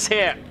medals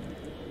here.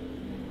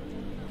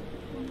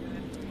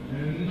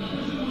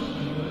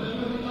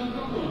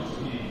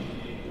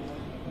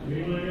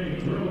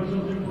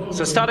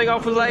 So starting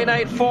off with lane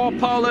 8 for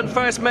Poland,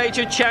 first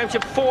major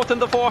championship, 4th in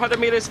the 400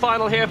 metres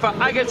final here for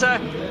Agata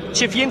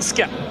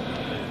Ciewinska.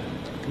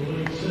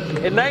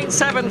 In lane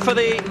 7 for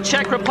the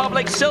Czech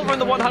Republic, silver in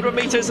the 100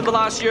 metres in the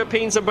last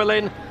Europeans in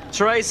Berlin,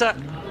 Teresa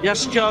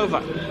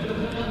Jaśkowa.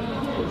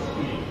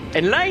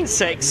 In lane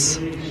 6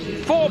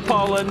 for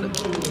Poland,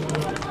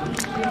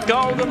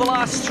 gold in the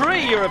last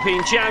 3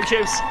 European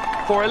championships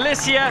for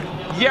Alicia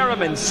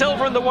Yeremin,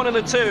 silver in the 1 and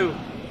the 2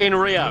 in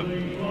Rio.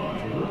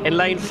 In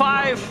lane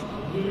 5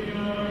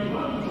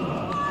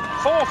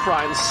 for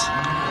France,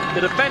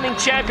 the defending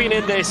champion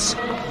in this,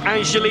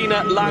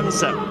 Angelina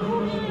Lanza.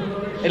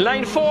 In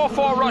lane 4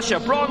 for Russia,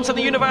 bronze in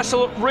the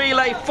universal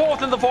relay,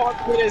 4th in the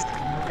 400 metres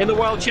in the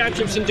World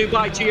Championships in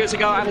Dubai 2 years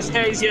ago,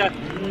 Anastasia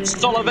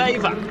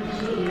Stoloveva.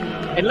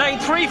 In lane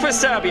 3 for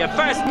Serbia,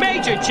 first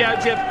major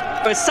championship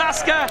for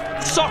Saska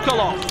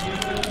Sokolov.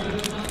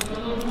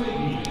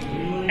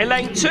 In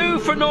lane 2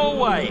 for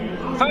Norway,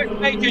 first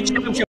major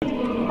championship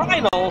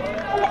final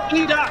for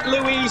Ida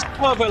Louise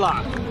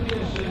Kovila.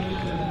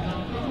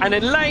 And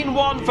in lane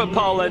 1 for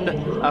Poland,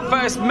 a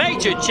first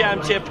major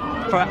championship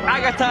for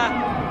Agata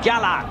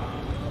Galan.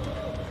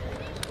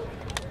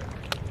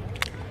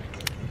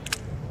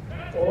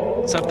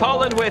 So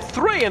Poland with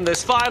 3 in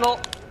this final.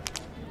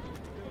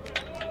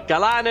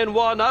 Galan in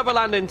 1,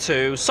 Overland in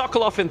 2,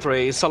 Sokolov in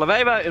 3,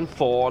 Soloveva in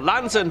 4,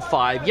 Lanza in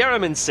 5,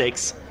 Yeremin in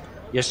 6,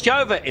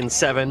 Jaśkowa in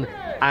 7,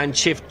 and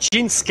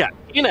Ciewinska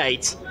in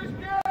 8.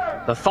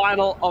 The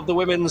final of the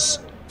women's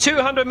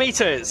 200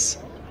 metres,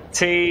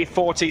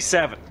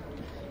 T47.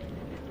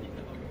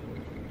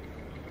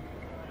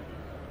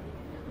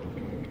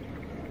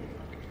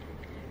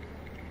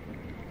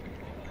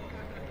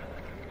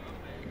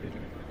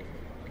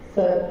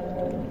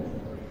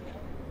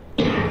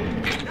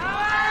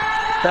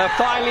 They're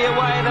finally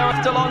away. They're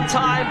after a long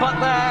time, but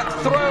they're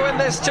through in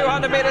this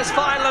 200 metres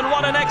final. And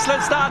what an excellent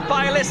start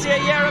by Alicia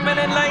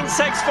Yeremin in lane 6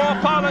 for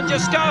Poland.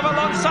 Jaskova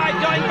alongside,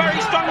 going very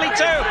strongly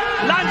too.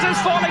 Lanza's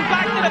falling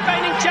back, the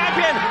defending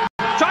champion,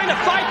 trying to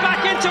fight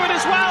back into it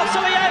as well.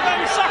 Solieva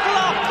and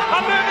Sokolov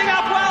are moving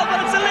up well,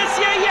 but it's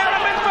Alicia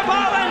Yeremin for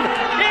Poland.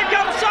 Here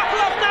comes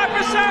Sokolov now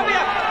for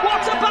Serbia.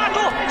 What a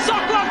battle!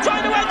 Sokolov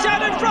trying to edge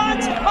out in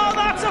front. Oh,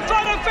 that's a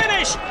photo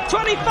finish.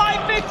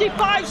 25.55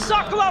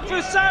 Sokolov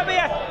for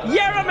Serbia,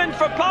 Yeremin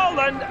for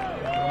Poland.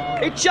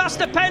 It just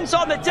depends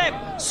on the dip.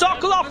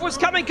 Sokolov was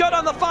coming good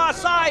on the far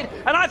side,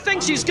 and I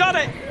think she's got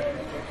it.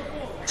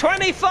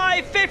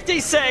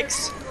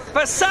 25.56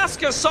 for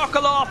Saskia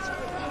Sokolov.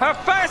 Her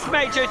first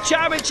major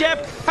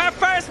championship, her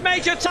first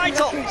major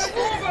title.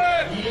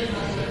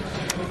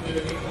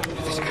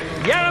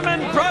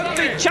 Yeremin broke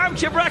the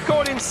championship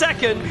record in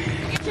second.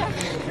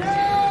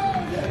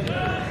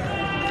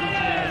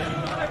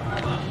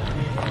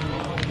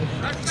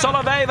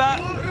 Soloveva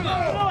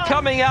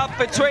coming up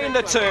between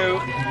the two,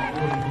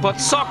 but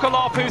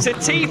Sokolov, who's a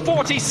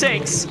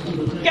T46,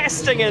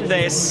 guesting in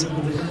this,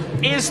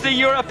 is the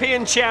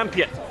European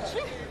champion.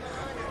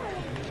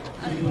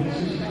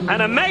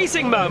 An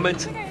amazing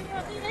moment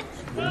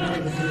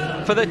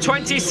for the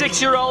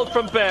 26-year-old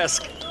from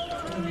Bydgoszcz.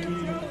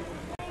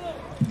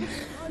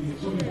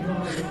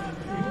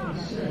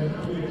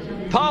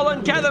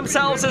 Poland get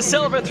themselves a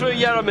silver through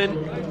Yeremin,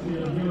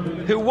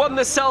 who won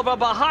the silver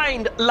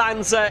behind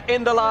Lanza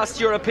in the last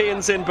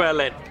Europeans in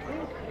Berlin.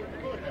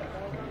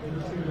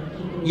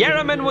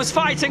 Yeremin was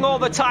fighting all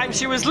the time,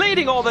 she was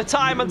leading all the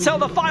time until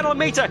the final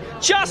meter.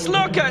 Just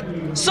look at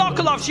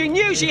Sokolov, she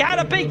knew she had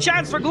a big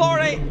chance for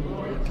glory.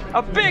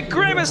 A big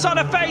grimace on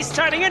her face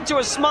turning into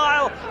a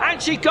smile,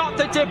 and she got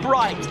the dip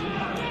right.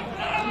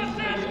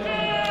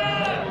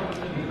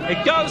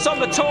 It goes on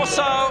the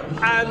torso,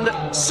 and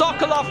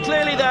Sokolov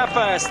clearly there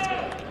first.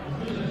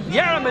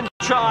 Yeremin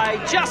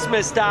tried, just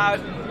missed out.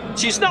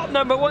 She's not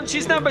number one,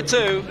 she's number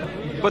two,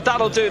 but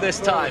that'll do this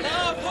time.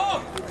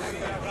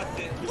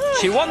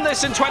 She won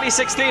this in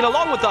 2016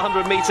 along with the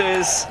 100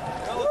 metres,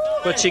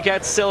 but she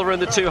gets silver in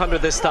the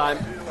 200 this time.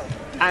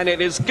 And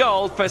it is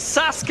gold for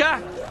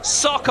Saskia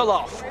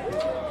Sokolov.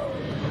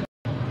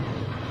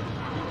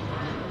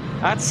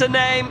 That's a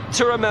name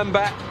to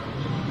remember.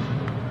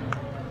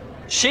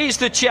 She's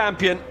the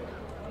champion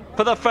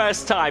for the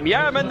first time.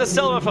 Yeremin the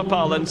silver for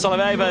Poland,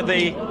 Soloveva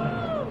the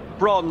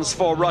bronze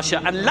for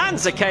Russia, and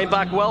Lanza came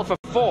back well for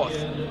fourth.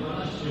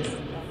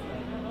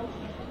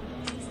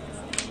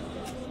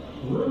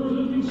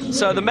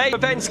 So the main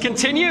events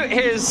continue.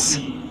 Here's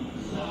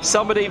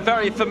somebody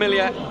very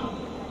familiar,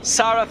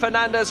 Sara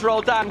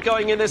Fernandez-Roldan,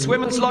 going in this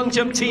women's long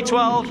jump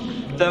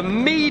T12, the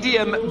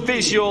medium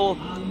visual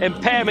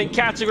impairment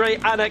category.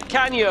 Anna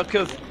Kanyuk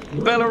of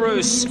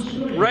Belarus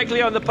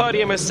regularly on the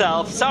podium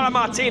herself. Sara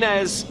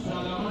Martinez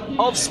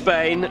of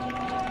Spain.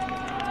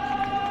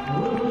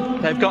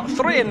 They've got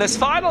three in this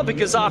final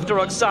because after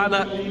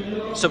Oksana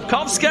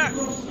Subkovska,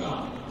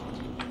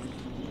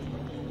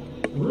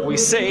 we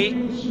see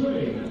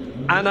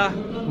Anna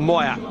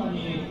Moya.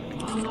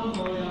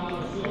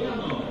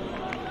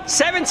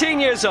 17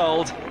 years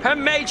old, her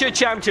major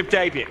championship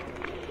debut.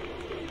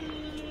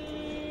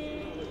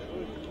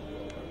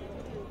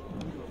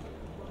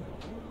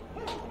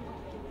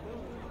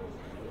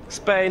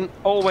 Spain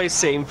always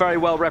seem very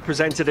well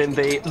represented in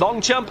the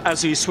long jump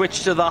as we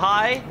switch to the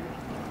high.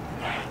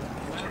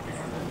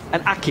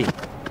 And Aki.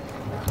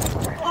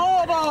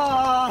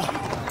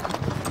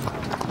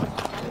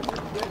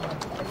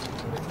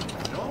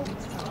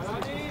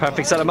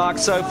 Perfect set of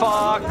marks so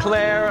far.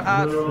 Claire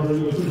at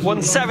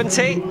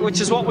 170, which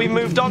is what we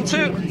moved on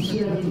to.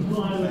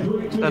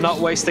 They're not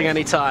wasting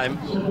any time.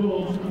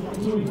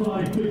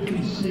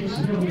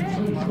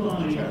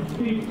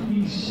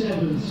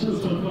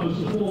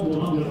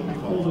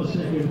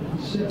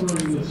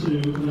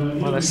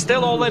 Well, they're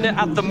still all in it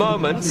at the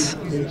moment.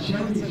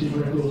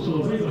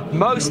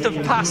 Most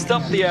have passed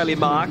up the early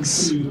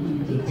marks.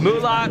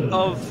 Mulat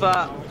of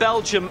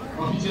Belgium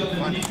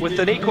with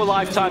an equal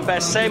lifetime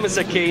best, same as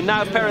Aki.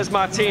 Now Perez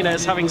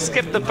Martinez, having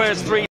skipped the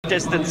first three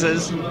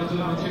distances,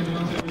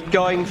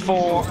 going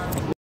for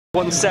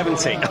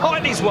 170. Oh,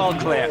 and he's well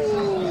clear.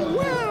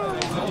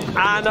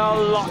 And a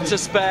lot to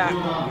spare.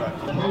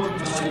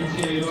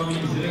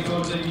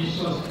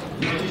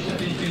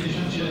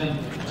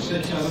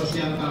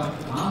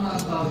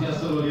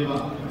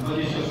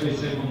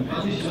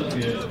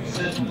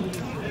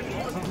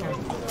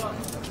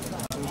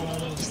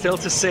 Still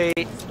to see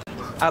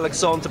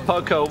Alexander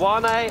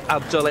Poco-Wane,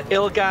 Abdullah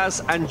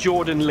Ilgaz and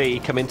Jordan Lee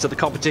come into the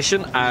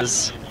competition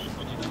as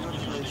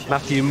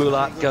Matthew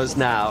Mulat goes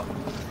now.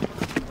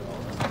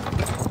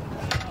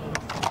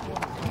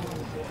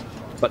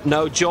 But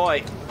no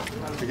joy.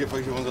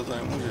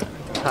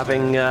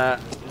 Having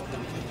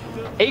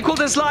equaled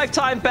his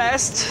lifetime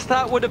best,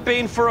 that would have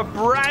been for a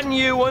brand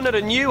new one at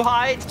a new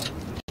height.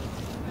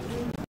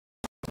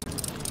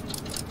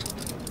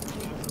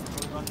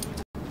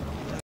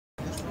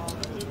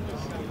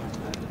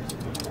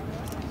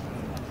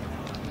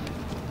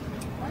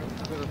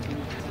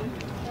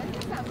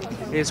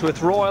 is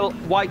with Royal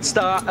White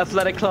Star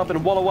Athletic Club in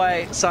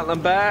Woluwe,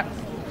 Saint-Lambert.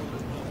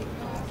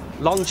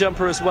 Long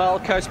jumper as well,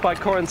 coached by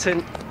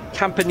Corentin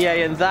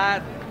Campagnier in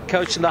that,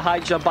 coached in the high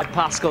jump by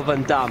Pascal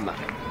Van Damme.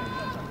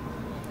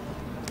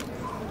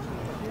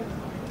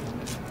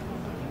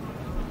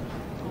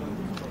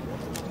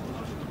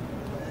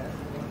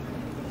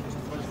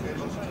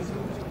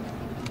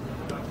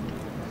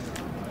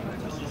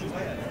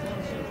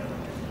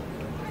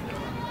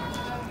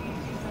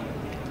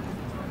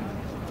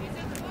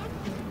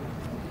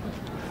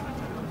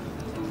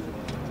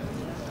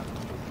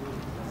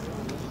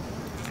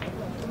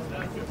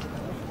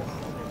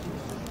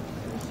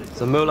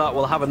 So Mulat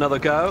will have another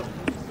go.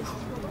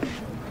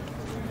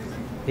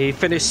 He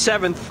finished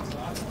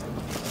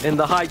 7th in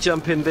the high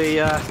jump in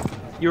the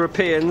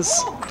Europeans.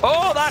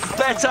 Oh, that's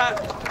better.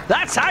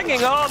 That's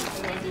hanging on.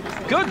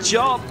 Good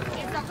job.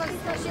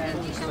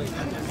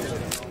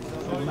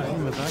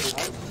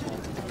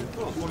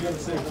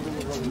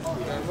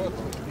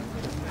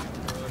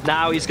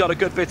 Now he's got a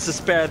good bit to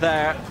spare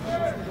there.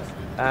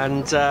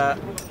 And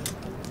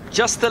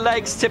just the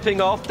legs tipping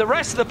off. The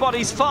rest of the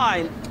body's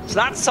fine. So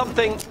that's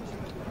something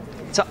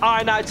to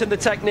iron out in the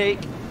technique.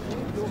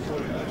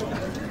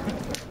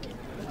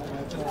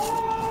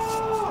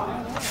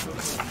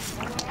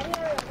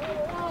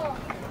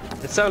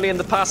 It's only in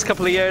the past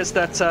couple of years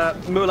that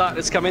Mulat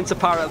has come into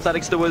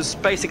para-athletics. There was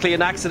basically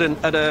an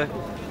accident at a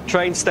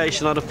train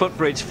station on a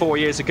footbridge 4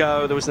 years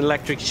ago. There was an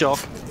electric shock.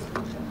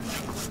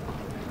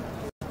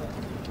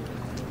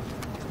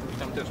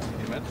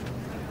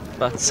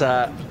 But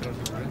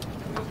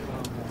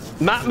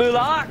Matt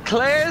Mulat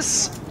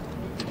clears.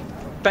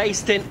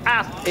 Based in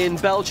Ath in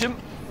Belgium.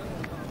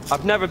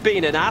 I've never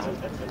been in Ath.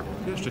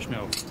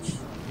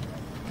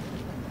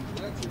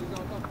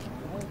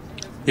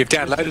 You've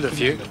downloaded a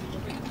few.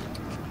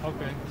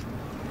 Okay.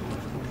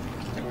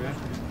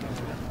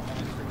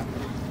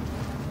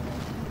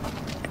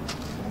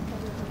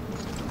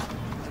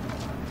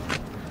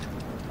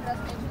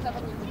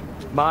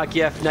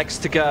 Margiev next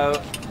to go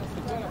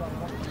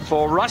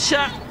for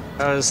Russia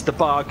as the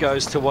bar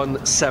goes to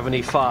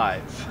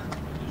 175.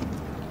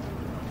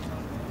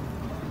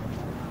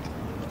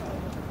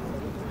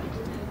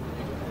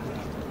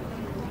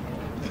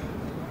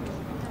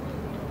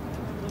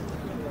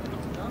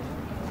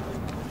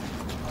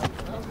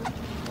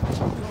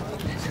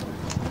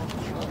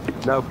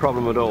 No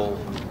problem at all.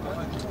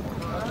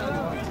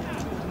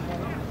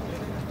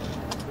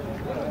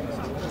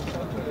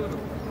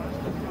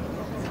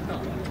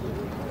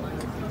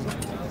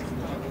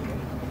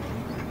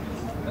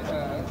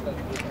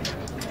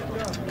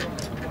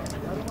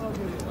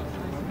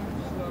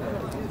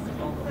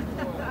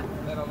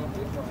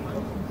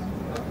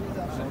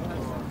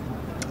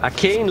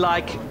 Akin,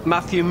 like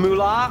Matthew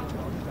Mulat,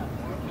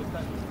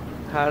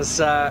 has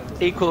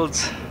equaled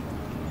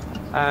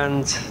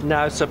and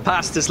now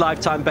surpassed his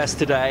lifetime best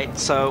today.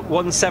 So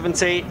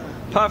 170,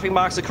 perfect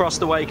marks across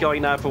the way,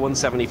 going now for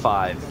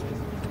 175.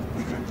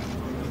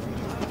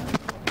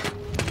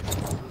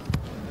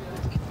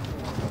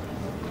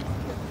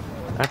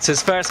 That's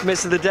his first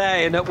miss of the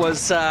day, and it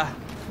was a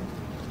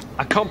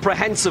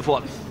comprehensive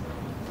one.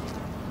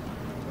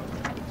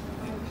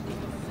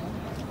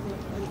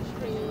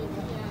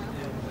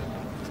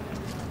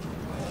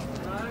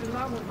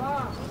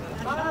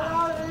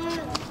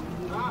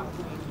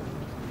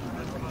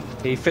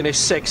 He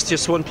finished 6th,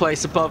 just one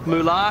place above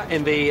Mulat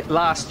in the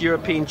last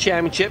European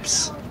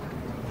Championships.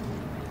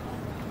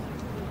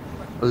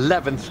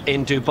 11th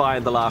in Dubai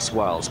in the last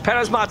Worlds.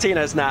 Perez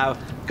Martinez now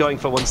going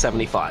for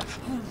 175.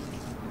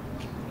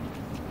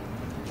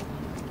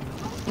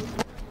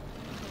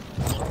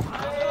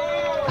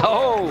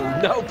 Oh,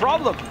 no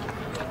problem.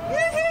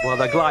 Well,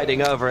 they're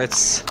gliding over.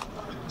 It's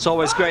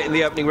always great in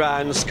the opening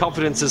rounds.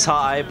 Confidence is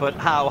high, but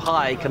how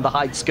high can the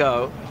heights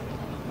go?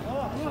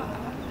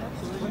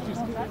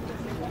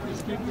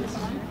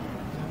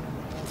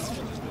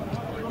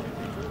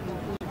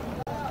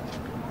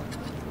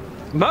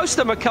 Most of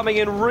them are coming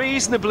in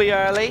reasonably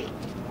early.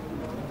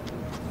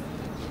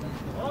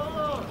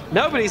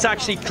 Nobody's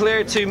actually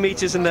cleared 2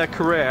 meters in their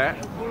career.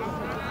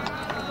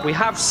 We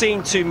have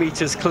seen 2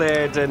 meters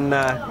cleared in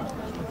a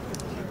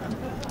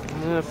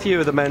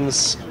few of the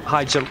men's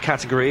high jump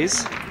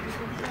categories.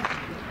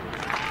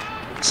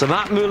 So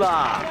Matt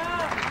Mulat,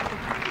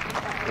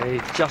 he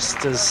just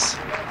has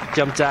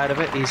jumped out of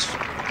it. He's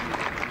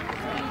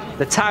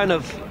the town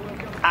of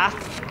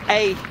Ath,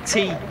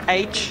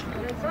 A-T-H.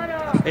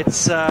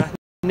 It's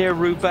near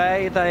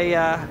Roubaix.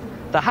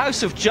 The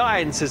House of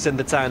Giants is in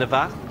the town of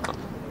Ath.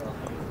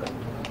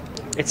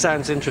 It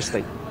sounds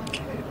interesting.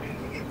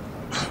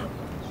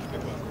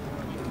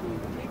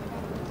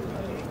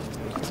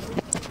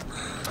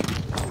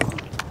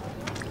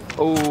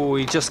 Oh,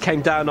 he just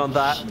came down on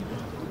that.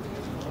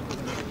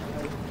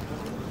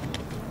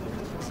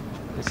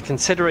 He's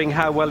considering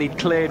how well he'd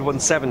cleared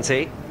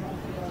 170.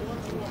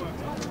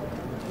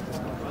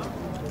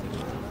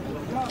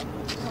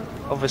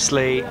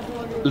 Obviously,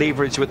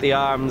 leverage with the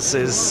arms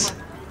is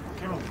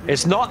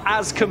not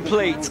as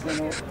complete.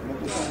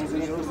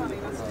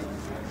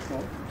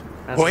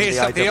 Well, here's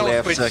something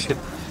else which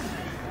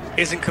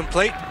isn't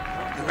complete.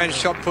 The men's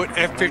shot put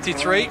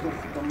F53.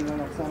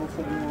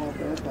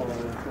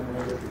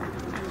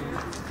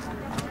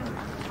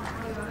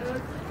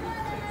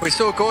 We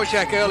saw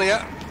Bydgoszcz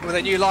earlier with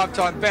a new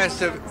lifetime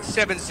best of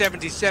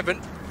 777.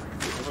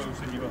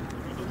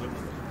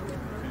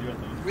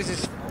 This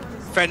is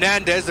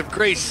Fernandez of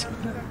Greece,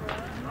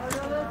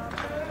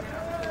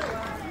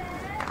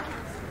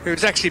 who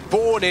was actually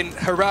born in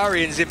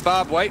Harare in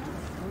Zimbabwe.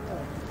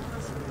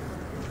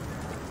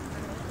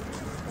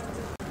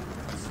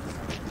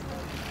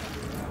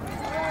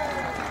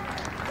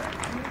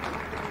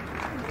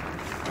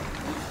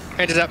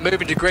 Ended up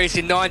moving to Greece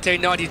in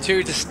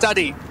 1992 to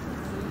study.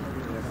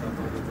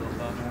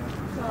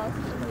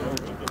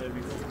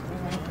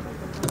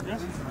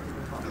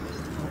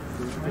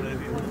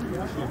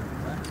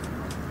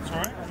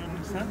 Sorry, I don't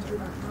understand.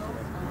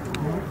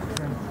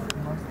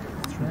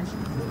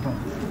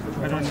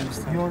 I don't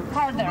understand.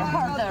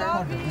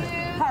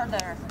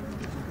 Harder.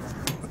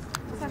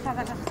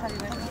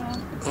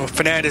 Well,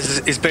 Fernandez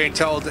is being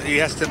told that he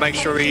has to make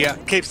sure he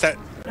keeps that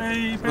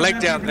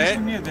leg down there.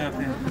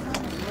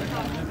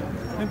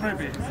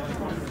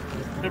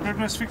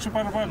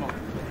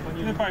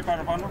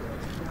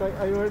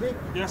 Are you ready?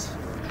 Yes.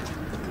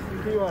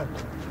 P1.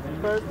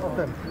 First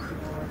attempt.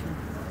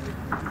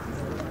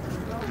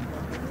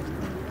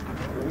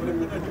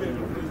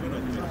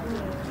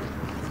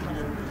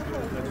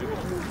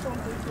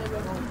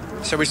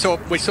 So we saw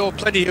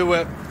plenty who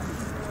were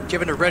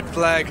given a red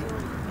flag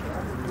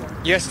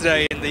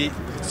yesterday in the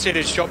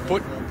seated shot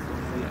put.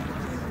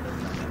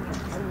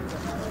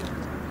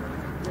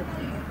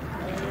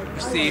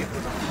 It's the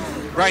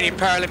reigning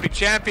Paralympic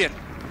champion.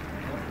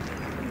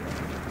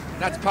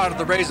 That's part of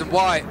the reason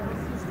why.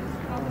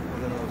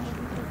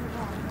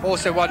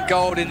 Also won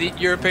gold in the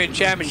European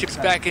Championships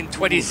back in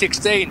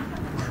 2016.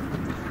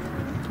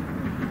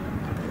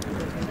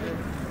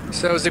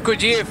 So it was a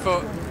good year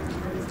for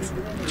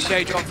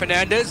John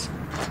Fernandez.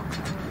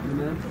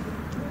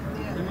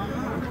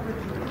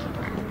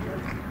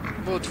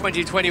 Will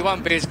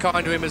 2021 be as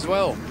kind to him as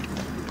well?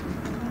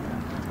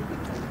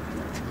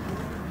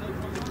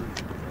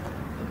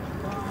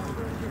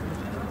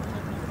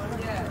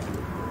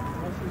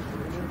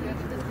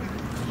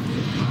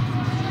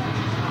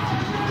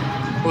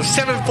 Well,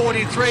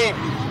 7:43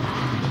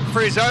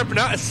 for his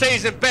opener, a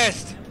season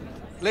best.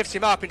 Lifts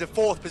him up into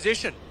 4th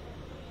position.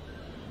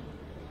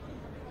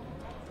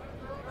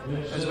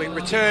 As we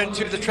return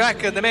to the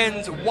track and the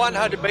men's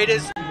 100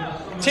 metres,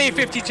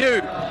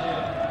 T52.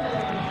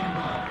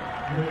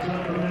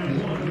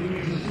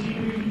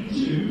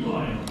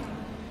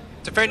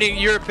 Defending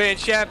European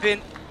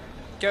champion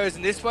goes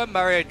in this one,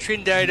 Mario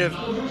Trindade of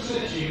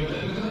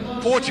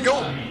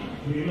Portugal,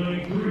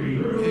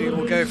 who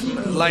will go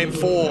from lane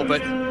 4,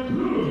 but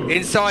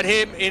inside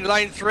him in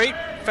lane 3,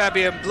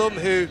 Fabian Blum,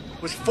 who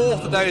was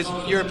 4th of those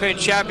European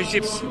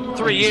Championships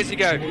 3 years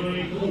ago.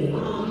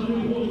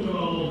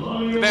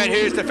 The man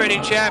who's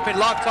defending champion,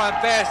 lifetime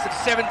best of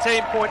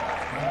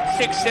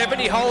 17.67.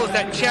 He holds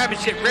that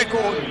championship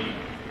record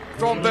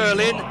from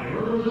Berlin.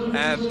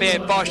 And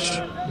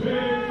Bydgoszcz,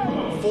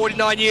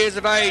 49 years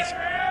of age,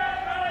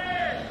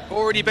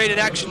 already been in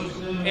action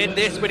in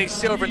this, winning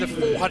silver in the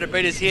 400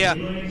 metres here.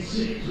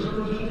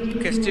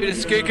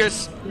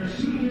 Bydgoszcz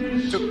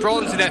took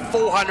bronze in that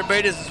 400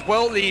 metres as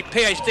well, the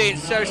PhD in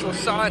social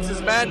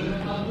sciences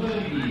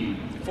man,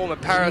 former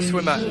para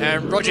swimmer.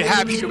 And Roger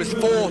Habsch, who was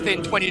 4th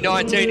in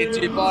 2019 in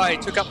Dubai,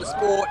 took up the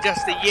sport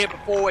just the year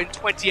before in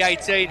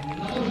 2018.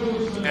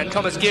 And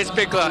Thomas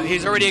Giersbichler,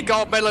 he's already a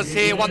gold medalist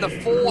here, won the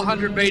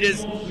 400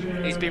 metres.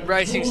 He's been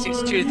racing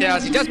since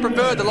 2000. He does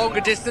prefer the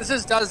longer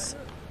distances, does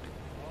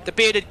the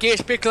bearded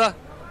Giersbichler.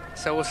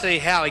 So we'll see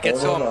how he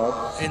gets on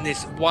in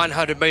this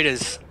 100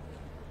 metres.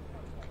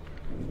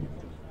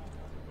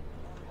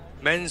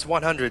 Men's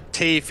 100,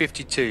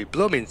 T52,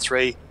 Blum in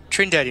 3,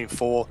 Trindade in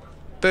 4,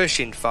 Bydgoszcz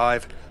in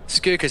 5,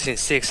 Skoukis in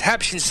 6,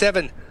 Habsch in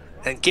 7,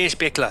 and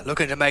Giersbichler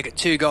looking to make it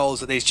 2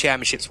 goals at these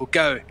championships. Will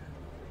go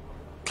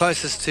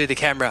closest to the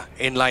camera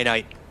in lane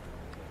 8.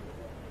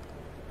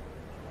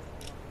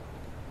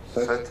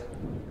 Set.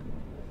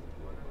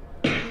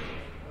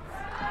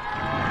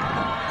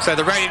 So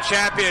the reigning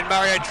champion,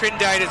 Mario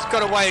Trindade, has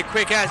got away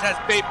quick, as has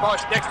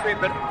Bydgoszcz next to him,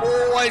 but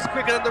always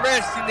quicker than the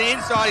rest. In the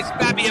inside is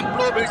Fabian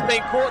Blum, who's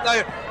been caught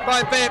though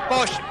by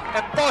Bydgoszcz.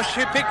 And Bosch,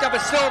 who picked up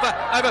a silver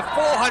over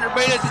 400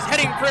 metres, is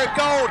heading for a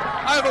gold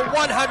over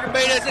 100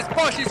 metres. As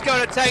Bosch is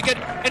going to take it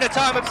in a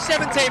time of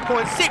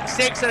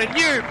 17.66 and a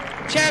new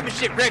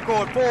championship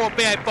record for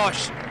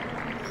Bydgoszcz.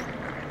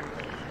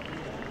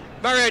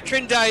 Mario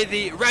Trindade,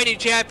 the reigning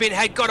champion,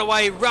 had got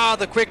away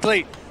rather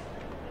quickly.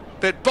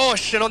 But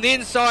Bosch, and on the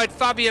inside,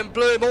 Fabian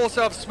Blum,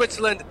 also of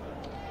Switzerland,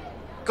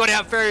 got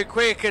out very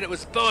quick, and it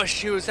was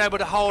Bosch who was able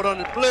to hold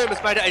on. And Blum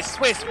has made it a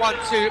Swiss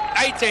 1-2,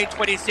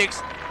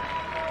 18.26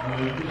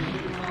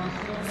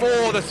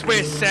 for the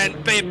Swiss. And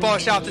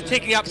Bydgoszcz, after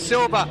ticking up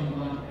silver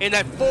in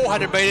that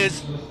 400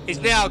 metres,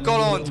 is now gone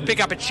on to pick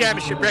up a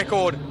championship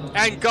record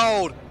and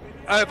gold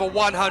over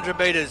 100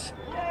 metres.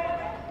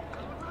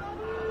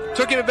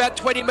 Took him about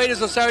 20 metres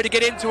or so to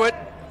get into it,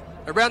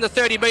 around the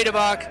 30-metre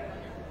mark.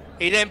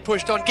 He then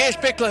pushed on. Geert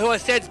Spickler, who I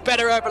said is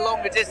better over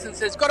longer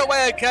distances, got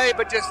away okay,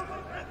 but just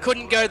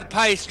couldn't go the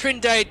pace.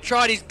 Trindade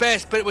tried his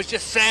best, but it was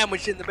just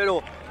sandwiched in the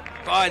middle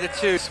by the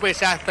two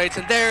Swiss athletes.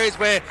 And there is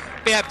where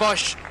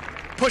Bydgoszcz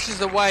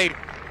pushes away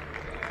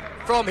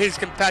from his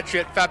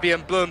compatriot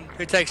Fabian Blum,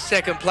 who takes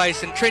second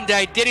place. And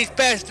Trindade did his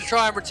best to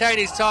try and retain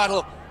his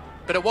title,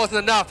 but it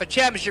wasn't enough. A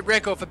championship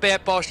record for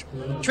Bydgoszcz.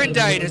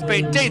 Trindade has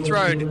been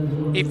dethroned.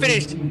 He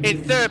finished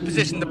in third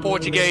position, the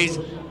Portuguese.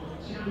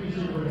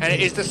 And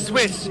it is the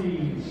Swiss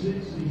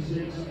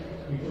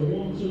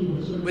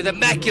with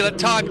immaculate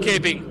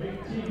timekeeping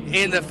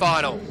in the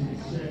final.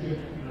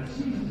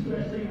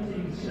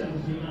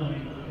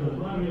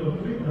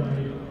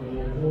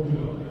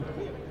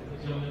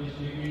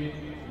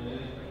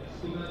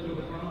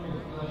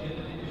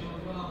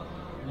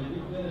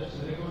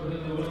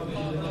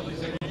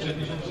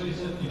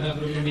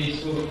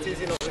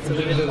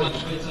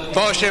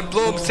 Bosch and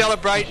Blum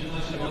celebrate.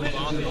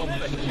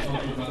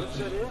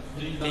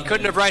 He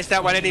couldn't have raced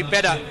that one any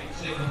better.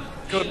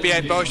 Could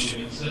Bydgoszcz.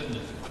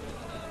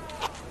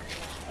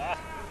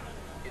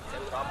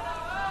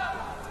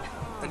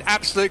 An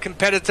absolute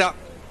competitor.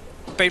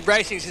 Been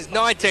racing since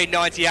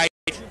 1998.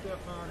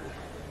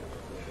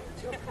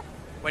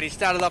 When he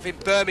started off in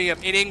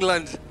Birmingham in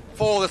England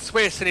for the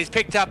Swiss, and he's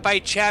picked up a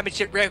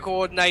championship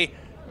record and a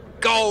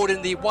gold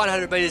in the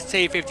 100 metres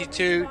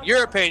T52.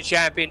 European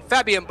champion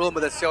Fabian Blum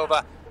with a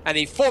silver, and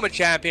the former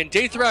champion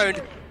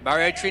dethroned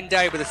Mario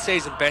Trindade with a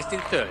season best in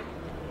third.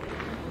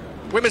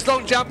 Women's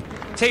long jump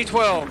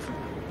T12.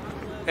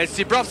 It's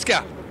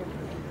Zibrovska.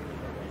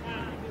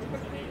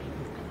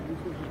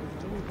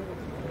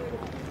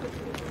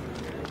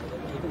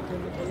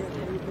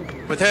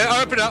 With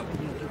her opener,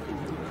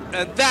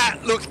 and that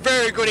looks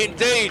very good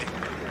indeed.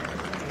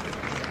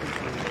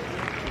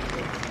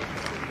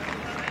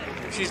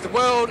 She's the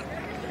world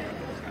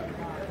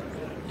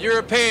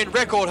European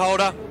record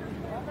holder,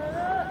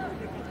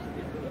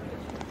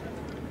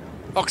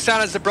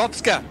 Oksana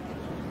Zibrovska.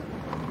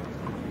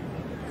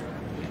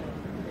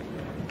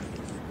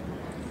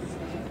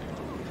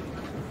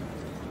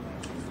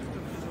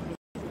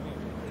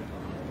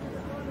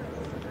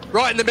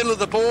 Right in the middle of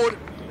the board.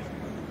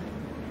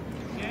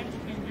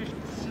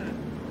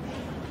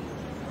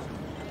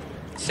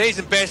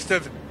 Season best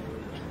of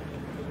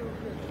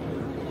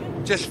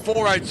just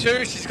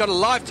 4:02. She's got a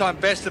lifetime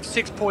best of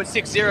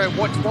 6.60,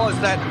 what was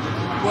that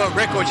world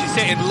record she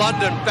set in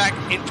London back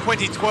in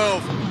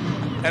 2012,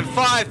 and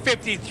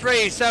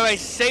 5:53, so a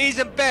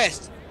season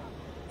best,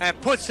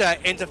 and puts her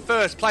into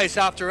first place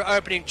after her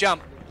opening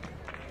jump.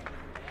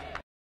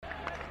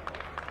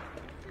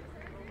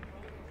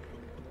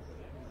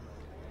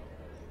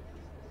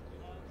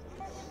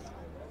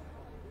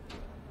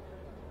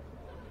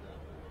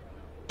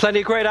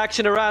 Plenty of great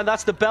action around.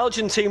 That's the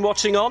Belgian team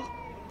watching on,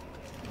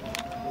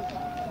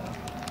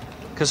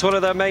 because one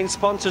of their main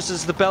sponsors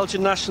is the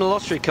Belgian National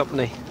Lottery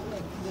Company.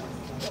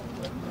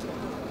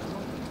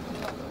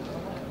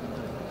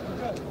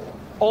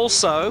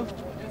 Also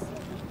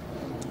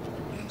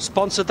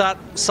sponsored that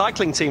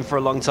cycling team for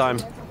a long time.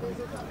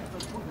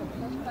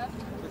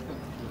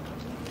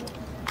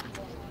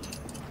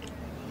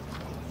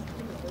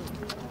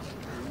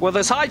 Well,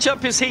 this high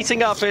jump is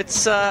heating up.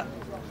 It's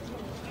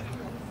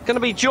going to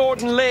be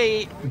Jordan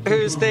Lee,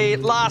 who's the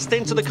last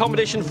into the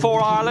competition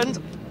for Ireland.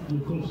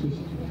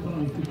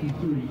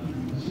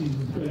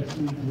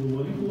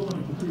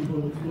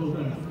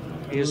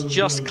 He has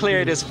just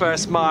cleared his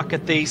first mark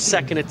at the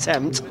second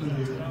attempt,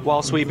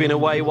 whilst we've been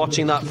away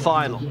watching that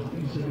final.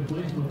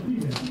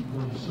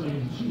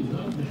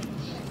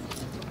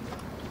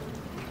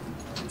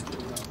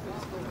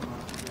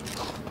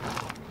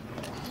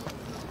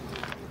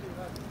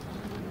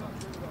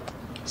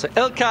 So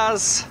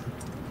Ilkaz,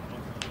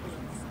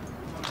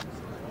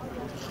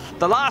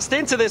 the last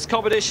into this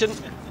competition.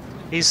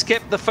 He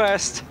skipped the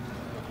first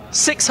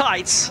 6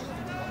 heights.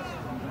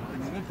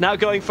 Now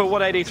going for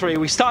 183.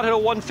 We started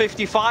at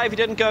 155. He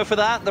didn't go for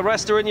that. The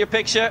rest are in your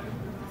picture.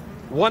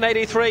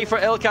 183 for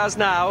Ilkaz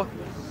now,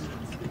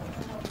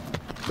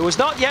 who was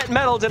not yet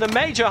medalled in a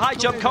major high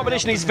jump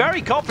competition. He's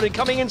very confident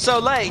coming in so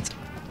late.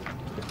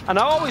 And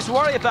I always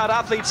worry about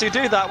athletes who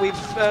do that.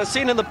 We've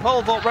seen in the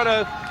pole vault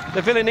Renaud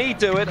de Villeneuve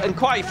do it, and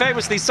quite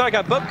famously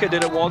Sergei Bubka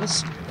did it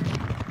once.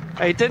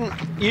 He didn't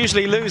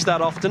usually lose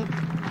that often.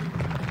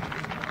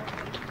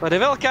 But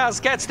if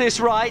Ilkaz gets this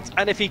right,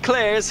 and if he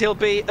clears, he'll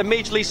be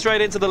immediately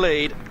straight into the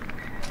lead.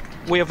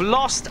 We have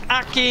lost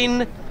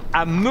Akin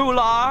and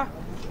Mular,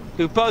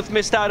 who both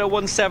missed out at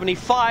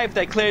 175.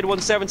 They cleared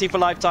 170 for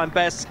lifetime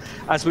best,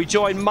 as we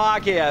join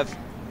Margiev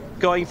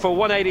going for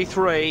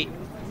 183,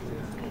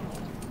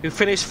 who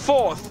finished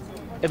 4th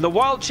in the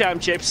World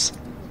Championships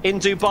in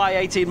Dubai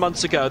 18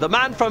 months ago. The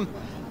man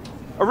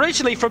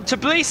originally from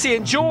Tbilisi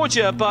in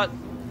Georgia, but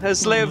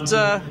has lived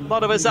a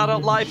lot of his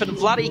adult life in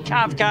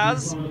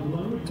Vladikavkaz.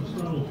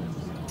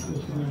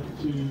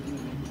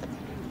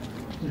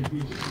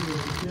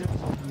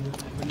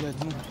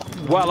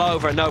 Well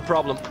over, no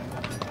problem.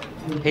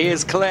 He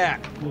is clear.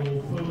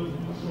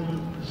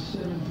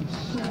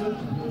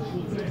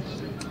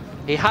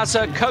 He has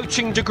a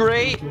coaching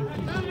degree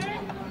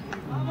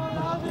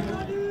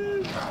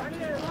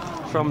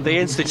from the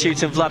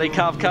Institute in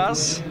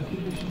Vladikavkaz.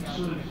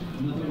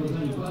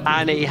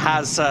 And he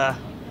has a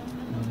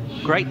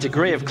great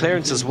degree of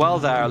clearance as well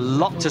there, a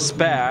lot to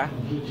spare.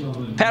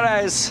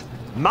 Perez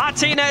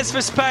Martinez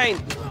for Spain.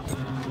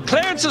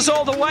 Clearances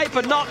all the way,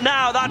 but not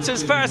now. That's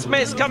his first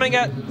miss, coming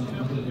at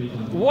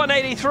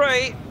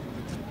 183.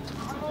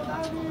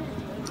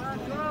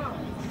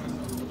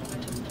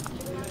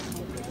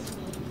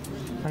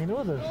 I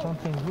know there's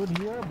something good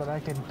here, but I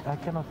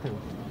cannot tell.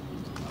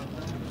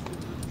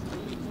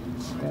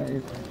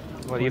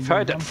 Well, you've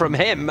heard it from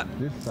him.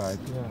 This side,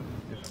 yeah.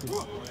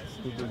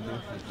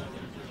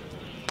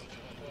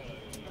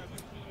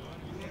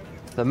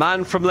 The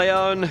man from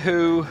Leon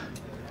who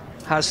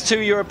has 2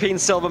 European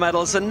silver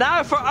medals. And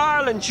now for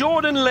Ireland,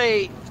 Jordan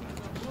Lee.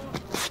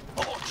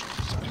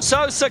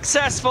 So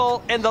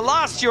successful in the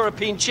last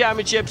European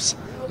Championships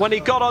when he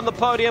got on the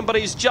podium, but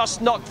he's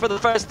just knocked for the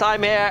first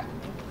time here.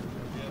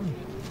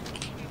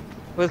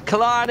 With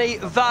Killarney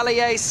Valley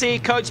AC,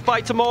 coached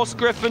by Tomas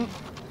Griffin,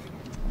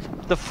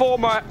 the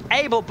former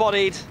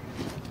able-bodied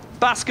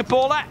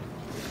basketballer.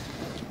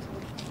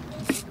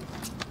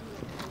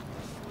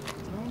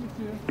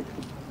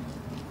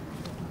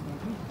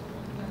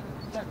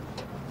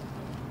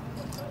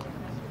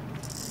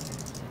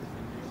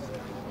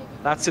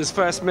 That's his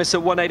first miss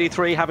at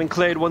 183, having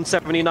cleared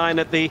 179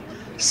 at the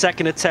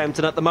second attempt,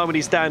 and at the moment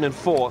he's down in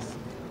 4th.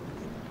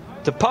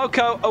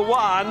 Topoko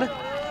Awan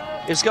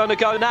is going to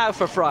go now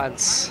for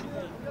France.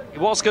 He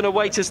was going to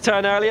wait his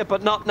turn earlier,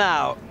 but not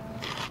now.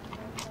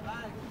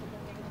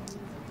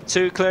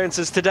 2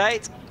 clearances to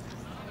date.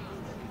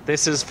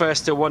 This is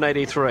first to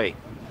 183.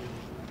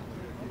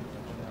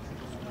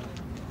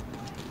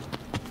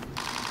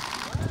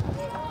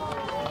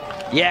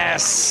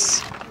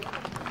 Yes!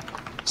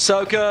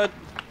 So good.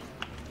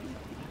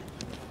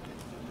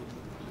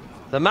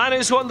 The man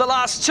who's won the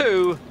last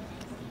 2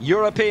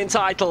 European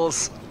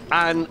titles,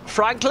 and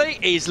frankly,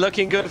 he's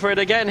looking good for it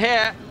again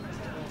here.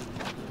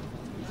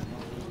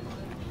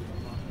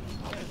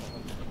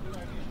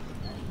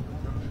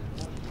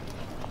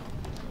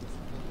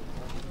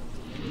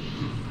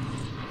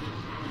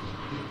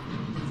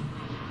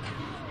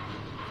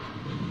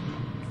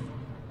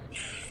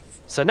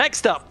 So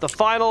next up, the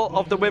final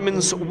of the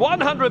women's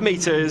 100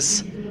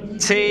 meters,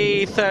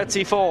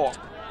 T34.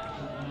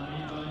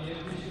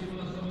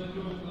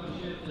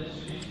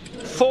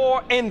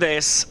 4 in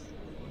this.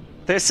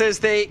 This is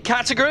the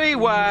category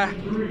where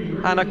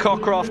Anna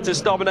Cockcroft has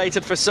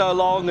dominated for so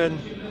long, and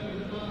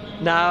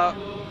now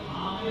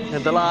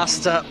in the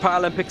last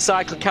Paralympic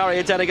cycle,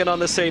 Carrie Denigan on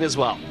the scene as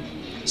well.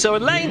 So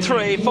in lane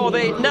 3 for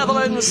the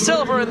Netherlands,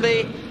 silver in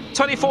the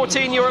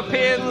 2014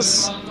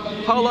 Europeans,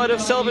 whole load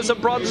of silvers and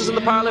bronzes in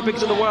the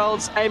Paralympics and the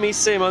Worlds, Amy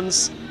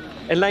Simmons.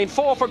 In lane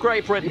 4 for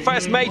Great Britain,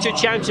 first major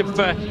championship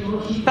for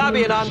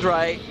Fabian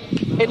Andre.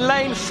 In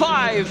lane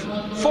 5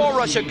 for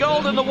Russia,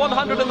 gold in the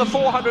 100 and the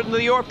 400 in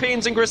the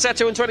Europeans in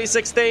Grosseto in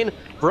 2016,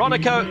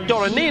 Veronica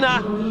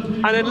Doronina.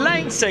 And in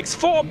lane 6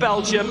 for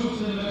Belgium,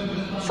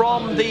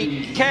 from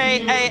the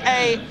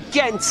KAA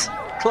Ghent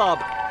club,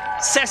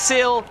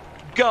 Cecile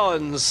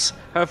Goens,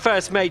 her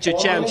first major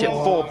championship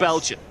for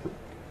Belgium.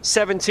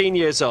 17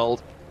 years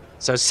old.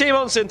 So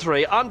Simons in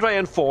 3, Andre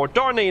in 4,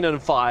 Doronina in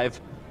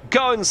 5,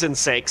 Goens in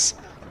 6.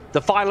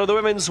 The final of the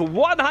women's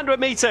 100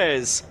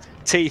 meters,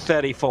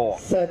 T34.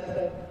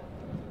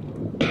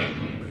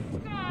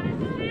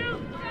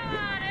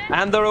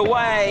 And they're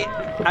away,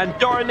 and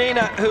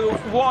Doronina, who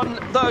won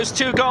those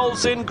 2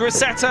 goals in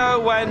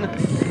Grosseto when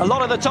a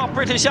lot of the top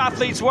British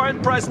athletes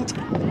weren't present,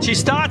 she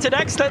started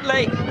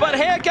excellently, but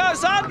here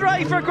goes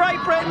Andre for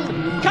Great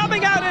Britain,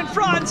 coming out in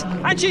front,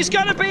 and she's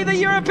going to be the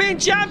European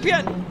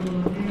champion.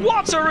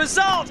 What a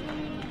result!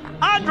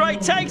 Andre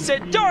takes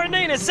it,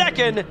 Doronina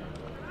second,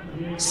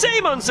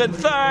 Simons in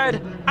 3rd,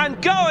 and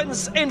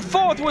Goens in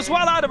 4th, was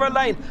well out of her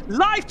lane.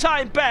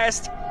 Lifetime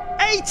best,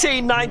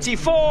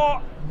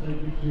 1894.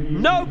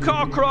 No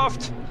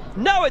Cockcroft,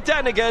 no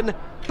Denigan,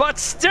 but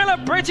still a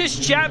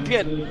British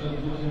champion.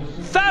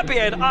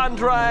 Fabian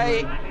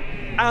Andre,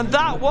 and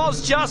that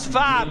was just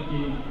fab.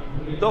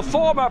 The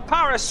former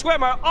Paris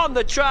swimmer on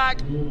the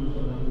track,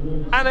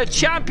 and a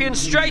champion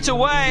straight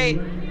away.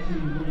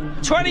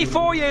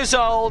 24 years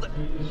old,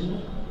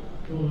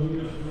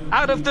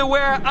 out of the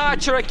Weir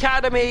Archer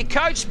Academy,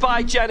 coached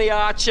by Jenny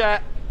Archer.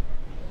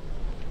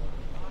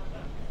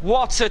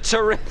 What a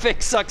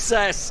terrific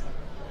success.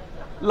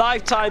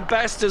 Lifetime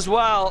best as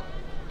well.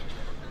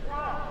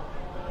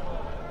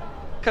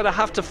 Gonna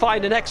have to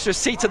find an extra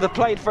seat to the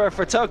plane for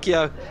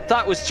Tokyo.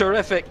 That was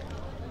terrific.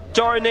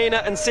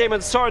 Doronina and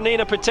Simons,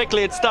 Doronina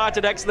particularly had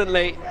started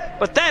excellently,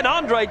 but then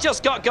Andre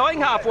just got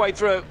going halfway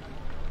through.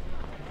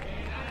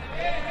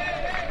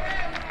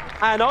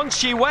 And on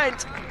she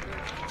went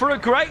for a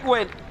great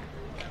win.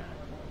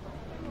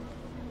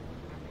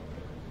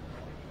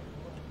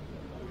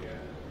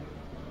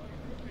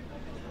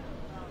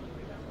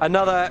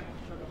 Another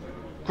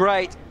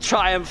great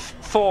triumph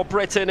for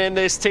Britain in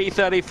this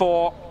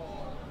T34.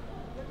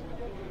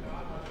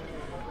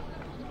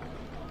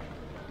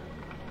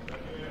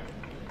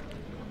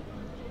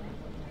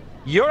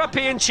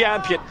 European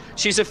champion.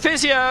 She's a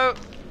physio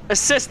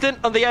assistant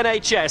on the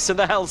NHS in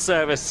the health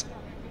service.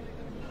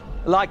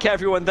 Like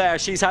everyone there,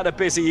 she's had a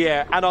busy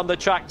year, and on the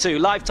track too.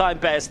 Lifetime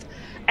best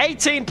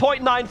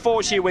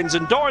 18.94 she wins,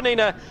 and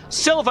Doronina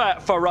silver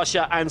for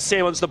Russia, and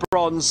Siemens the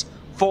bronze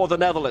for the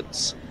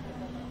Netherlands.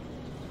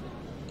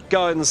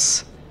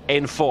 Goins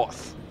in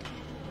fourth.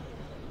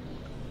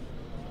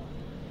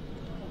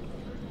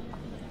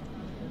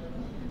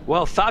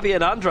 Well,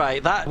 Fabian Andre,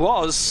 that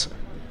was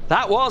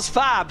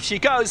fab. She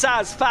goes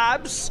as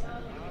Fabs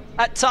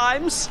at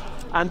times,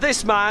 and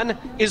this man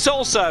is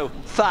also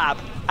fab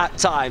at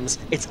times.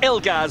 It's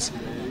Ilgaz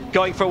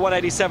going for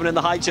 187 in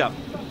the high jump.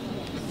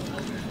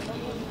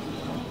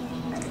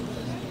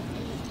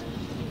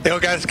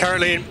 Ilgaz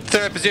currently in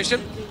third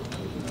position.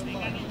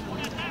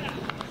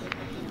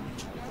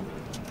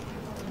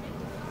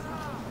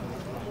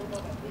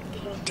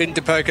 Didn't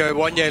Depoko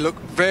Wanye look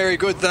very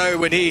good though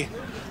when he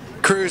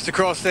cruised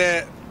across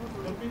there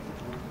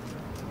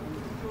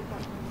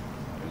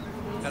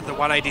at the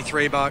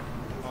 183 mark.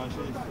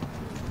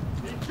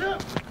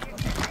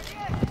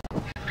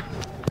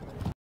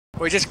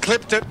 We just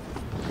clipped it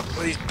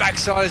with his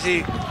backside as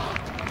he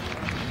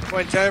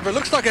went over. It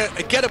looks like a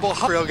gettable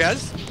for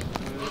Ilgaz.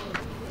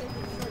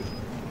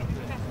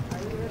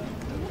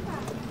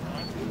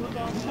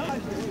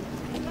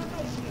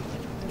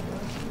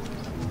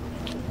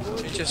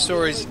 You just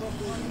saw his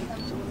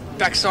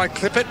backside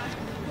clip it.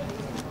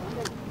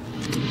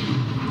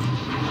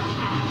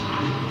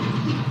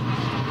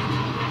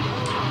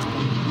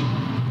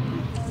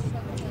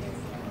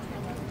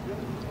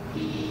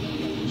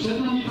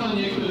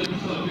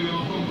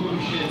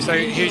 So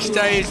he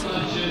stays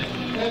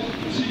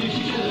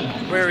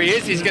where he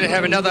is. He's going to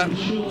have another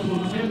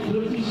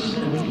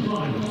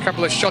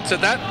couple of shots at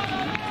that.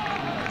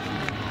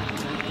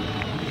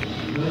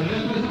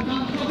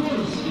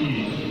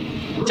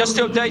 Just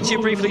to update you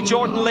briefly,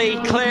 Jordan Lee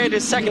cleared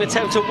his second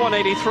attempt at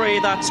 183.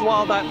 That's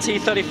while that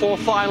T34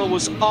 final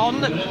was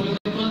on.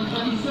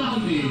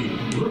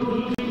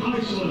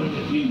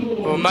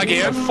 Well,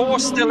 Magiev. 4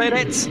 still in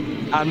it,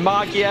 and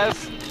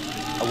Magiev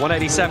at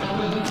 187.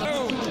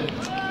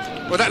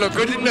 Well, that looked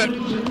good, didn't it?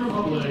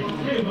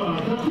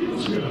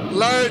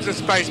 Loads of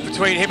space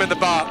between him and the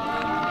bar.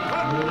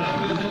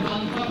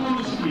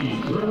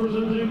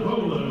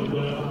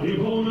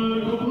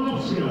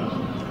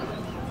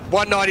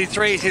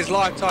 193 is his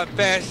lifetime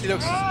best. He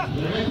looks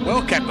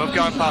well capable of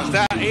going past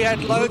that. He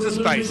had loads of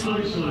space.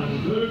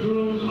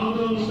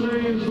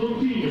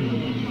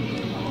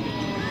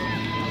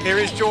 Here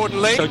is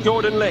Jordan Lee. So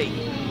Jordan Lee.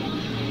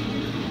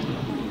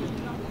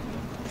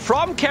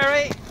 From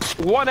Kerry,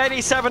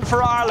 187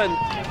 for Ireland.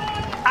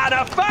 And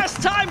a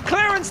first-time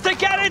clearance to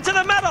get into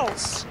the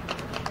medals.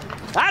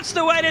 That's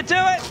the way to do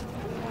it.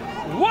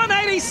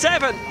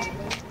 187.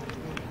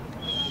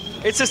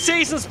 It's a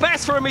season's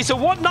best for him. He's a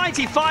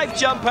 195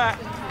 jumper.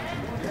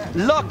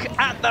 Look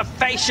at the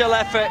facial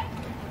effort.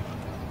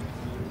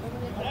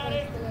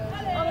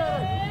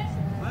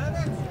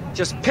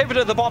 Just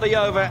pivoted the body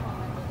over.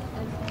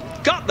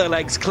 Got the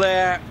legs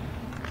clear.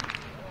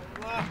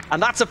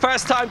 And that's a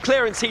first-time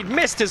clearance. He'd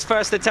missed his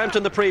first attempt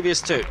in the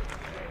previous two.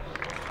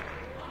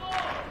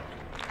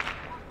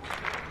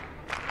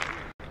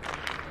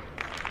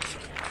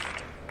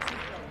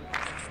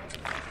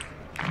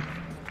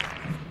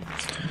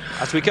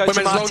 As we go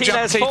to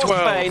Martinez for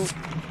Spain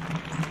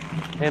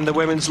in the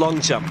women's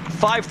long jump.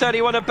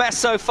 5:31 at best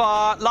so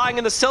far, lying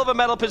in the silver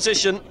medal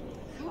position.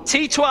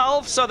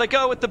 T12, so they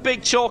go with the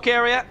big chalk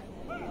area.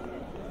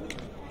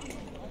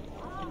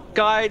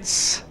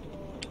 Guides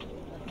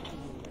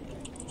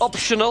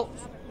optional.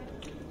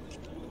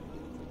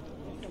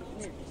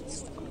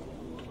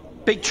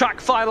 Big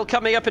track final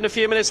coming up in a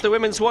few minutes. The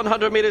women's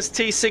 100 meters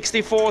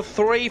T64,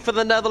 3 for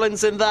the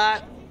Netherlands in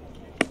that.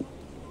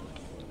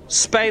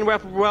 Spain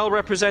well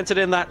represented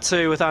in that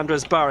too with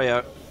Andres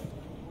Barrio.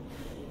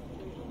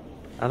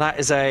 And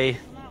that's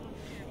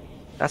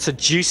a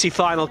juicy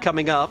final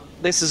coming up.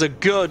 This is a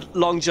good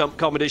long jump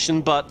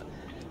competition, but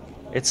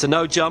it's a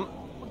no jump.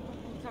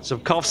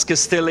 Zubkovska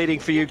still leading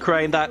for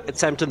Ukraine. That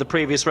attempt in the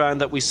previous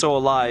round that we saw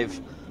live,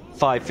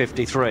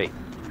 5:53.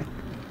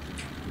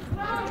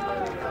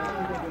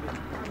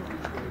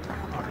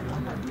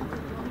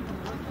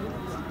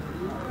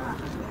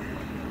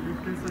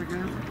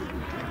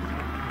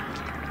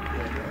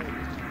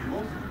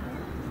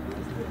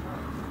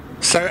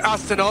 So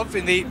Astonov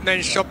in the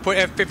men's shot put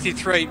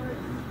F53.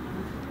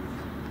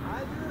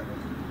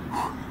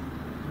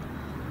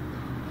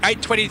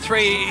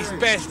 8:23 is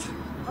best.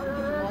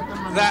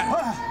 That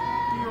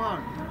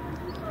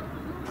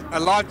a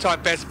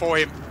lifetime best for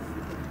him.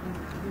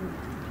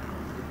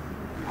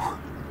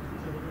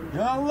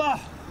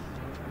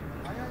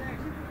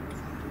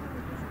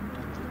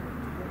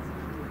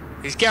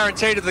 He's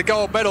guaranteed the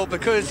gold medal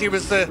because he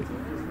was the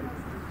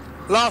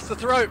last to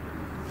throw.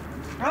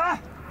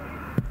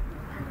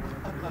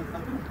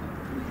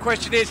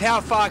 Question is,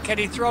 how far can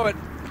he throw it?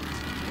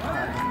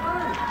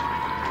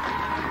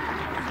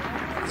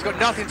 He's got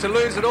nothing to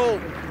lose at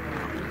all.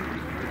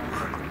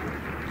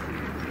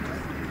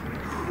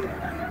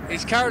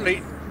 He's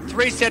currently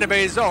 3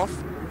 centimetres off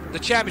the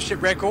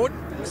championship record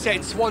set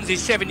in Swansea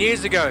 7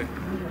 years ago.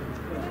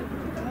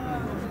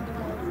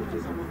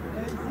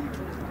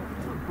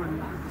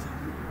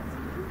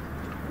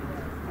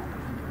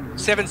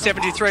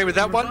 .773 with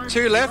that one,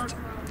 2 left.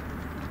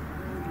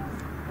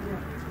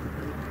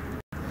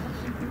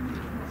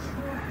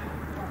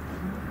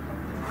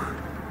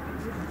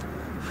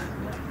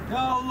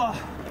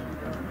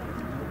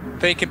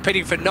 Been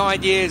competing for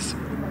 9 years.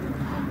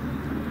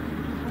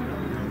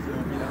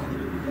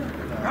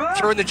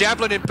 Threw in the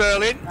javelin in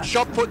Berlin,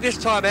 shot put this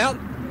time out.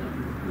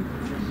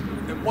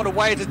 And what a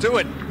way to do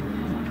it.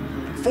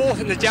 4th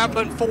in the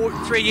javelin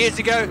 3 years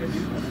ago.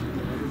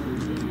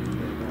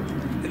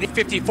 In the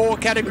 54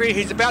 category,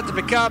 he's about to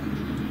become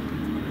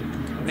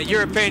a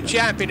European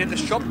champion in the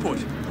shot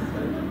put.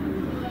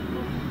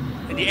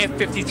 In the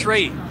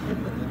F53.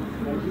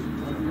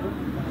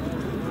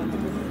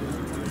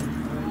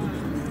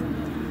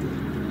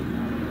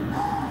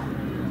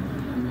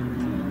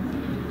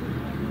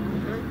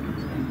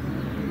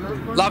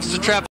 Loves to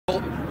travel.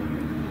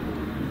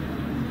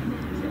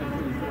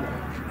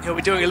 He'll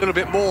be doing a little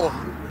bit more.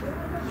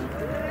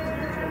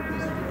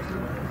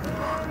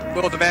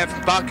 Well, the man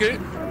from Baku,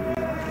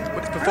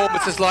 with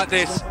performances like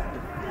this.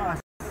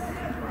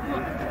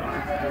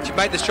 She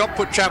made the shot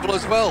put travel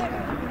as well.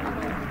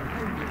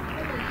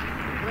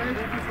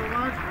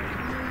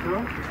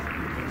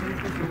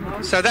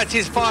 So that's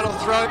his final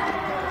throw.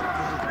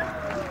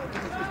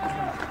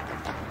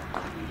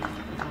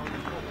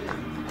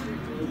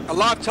 A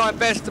lifetime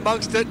best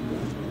amongst it.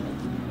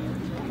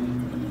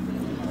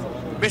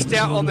 Missed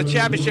out on the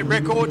championship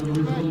record.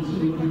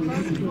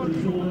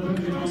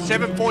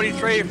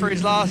 7:43 for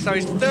his last, so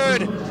his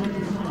 3rd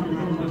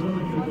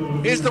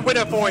is the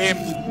winner for him.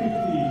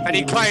 And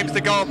he claims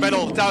the gold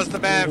medal, does the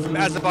man from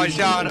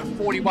Azerbaijan at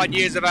 41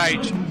 years of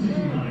age.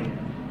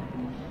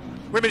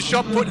 Women's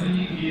shot put,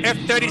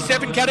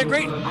 F37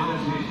 category,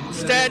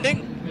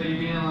 standing.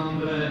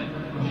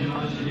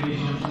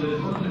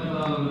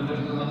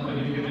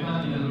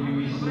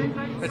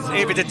 That's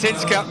Eva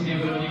Datinska,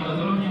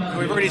 who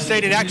we've already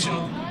seen in action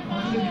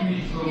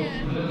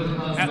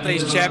at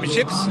these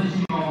championships.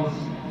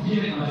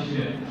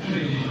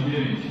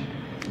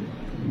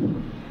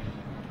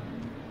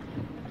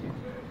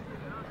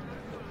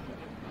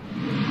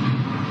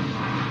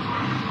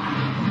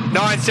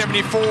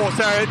 .974,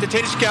 so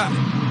Datinska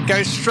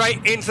goes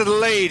straight into the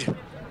lead,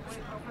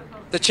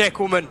 the Czech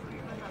woman.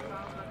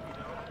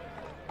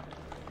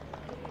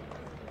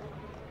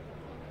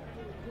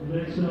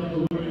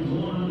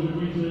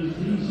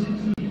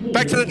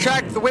 Back to the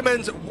track, the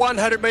women's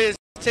 100 metres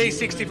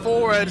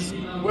T64, as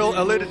Will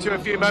alluded to a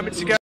few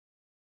moments ago.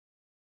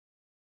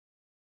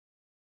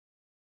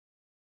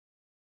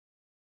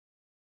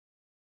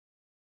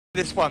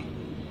 This one.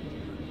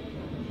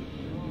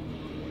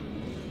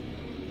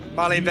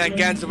 Marleen van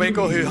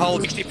Gansewinkel, who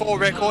holds 64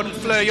 record, and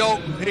Fleur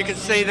Jong, who you can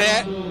see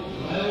there,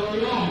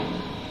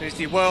 who's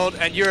the world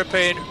and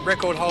European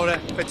record holder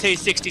for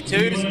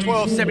T62s.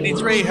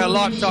 12:73, her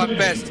lifetime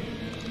best.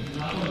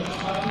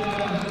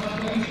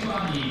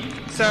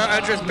 Sarah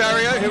Andres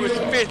Barrio, who was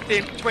 5th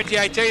in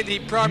 2018, the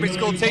primary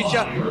school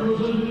teacher.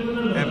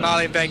 And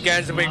Marleen van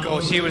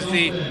Gansewinkel, she was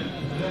the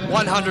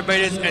 100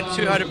 metres and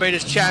 200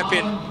 metres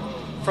champion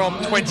from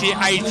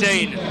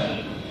 2018.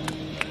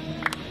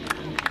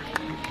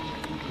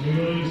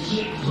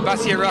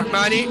 Basia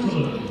Rahmani,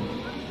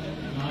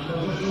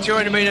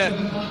 200 metre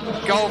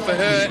gold for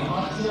her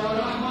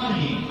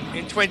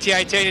in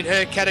 2018 in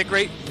her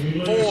category,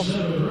 4th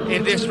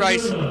in this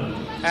race.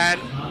 And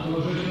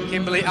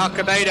Kimberly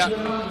Alkameda,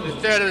 the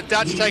 3rd of the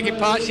Dutch taking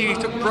part. She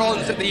took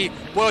bronze at the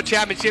World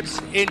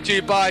Championships in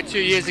Dubai 2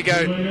 years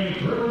ago.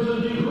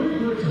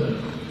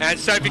 And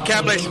Sophie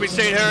Kamlish, we've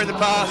seen her in the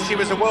past. She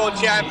was a world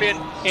champion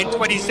in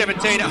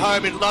 2017 at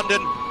home in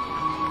London.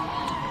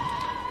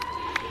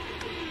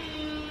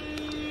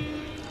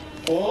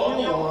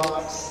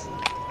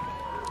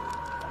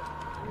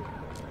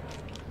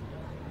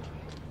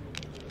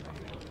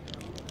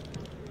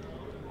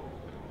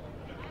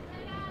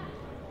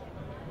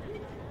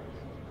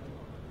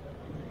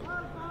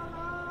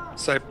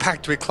 So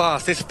packed with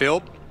class, this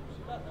field.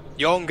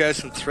 Jong goes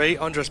from 3,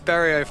 Andres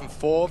Barrio from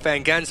 4,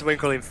 Van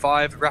Gansewinkel in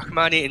 5,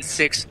 Rahmani in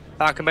 6,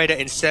 Alkameda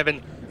in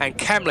 7, and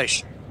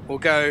Kamlish will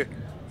go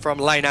from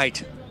lane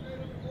 8.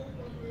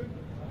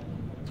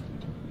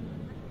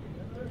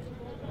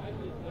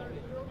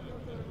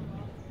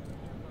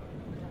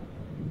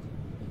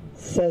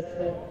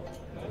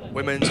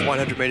 Women's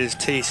 100 metres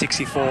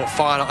T64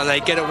 final, and they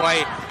get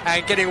away,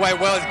 and getting away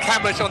well is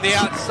Kamlish on the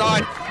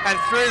outside, and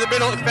through the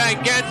middle it's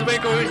Van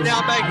Gansewinkel, who's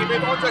now making a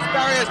move. Andres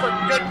Barrios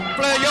got good.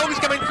 Fleur Jong's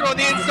coming through on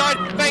the inside.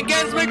 Van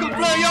Gansewinkel,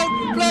 Fleur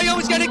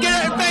Jong's going to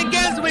get it, and Van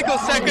Gansewinkel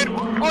 2nd,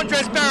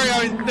 Andres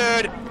Barrio in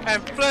 3rd,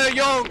 and Fleur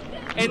Jong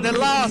in the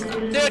last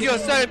 30 or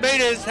so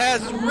metres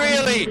has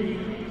really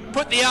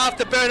put the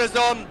afterburners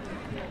on.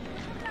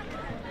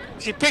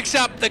 She picks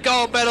up the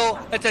gold medal.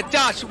 It's a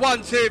Dutch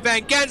 1-2.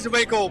 Van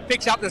Gansewinkel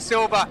picks up the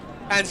silver,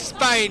 and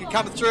Spain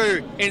come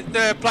through in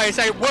 3rd place.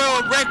 A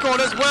world record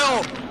as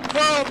well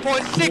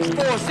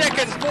 12.64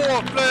 seconds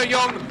for Fleur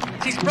Jong.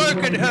 She's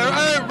broken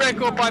her own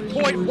record by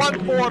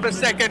 0.14 of a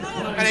second,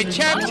 and a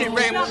championship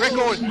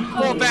record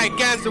for Van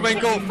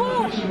Gansenwinkel.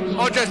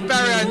 Andres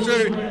Barrio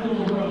through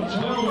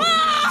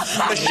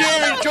the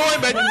sheer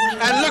enjoyment,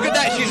 and look at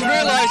that, she's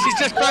realised she's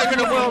just broken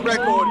a world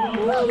record.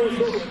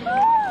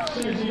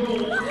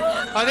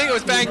 I think it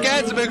was Van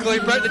Gansenwinkel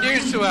who broke the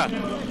news to her.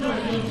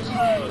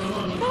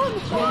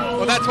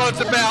 Well, that's what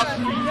it's about.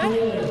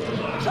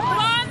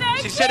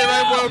 She set her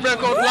own world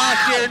record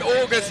last year in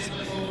August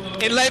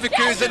in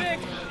Leverkusen,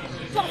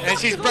 and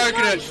she's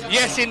broken it.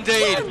 Yes,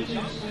 indeed.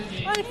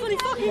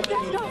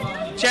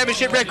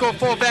 Championship record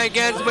for Van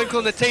Gansenwinkel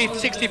in the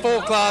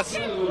T64 class.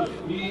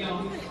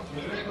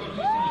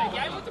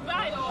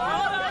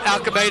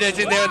 Alcomeda's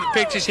in there in the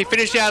picture. She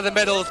finished out of the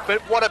medals,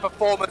 but what a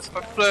performance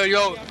for Fleur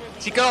Jong.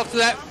 She got off to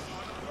that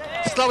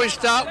slowish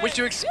start, which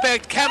you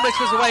expect. Kamlich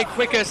was away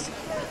quickest,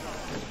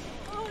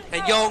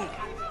 and Jong,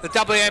 the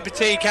double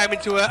amputee, came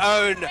into her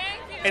own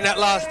in that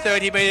last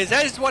 30 metres.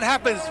 That is what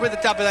happens with the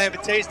double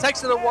amputees. It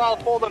takes a little while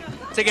for them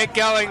to get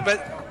going,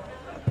 but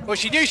well,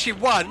 she knew she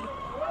won.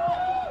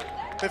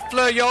 But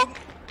Fleur Jong,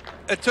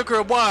 it took her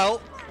a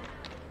while,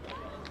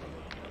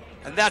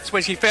 and that's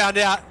when she found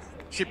out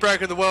she'd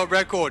broken the world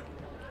record.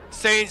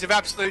 Scenes of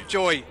absolute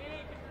joy.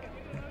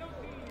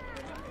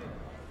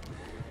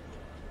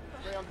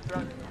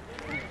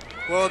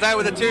 Well, they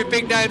were the two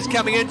big names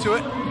coming into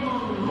it,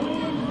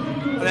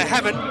 and they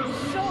haven't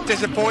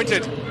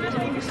disappointed.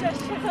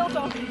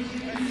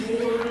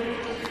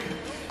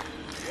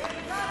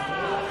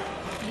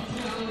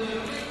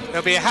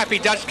 There'll be a happy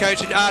Dutch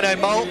coach in Arno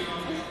Mol.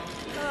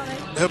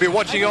 He'll be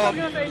watching on.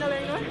 The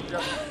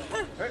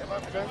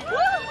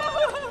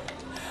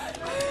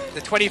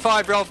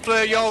 25-year-old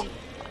Fleur Jong.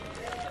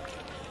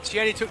 She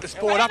only took the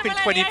sport up in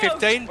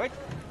 2015.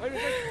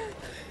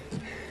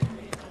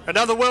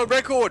 Another world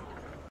record.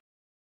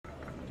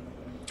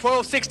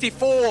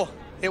 12.64.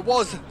 It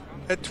was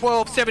at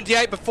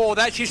 12.78 before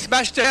that. She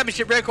smashed the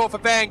championship record for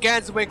Van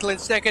Gansenwinkel in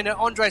second, and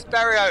Andres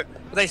Barrio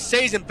with a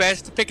season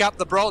best to pick up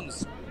the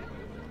bronze.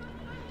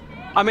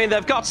 I mean,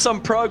 they've got some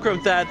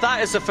program there.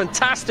 That is a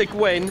fantastic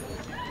win.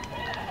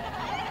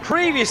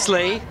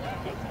 Previously,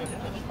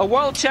 a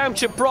world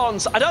championship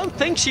bronze. I don't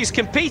think she's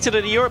competed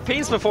at the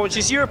Europeans before, and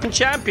she's European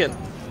champion.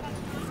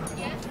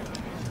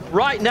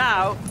 Right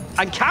now,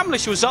 and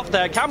Kamlich was up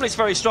there. Kamlich's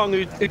very strong,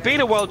 who'd been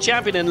a world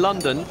champion in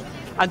London.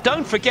 And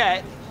don't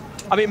forget,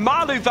 I mean,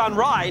 Marlu van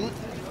Rijn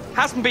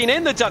hasn't been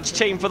in the Dutch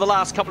team for the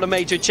last couple of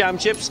major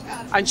championships,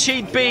 and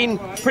she'd been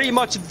pretty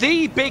much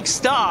the big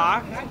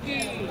star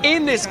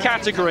in this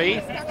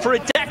category for a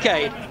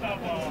decade.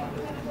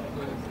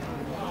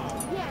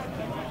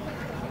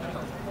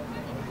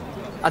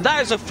 And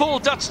that is a full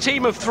Dutch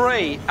team of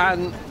three,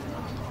 and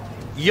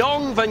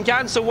Jong, Van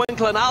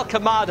Gansenwinkel and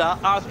Alkemada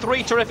are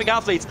three terrific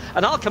athletes,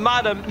 and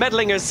Alkemada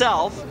medaling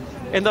herself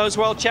in those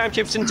World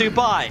Championships in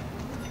Dubai.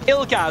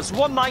 Ilgaz,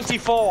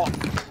 194,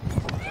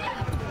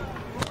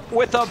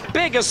 with a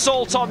big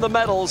assault on the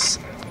medals,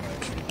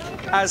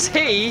 as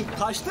he,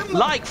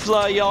 like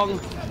Fleur Jong,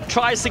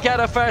 tries to get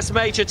her first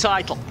major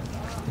title.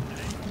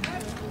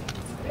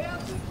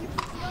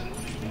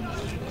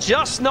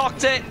 Just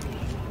knocked it.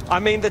 I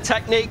mean, the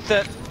technique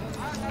that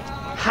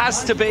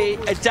has to be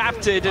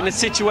adapted in a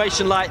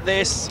situation like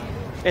this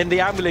in the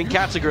ambulance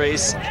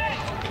categories.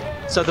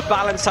 So the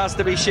balance has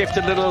to be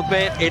shifted a little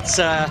bit. It's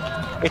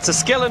a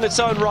skill in its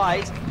own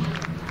right.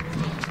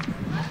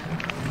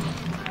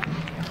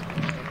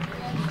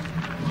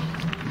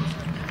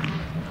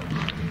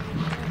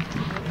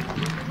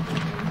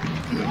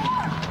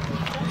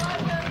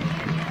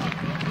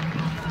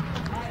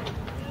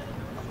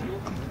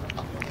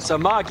 So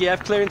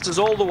Margiev clearances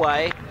all the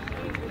way.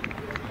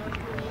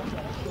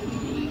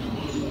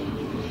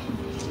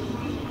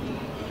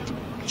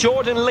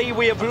 Jordan Lee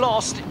we have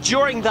lost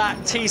during that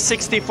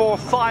T64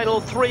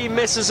 final, 3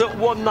 misses at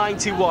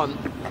 191.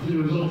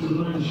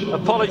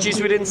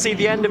 Apologies we didn't see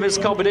the end of his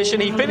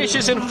competition. He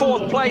finishes in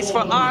 4th place for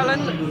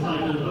Ireland.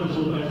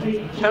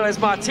 Perez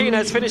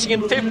Martinez finishing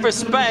in 5th for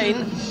Spain,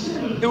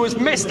 who has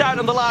missed out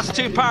on the last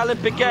 2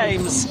 Paralympic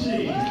Games.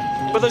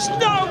 But there's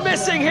no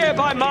missing here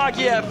by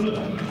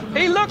Margiev.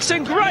 He looks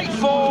in great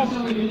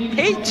form.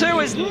 He too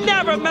has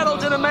never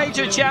medalled in a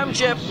major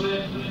championship.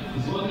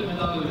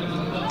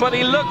 But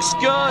he looks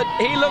good.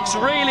 He looks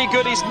really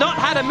good. He's not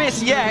had a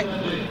miss yet.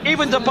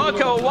 Even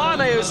Depoko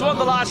Awane, who's won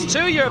the last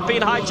 2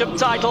 European high jump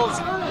titles,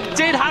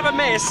 did have a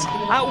miss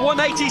at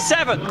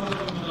 187.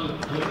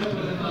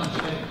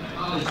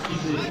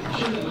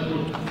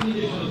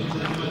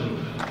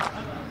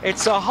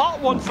 It's a hot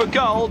one for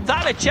gold.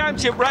 That a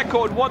championship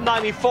record,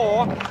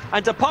 194.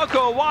 And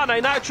Depoko Awane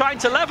now trying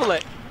to level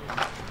it.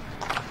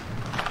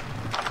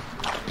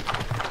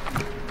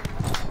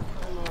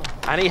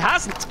 And he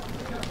hasn't.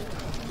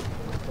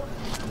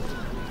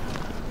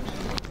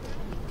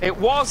 It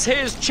was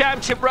his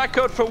championship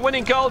record for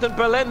winning gold in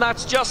Berlin.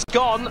 That's just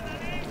gone.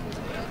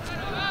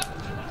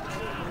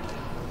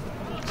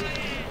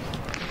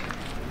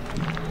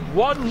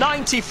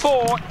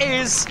 .194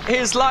 is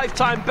his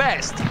lifetime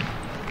best.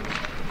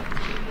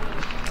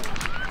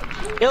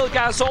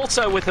 Ilgaz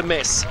also with a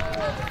miss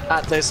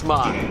at this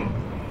mark.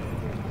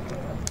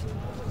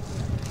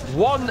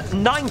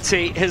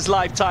 190 his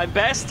lifetime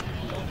best.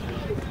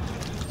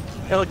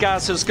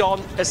 Ilgaz has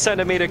gone a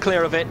centimetre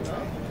clear of it.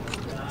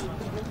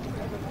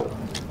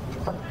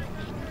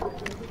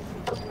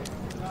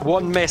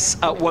 One miss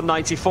at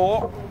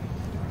 194.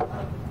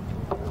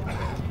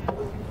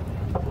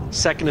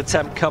 Second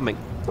attempt coming.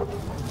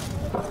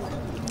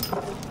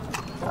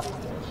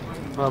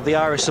 Well, the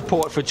Irish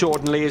support for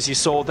Jordan Lee, as you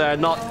saw there,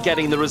 not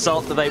getting the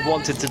result that they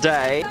wanted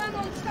today.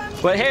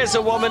 But here's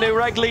a woman who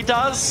regularly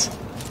does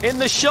in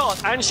the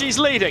shot, and she's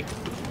leading.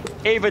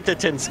 Eva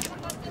Datinska.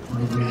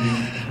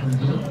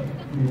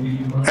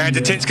 And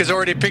Datinska's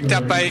already picked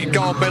up a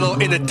gold medal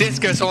in the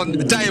discus on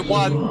day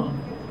one.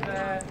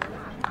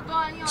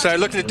 So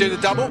looking to do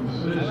the double.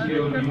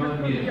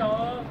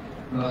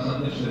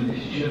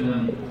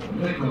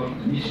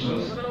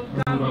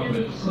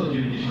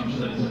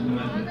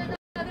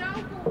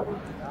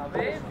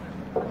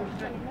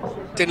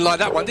 Didn't like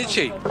that one, did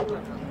she?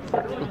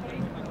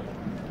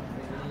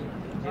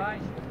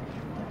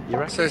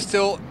 So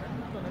still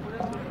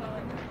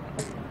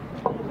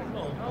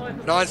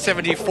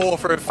 974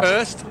 for her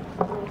first.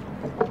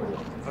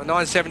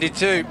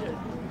 972.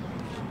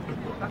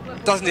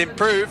 Doesn't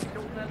improve,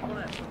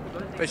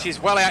 but she's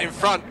well out in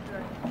front.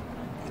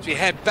 As we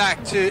head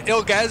back to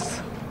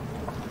Ilgaz,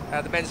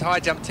 the men's high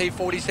jump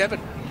T47.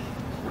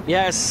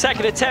 Yes,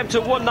 second attempt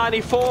at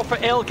 194 for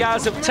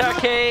Ilgaz of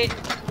Turkey.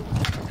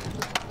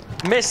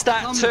 Missed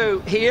that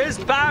too. He is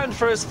bound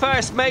for his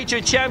first major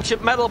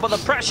championship medal, but the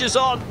pressure's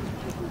on.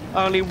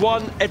 Only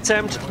one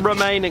attempt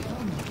remaining.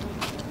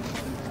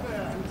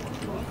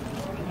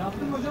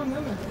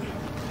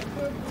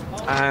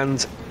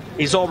 And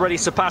he's already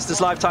surpassed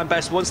his lifetime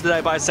best once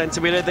today by a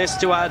centimetre. This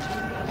to add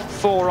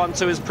 4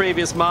 onto his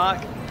previous mark.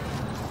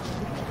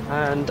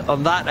 And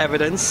on that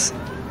evidence,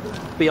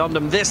 beyond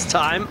him this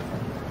time.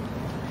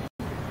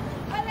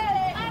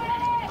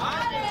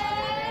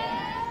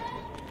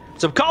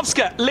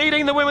 Zubkowska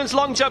leading the women's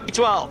long jump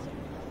 12.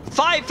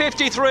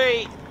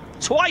 5:53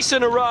 twice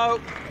in a row,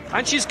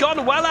 and she's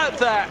gone well out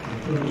there.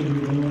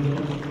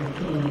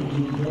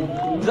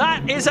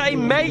 That is a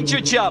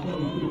major jump.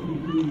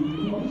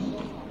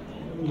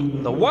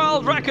 The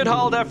world record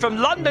holder from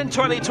London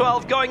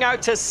 2012 going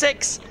out to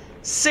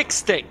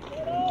 6:60.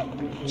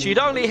 She'd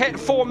only hit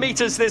 4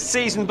 meters this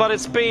season, but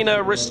it's been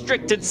a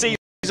restricted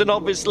season,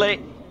 obviously.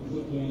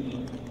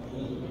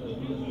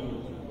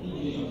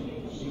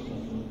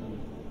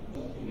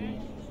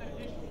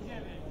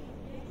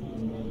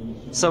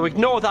 So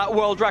ignore that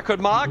world record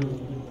mark,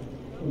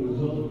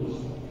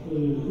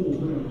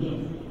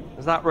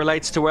 as that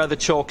relates to where the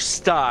chalk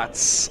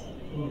starts.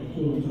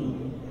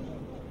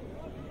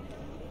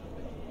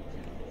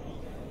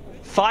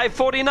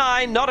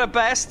 5:49, not her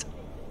best,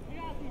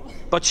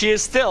 but she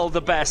is still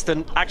the best,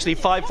 and actually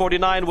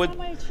 5:49 would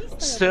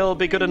still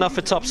be good enough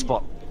for top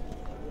spot.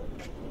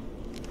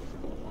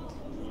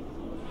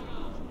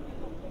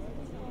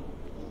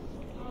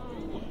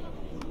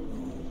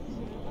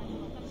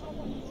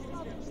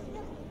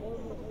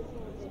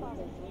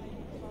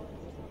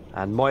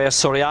 And Moya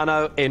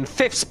Soriano in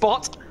 5th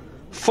spot,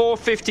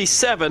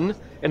 4:57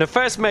 in her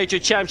first major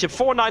championship,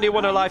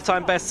 4:91 her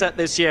lifetime best set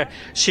this year.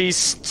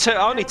 She's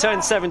only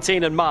turned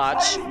 17 in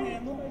March.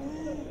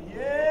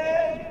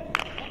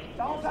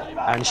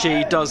 And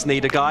she does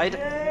need a guide.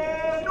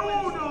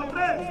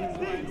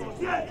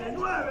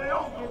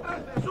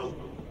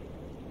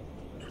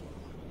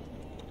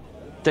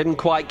 Didn't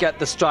quite get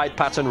the stride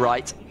pattern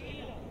right.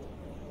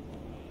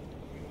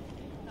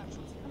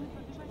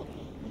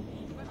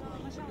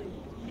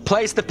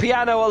 Plays the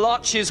piano a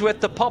lot. She's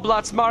with the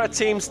Poblats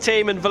Maritimes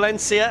team in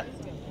Valencia.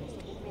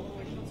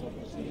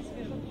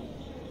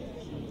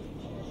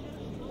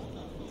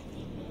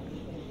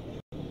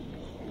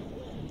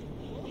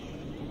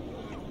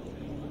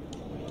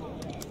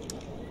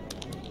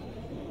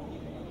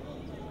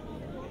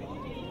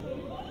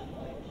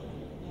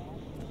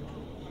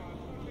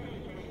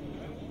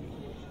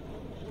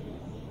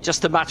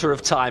 Just a matter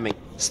of timing.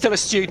 Still a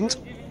student,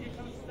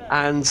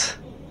 and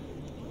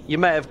you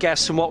may have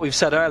guessed from what we've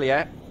said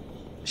earlier,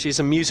 she's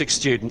a music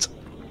student.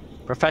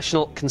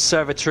 Professional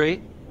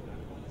Conservatory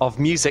of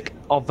Music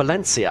of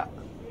Valencia.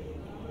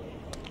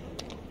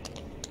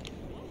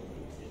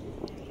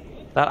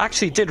 That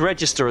actually did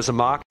register as a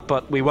mark,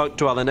 but we won't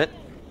dwell on it.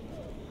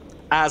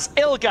 As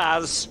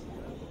Ilgaz,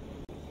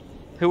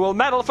 who will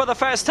medal for the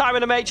first time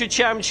in a major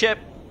championship,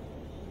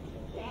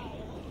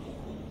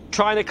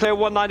 trying to clear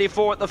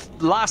 194 at the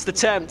last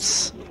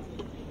attempts.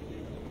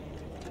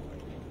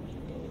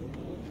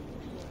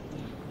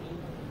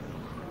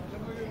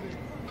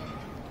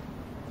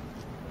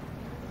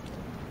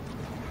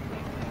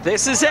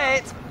 This is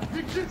it.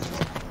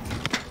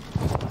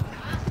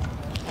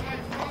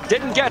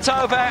 Didn't get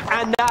over,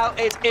 and now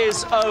it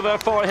is over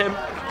for him.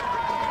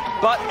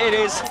 But it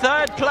is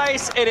 3rd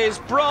place, it is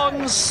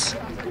bronze.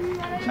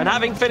 And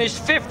having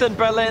finished 5th in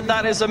Berlin,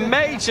 that is a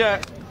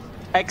major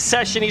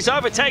accession. He's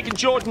overtaken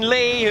Jordan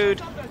Lee,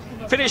 who'd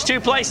finished 2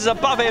 places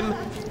above him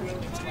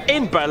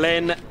in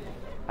Berlin.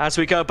 as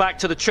we go back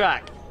to the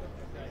track.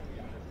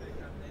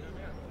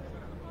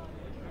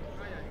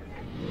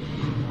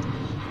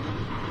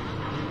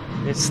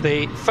 It's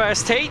the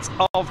first heat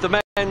of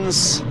the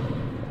men's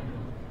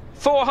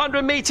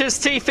 400 meters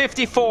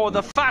T54,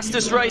 the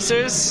fastest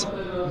racers.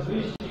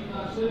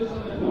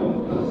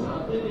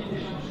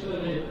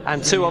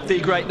 And two of the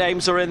great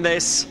names are in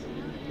this,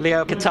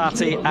 Leo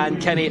Pecatati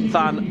and Kenny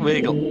van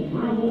Weigel.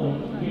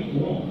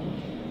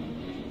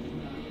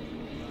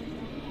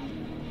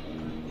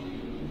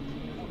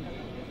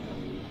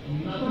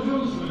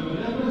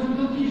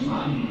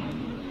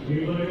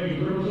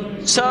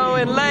 So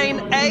in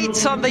lane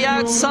 8 on the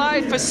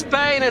outside for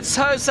Spain, it's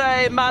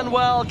Jose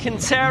Manuel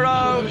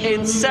Quintero.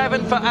 In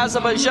 7 for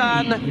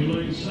Azerbaijan.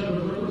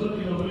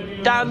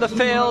 Down the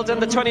field in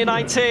the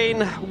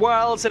 2019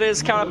 Worlds, it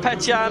is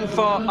Karapetyan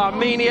for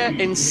Armenia.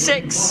 In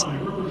 6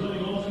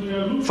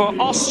 for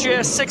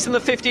Austria, 6 in the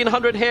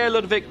 1500 here,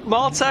 Ludwig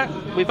Malta.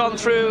 We've gone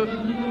through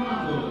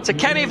to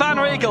Kenny van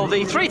Weigel,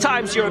 the 3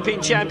 times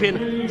European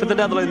champion for the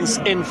Netherlands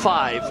in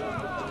 5.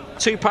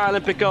 2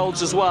 Paralympic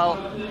golds as well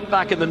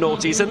back in the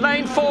noughties. In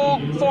lane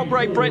 4 for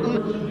Great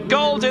Britain,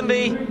 gold in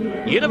the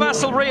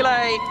Universal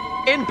Relay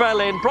in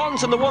Berlin,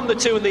 bronze in the 1, the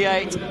 2 and the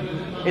 8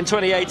 in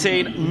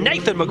 2018,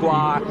 Nathan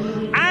Maguire.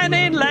 And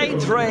in lane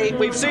 3,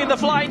 we've seen the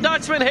Flying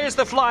Dutchman. Here's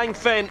the Flying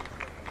Finn,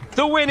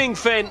 the winning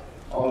Finn,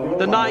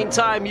 the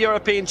 9-time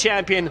European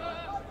champion,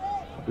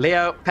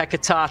 Leo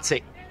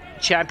Pecatati,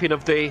 champion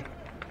of the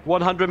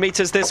 100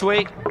 meters this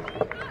week.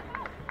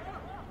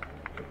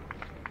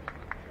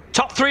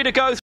 Top 3 to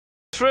go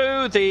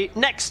through, the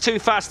next 2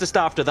 fastest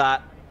after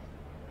that.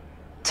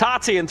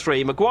 Tati in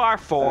 3, Maguire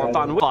 4,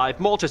 Van 5,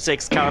 Malta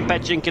 6,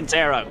 Karapetyan,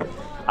 Quintero.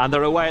 And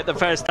they're away at the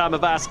first time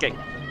of asking.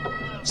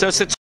 So it's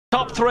the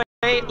top 3,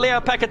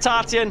 Leo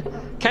Pecatati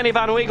and Kenny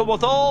van Weigel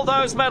with all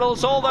those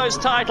medals, all those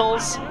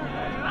titles.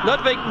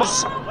 Ludwig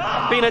has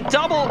been a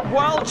double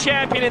world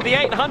champion in the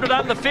 800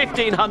 and the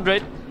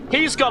 1500.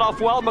 He's got off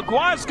well,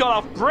 Maguire's got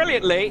off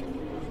brilliantly.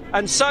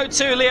 And so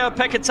too Leo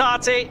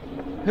Pecatati,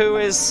 who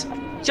is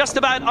just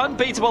about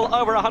unbeatable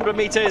over 100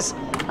 meters,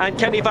 and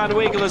Kenny van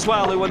Weigel as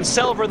well, who won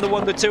silver in the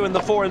 1, the 2 and the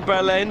 4 in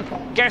Berlin.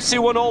 Guess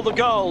who won all the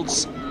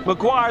golds?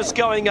 Maguire's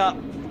going up.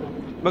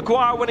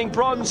 Maguire winning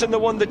bronze in the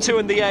 1, the 2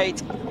 and the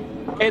 8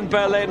 in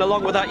Berlin,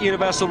 along with that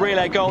Universal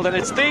Relay gold. And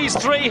it's these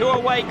 3 who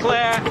are way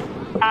clear,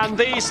 and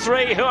these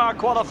 3 who are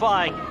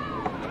qualifying.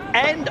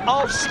 End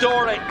of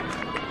story.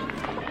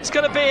 It's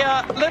going to be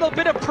a little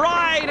bit of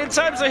pride in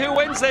terms of who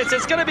wins this.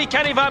 It's going to be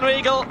Kenny van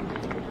Weigel.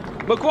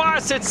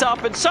 Maguire sits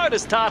up, and so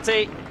does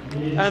Tati,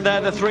 and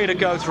they're the 3 to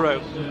go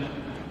through.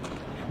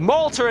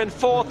 Malta in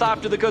 4th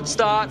after the good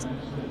start.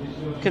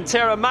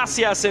 Quintero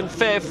Macias in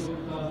 5th,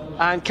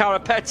 and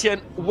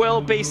Karapetyan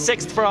will be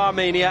 6th for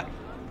Armenia.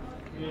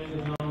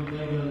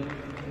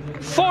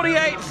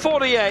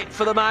 48-48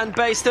 for the man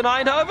based in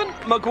Eindhoven.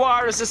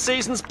 Maguire is the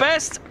season's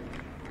best.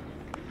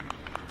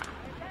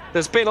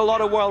 There's been a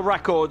lot of world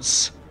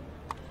records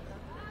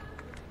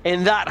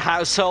in that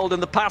household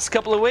in the past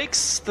couple of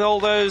weeks. All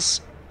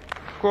those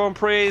Grand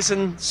Prix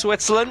in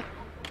Switzerland.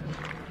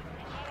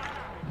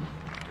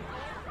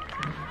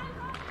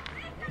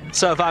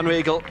 So Van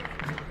Weigel,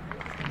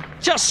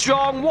 just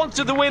strong,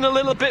 wanted to win a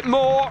little bit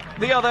more.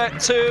 The other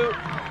 2,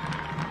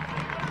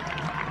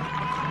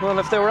 well,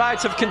 if they were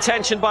out of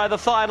contention by the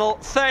final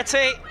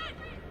 30,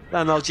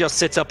 then they'll just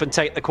sit up and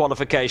take the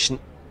qualification.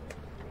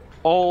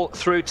 All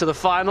through to the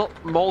final.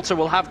 Malta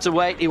will have to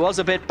wait. He was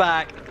a bit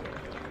back.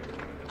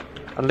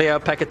 And Leo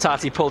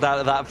Pecatati pulled out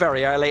of that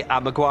very early,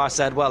 and Maguire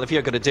said, well, if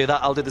you're going to do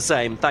that, I'll do the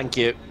same. Thank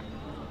you.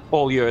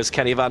 All yours,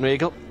 Kenny van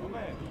Weigel.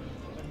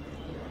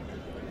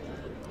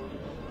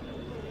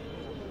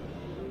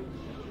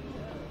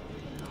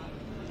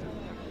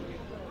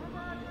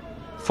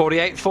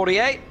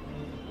 .48-48.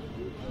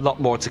 A lot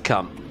more to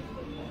come.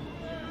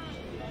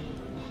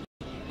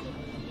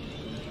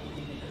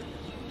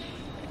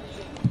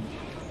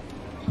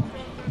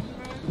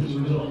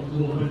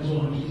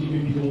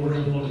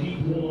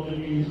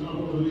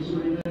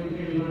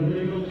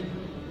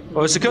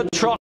 Well, it's a good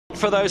trot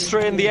for those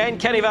 3 in the end.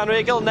 Kenny van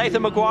Weigel,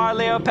 Nathan Maguire,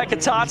 Leo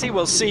Pecatati.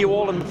 We'll see you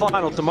all in the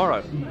final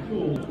tomorrow.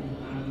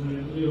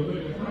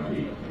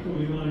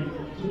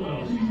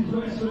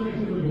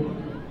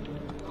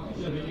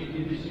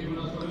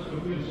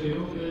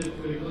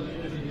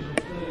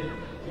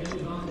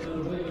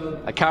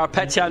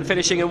 Karapetyan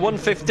finishing in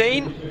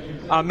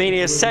 1:15.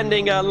 Armenia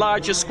sending a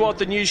larger squad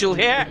than usual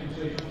here,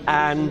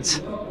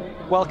 and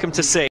welcome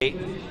to see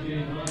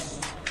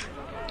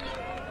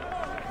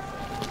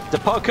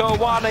Depoko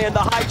Awane in the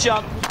high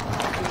jump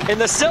in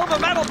the silver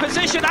medal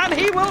position, and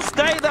he will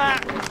stay there.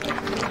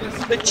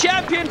 The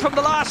champion from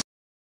the last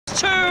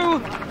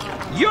 2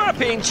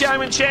 European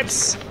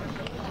Championships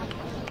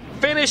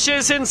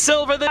finishes in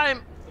silver this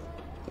time.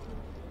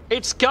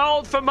 It's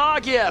gold for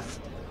Margiev.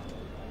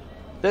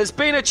 There's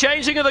been a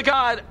changing of the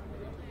guard.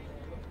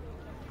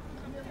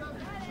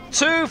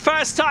 2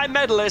 first-time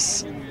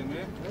medalists.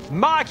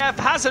 Margiev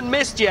hasn't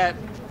missed yet.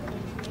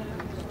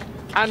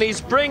 And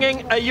he's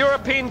bringing a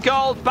European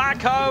gold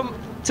back home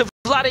to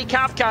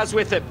Vladikavkaz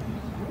with him.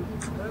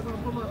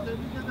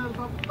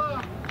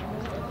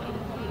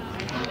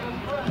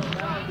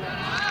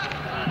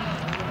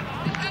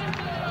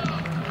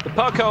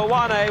 Poco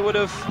Awane would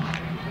have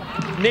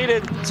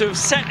needed to have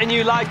set a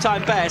new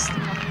lifetime best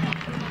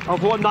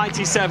of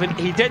 197.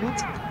 He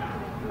didn't.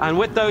 And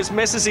with those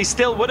misses, he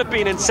still would have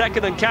been in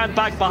second and can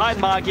back behind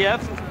Margiev.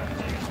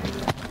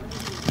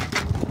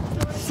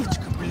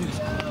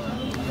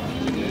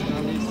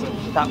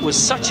 That was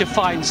such a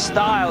fine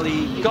style.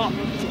 He got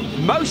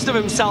most of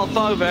himself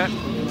over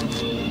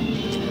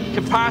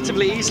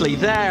comparatively easily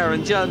there,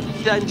 and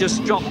then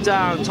just dropped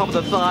down top of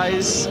the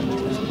thighs.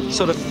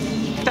 Sort of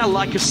fell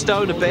like a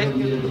stone a bit.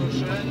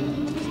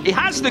 He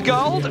has the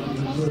gold.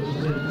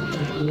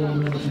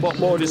 What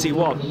more does he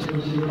want?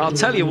 I'll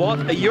tell you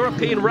what, a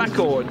European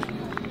record.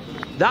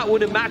 That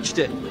would have matched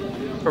it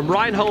from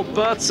Reinhold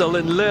Berzel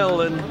in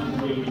Lille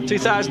in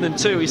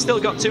 2002. He's still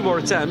got 2 more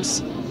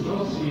attempts.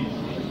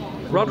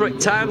 Roderick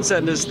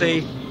Townsend is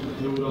the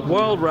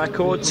world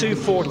record,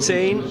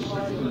 2:14,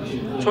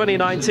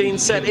 2019,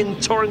 set in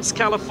Torrance,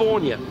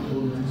 California.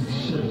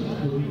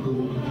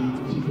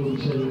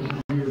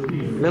 A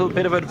little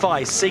bit of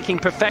advice, seeking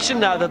perfection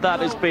now that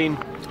that has been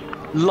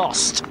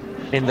lost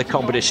in the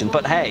competition.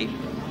 But hey,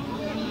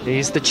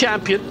 he's the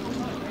champion.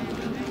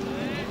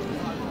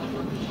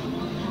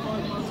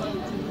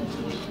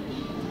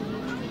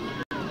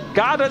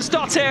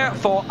 Bydgoszcz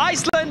for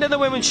Iceland in the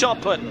women's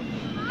shot put,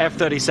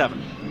 F37.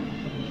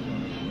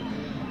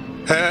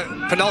 Her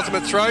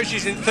penultimate throw,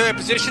 she's in 3rd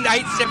position,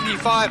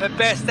 8.75 her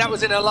best. That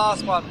was in her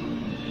last one.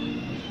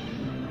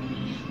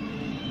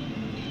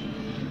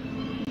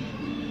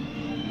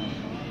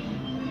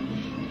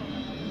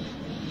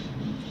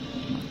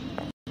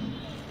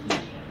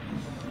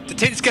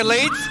 Datinska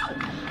leads.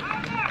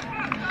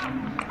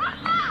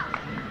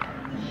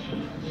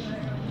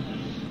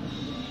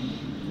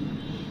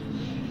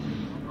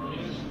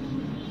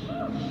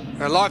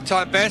 Her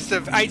lifetime best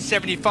of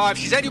 8.75.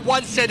 She's only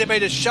 1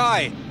 centimetre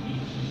shy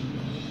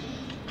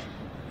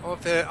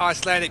of her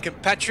Icelandic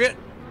compatriot,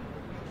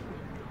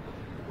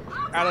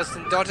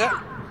 Alison Dotter.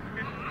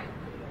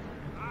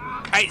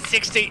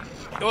 8.60.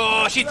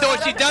 Oh, she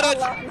thought she'd done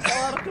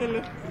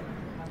it.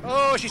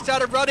 Oh, she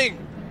started running.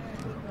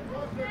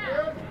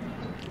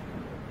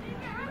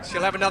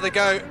 She'll have another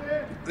go.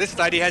 This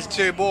lady has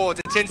 2 more.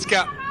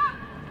 Datinska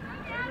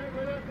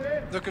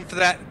looking for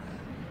that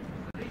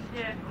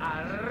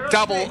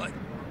double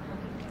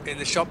in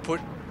the shot put,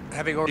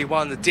 having already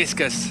won the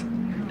discus.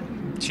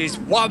 She's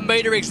 1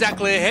 metre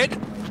exactly ahead.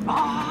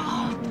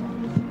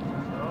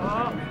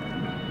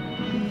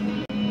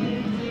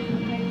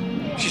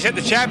 She set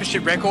the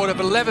championship record of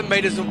 11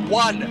 metres and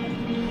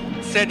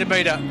 1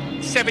 centimetre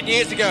 7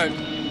 years ago.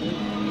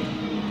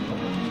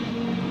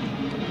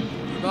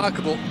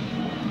 Remarkable.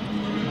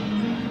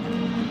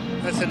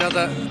 That's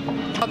another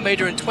 1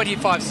 metre and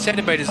 25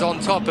 centimetres on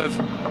top of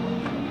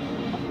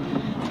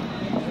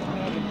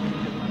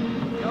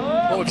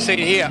what we've seen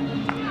here.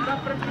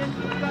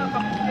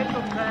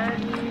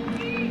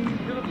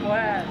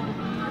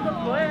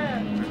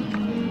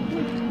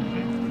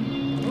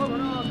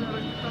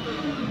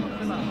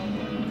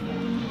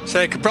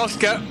 So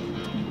Kaprowska,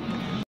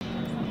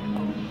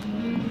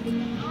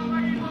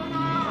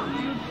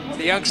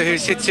 the youngster who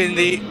sits in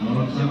the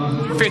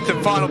 5th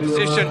and final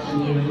position.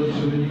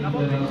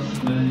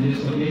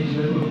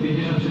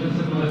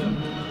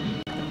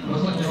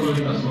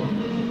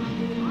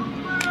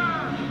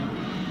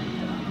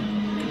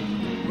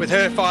 With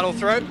her final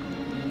throw.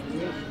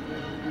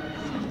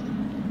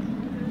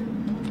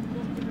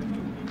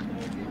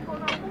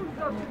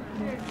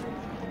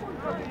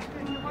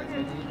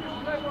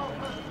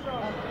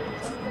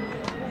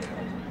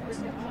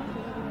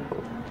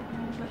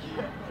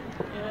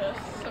 Yes,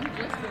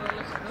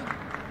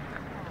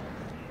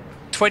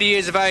 20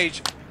 years of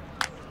age.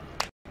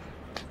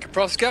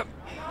 Kaprowska.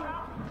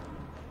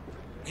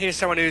 Here's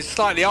someone who's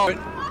slightly older.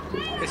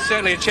 It's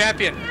certainly a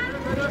champion.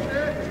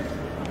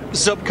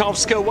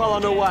 Zubkowska well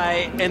on her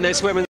way in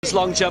this women's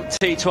long jump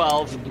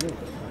T12.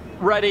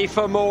 Ready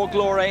for more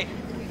glory.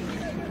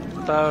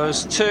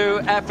 Those 2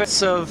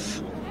 efforts of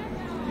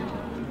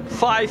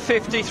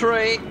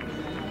 5:53.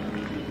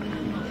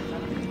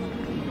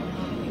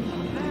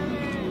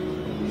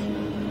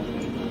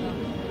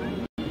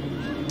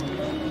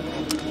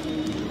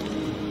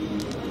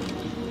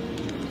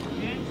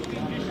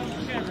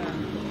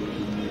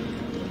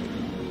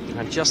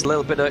 And just a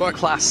little bit of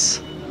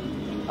class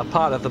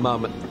apart at the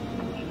moment.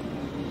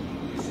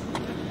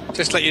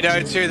 Just let you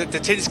know too that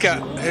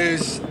Datinska,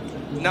 whose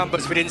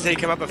numbers we didn't see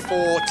come up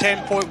before,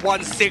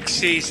 10.16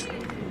 she's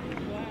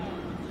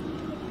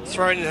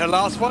thrown in her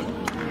last one,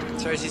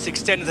 so she's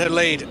extended her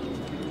lead.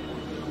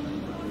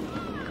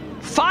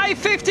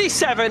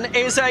 5:57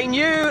 is a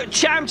new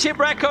championship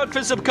record for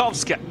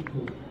Zubkowska.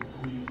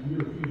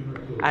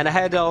 And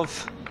ahead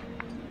of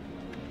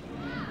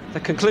the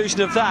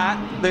conclusion of that,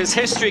 there's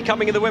history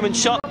coming in the women's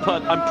shot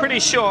put. I'm pretty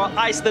sure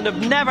Iceland have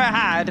never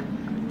had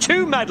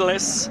 2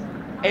 medalists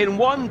in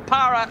one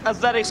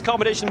para-athletics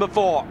competition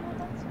before.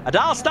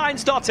 Adal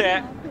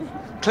Steinsdottir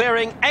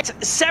clearing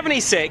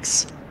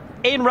 8.76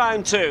 in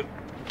round 2.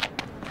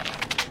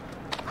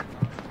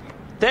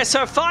 This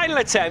her final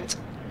attempt.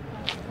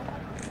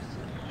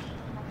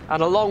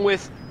 And along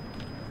with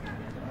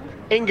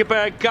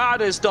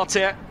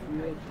Bydgoszcz.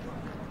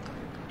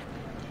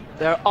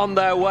 They're on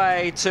their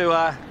way to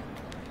a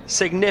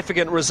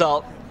significant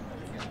result.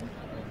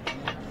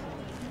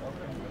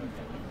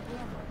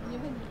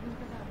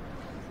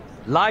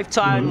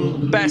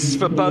 Lifetime best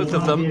for both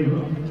of them.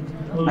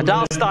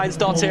 Bydgoszcz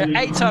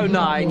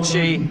 8:09.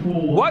 She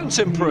won't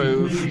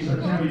improve,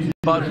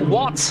 but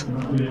what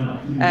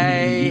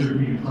a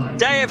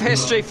day of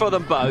history for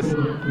them both.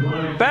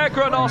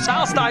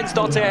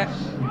 Bydgoszcz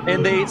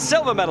in the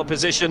silver medal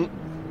position,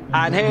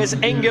 and here's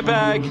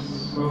Bydgoszcz,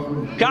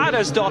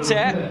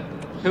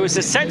 who is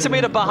a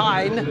centimetre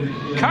behind,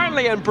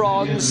 currently in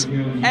bronze,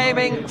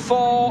 aiming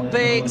for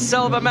the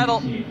silver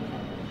medal.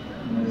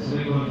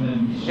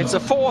 It's the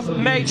fourth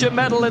major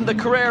medal in the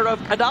career of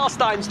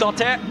Bydgoszcz.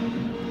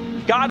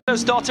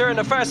 Bydgoszcz in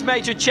the first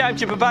major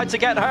championship, about to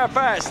get her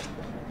first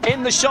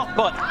in the shot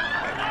put.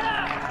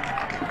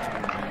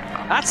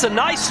 That's a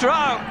nice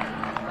throw.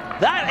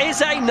 That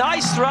is a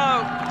nice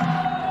throw.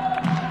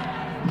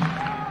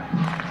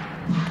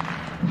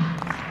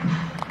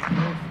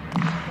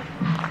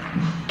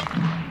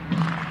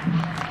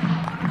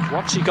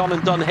 What's she gone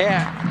and done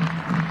here?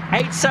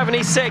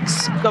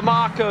 8:76, the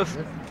mark of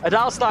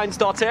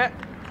Bydgoszcz.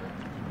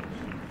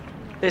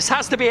 This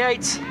has to be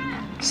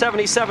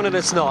 8:77, and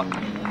it's not.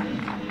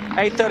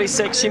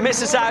 8:36, she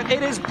misses out.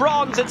 It is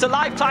bronze, it's a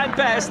lifetime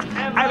best,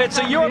 and it's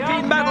a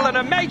European medal and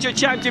a major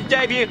championship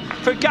debut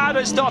for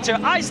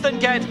Bydgoszcz.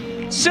 Iceland get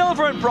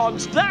silver and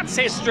bronze. That's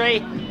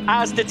history,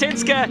 as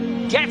Dytinska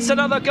gets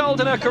another gold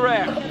in her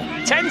career.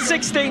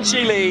 10:16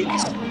 she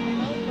leads,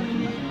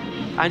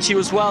 and she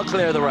was well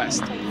clear of the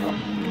rest.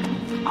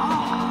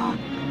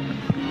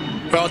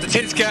 Well,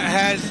 Dytinska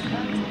has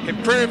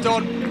improved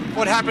on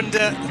what happened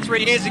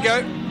 3 years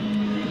ago.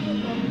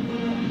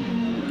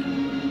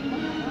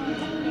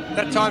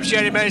 That time she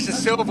only managed the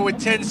silver with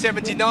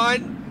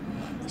 10:79.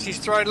 She's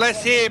thrown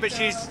less here, but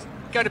she's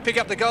going to pick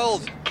up the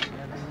gold.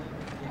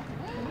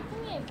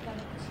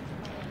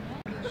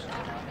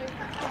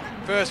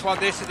 First one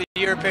this at the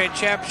European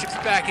Championships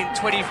back in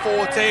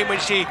 2014 when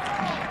she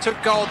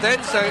took gold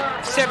then, so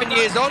 7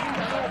 years on.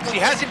 She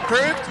has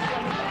improved.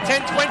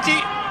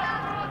 10:20.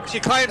 She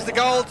claims the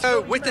gold.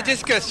 So with the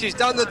discus, she's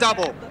done the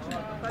double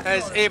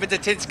as Eva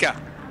Dytinska.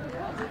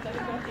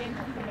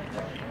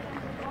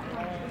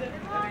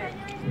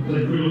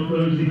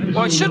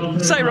 Well, I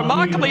should say,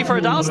 remarkably for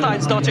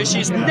Bydgoszcz,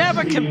 she's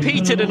never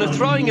competed in a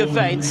throwing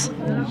event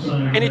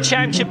in a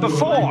championship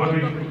before,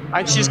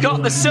 and she's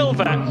got the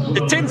silver.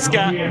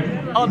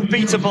 Dytinska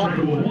unbeatable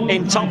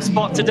in top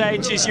spot today,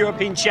 and she's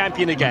European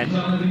champion again.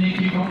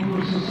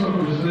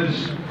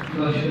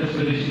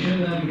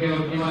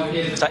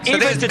 So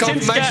Eva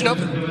Dytinska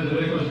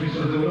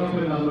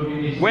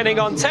winning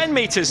on 10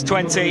 meters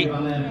 20.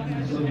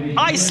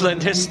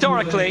 Iceland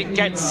historically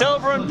gets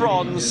silver and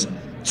bronze.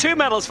 2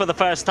 medals for the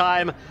first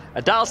time,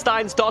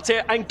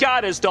 Bydgoszcz and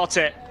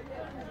Bydgoszcz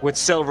with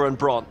silver and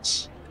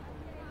bronze.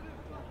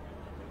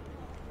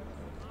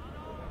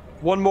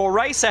 One more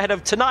race ahead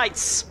of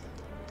tonight's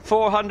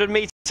 400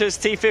 meters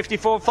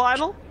T54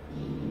 final.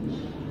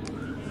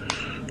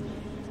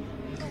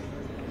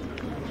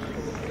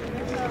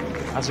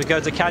 As we go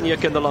to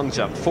Kaniuk in the long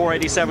jump,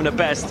 4:87 at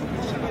best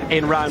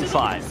in round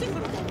 5.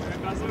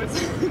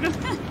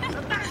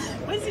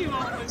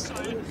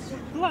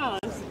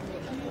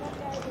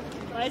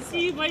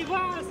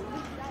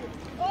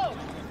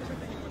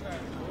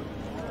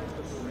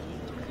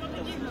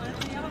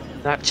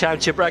 That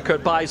championship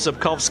record by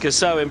Zubkowska,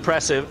 so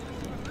impressive.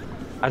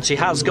 And she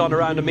has gone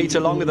around a metre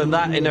longer than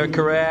that in her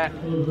career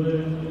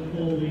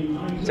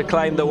to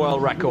claim the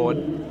world record.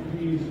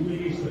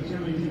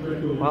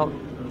 Well,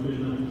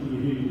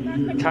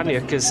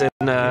 Kaniuk is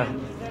in a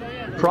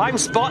prime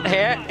spot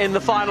here in the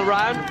final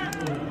round.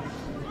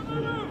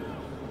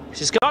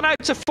 She's gone out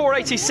to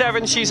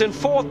 4:87. She's in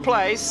 4th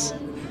place.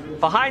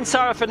 Behind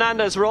Sarah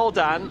Fernandez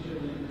Roldan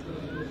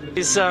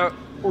is a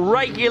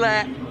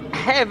regular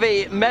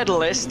heavy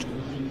medalist.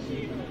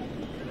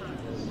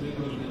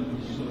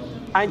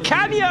 And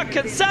Kaniuk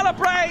can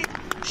celebrate.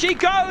 She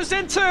goes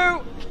into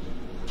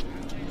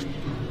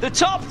the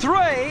top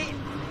 3.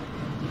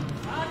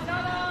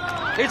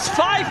 It's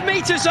 5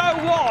 meters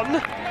 01,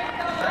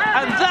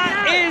 and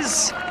that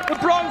is the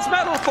bronze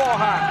medal for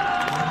her.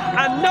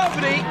 And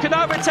nobody can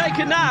overtake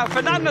her now.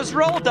 Fernandez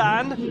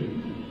Roldan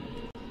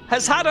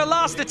has had her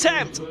last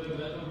attempt.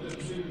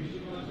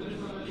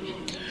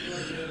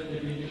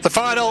 The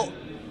final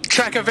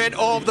track event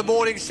of the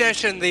morning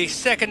session, the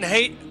second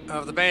heat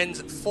of the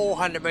men's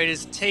 400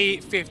 metres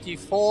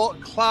T54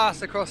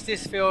 class across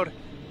this field,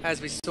 as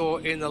we saw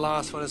in the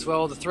last one as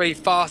well. The 3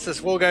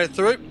 fastest will go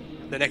through.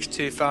 The next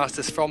 2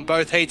 fastest from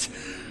both heats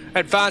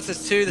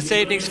advances to this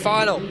evening's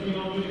final.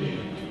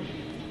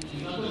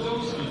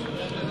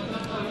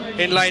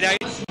 In lane 8,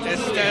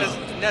 there's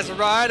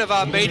Nazarian of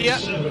Armenia,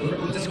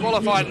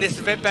 disqualified in this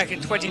event back in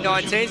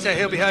 2019, so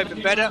he'll be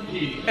hoping better.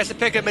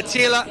 Esa-Pekka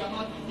Mattila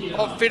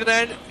of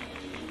Finland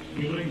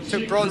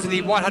took bronze in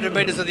the 100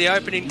 metres of the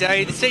opening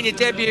day. The senior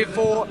debut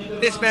for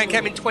this man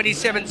came in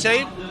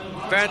 2017.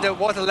 Vander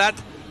Waterlat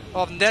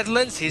of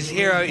Netherlands. His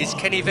hero is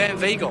Kenny van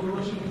Weigel.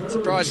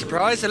 Surprise,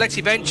 surprise.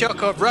 Alexei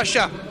Benchuk of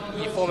Russia,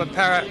 the former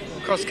para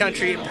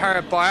cross-country and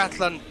para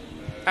biathlon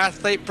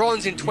athlete.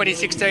 Bronze in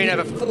 2016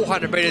 over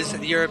 400 metres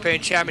at the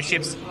European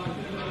Championships.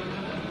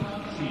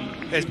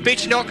 There's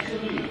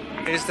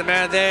Bydgoszcz, is the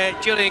man there.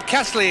 Julian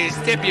Castley's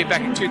debut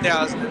back in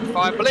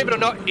 2005. Believe it or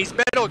not, he's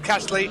medalled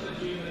Castley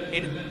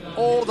in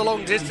all the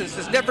long distance.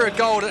 There's never a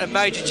gold at a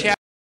major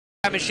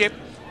championship.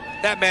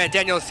 That man,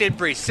 Daniel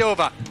Sidbury,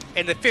 silver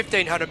in the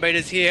 1500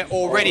 metres here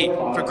already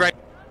for Great.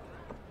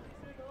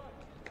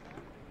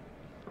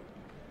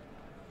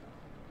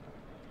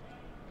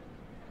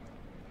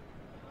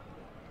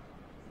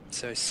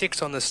 So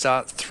 6 on the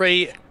start,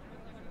 3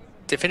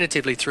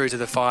 definitively through to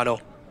the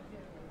final.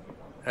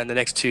 And the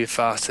next 2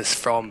 fastest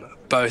from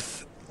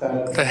both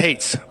the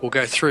heats will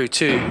go through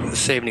to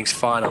this evening's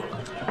final.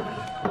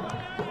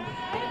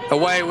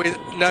 Away with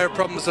no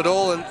problems at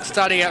all, and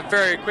starting out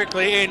very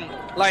quickly in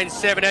lane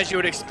 7, as you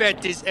would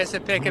expect, is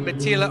Esa-Pekka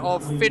Mattila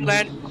of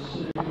Finland.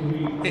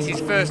 This is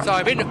his first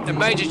time in the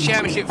major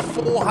championship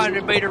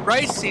 400 metre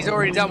race. He's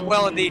already done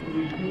well in the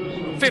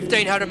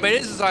 1500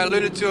 metres, as I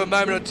alluded to a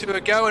moment or two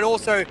ago, and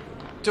also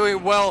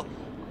doing well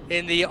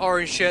in the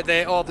orange shirt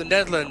there of the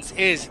Netherlands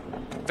is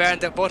Van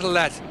der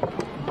Bottelat.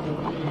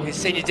 His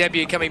senior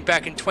debut coming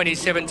back in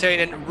 2017,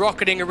 and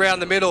rocketing around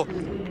the middle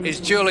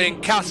is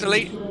Julian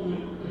Castley.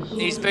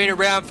 He's been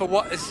around for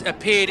what has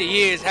appeared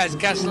years, has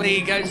Castley.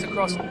 He goes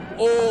across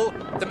all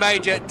the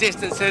major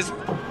distances,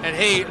 and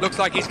he looks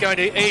like he's going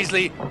to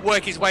easily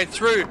work his way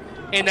through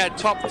in that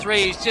top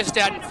 3. He's just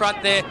out in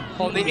front there.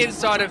 On the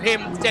inside of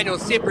him, Daniel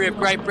Sidbury of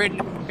Great Britain,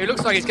 who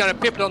looks like he's going to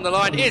pip it on the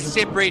line. Is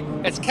Sidbury.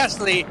 It's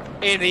Castley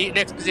in the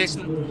next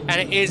position,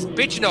 and it is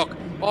Bydgoszcz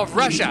of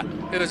Russia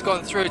who has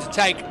gone through to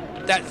take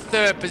that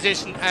 3rd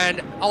position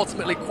and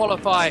ultimately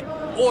qualify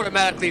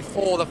automatically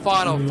for the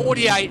final.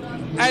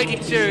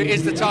 48.82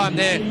 is the time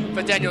there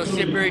for Daniel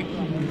Sidbury.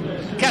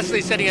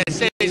 Castley setting a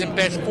season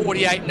best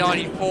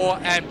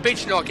 48.94, and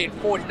Bydgoszcz in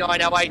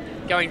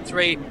 49.08 going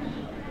 3,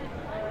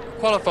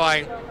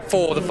 qualifying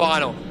for the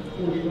final.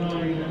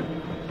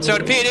 So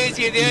it appeared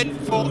easy in the end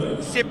for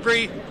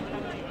Sidbury,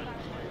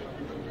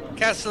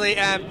 Castley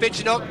and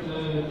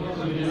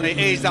Bydgoszcz. They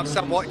eased up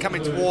somewhat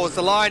coming towards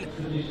the line.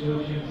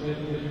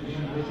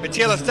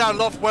 Mattila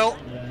started off well,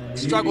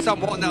 struggled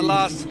somewhat in that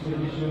last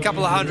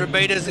couple of 100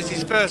 metres. It's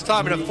his first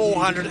time in a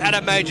 400 at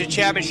a major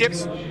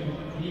championships.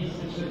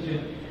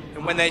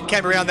 And when they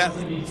came around that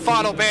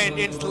final bend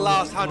into the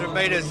last 100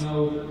 metres,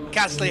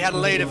 Castley had a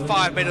lead of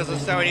 5 metres or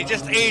so, and he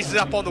just eased it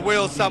up on the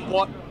wheels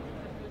somewhat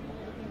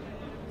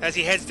as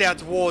he heads down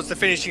towards the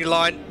finishing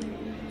line.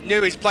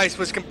 Knew his place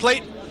was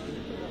complete.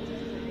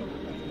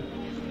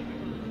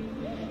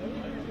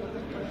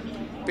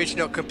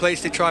 Bydgoszcz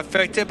completes the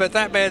trifecta, but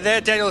that man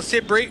there, Daniel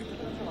Sidbury,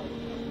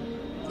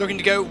 looking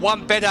to go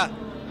one better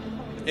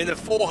in the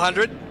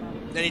 400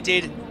 than he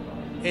did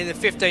in the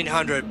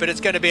 1500. But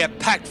it's going to be a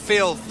packed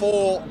field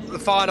for the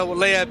final.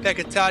 Leo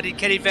Pekka-Tardi,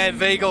 Kenny van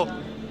Weigel.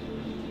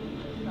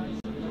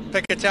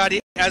 Pekka-Tardi,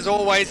 as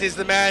always, is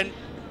the man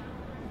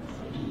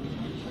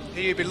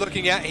who you'll be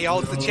looking at. He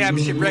holds the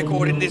championship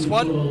record in this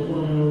one.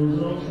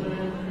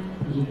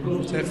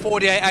 So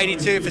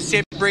 48.82 for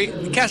Sidbury.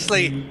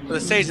 Castley with a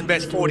season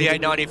best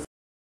 48.94.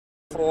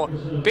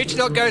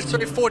 Bydgoszcz goes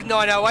through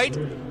 49.08.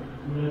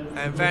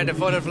 And Van der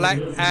Bottelat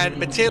and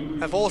Mattila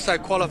have also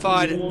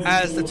qualified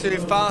as the 2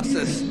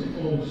 fastest,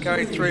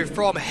 going through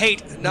from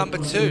heat number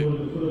 2.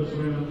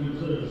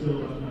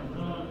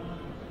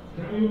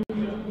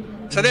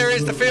 So there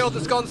is the field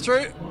that's gone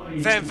through.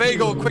 Van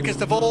Weigel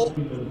quickest of all,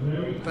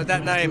 but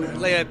that name,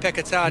 Leo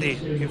Pekka-Tardi,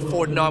 in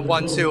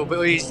 49.12,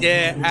 but he's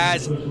there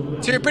as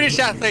 2 British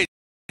athletes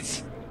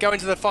going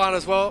to the final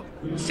as well.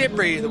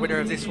 Sidbury, the winner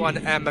of this one,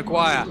 and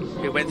Maguire,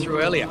 who went through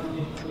earlier.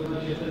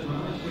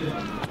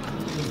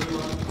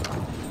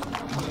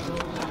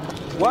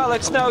 Well,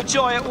 it's no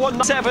joy at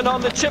 1.7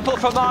 on the triple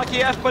for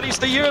Markiev, but he's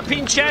the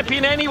European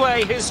champion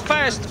anyway, his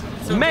first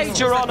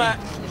major honour.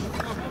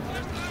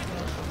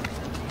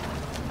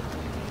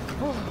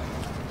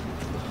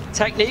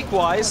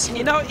 Technique-wise,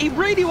 you know, he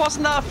really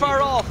wasn't that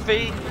far off.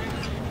 He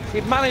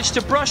managed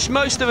to brush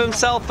most of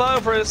himself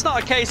over. It's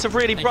not a case of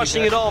really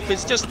brushing it off,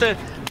 it's just the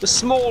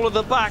small of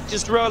the back,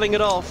 just rolling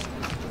it off.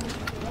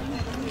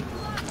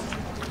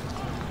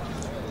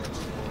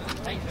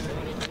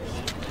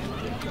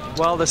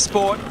 Well, the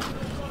sport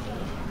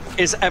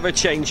is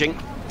ever-changing.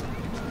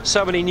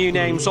 So many new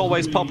names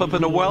always pop up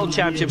in the World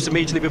Championships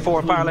immediately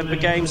before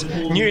Paralympic Games.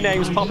 New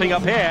names popping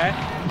up here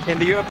in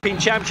the European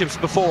Championships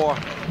before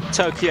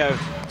Tokyo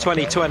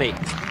 2020.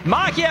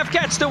 Markiev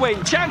gets the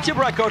win. Championship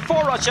record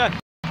for Russia,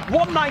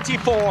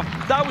 194.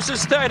 That was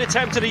his 3rd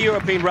attempt at a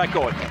European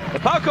record.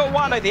 Ipoko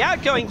Wale, the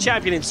outgoing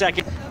champion, in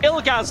 2nd.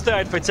 Ilgaz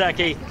 3rd for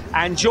Turkey.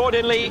 And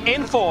Jordan Lee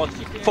in 4th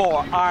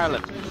for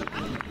Ireland.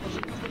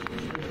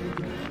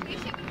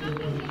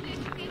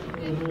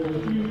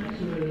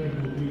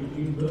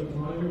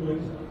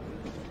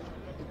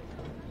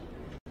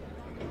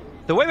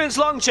 The women's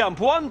long jump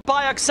won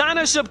by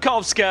Oksana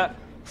Zubkovska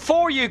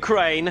for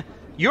Ukraine.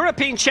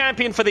 European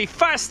champion for the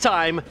first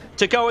time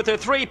to go with her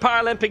 3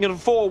 Paralympic and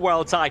 4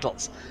 world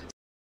titles.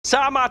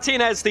 Sara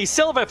Martinez, the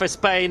silver for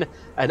Spain,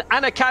 and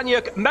Anna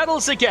Kaniuk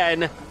medals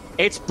again.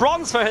 It's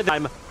bronze for her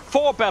time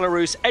for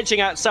Belarus,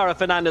 edging out Sara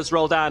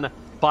Fernandez-Roldan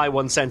by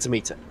 1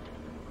 centimetre.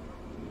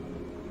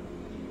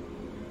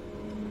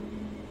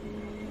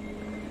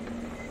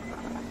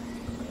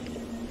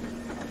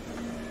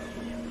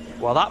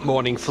 Well, that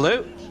morning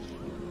flew.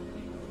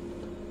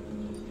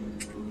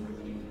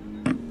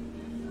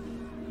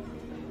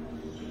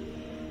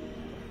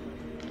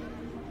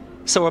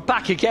 So we're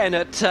back again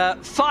at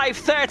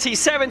 5:30,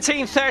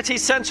 17:30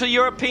 Central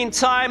European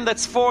time.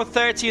 That's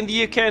 4:30 in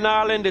the UK and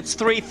Ireland. It's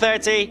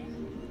 3:30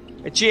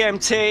 at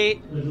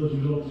GMT.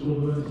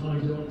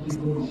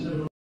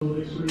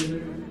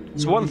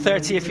 It's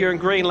 1:30 if you're in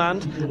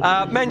Greenland.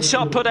 Men's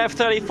shot put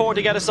F34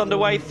 to get us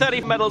underway.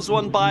 30 medals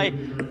won by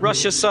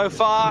Russia so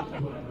far.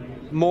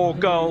 More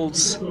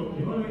golds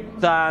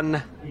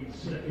than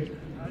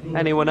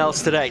anyone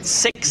else today.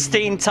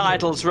 16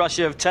 titles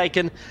Russia have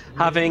taken,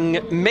 having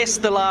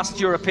missed the last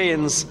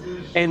Europeans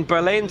in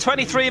Berlin.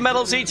 23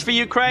 medals each for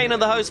Ukraine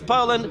and the host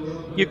Poland.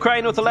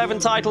 Ukraine with 11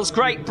 titles.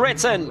 Great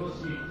Britain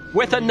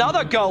with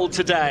another gold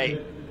today.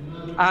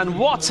 And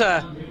what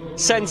a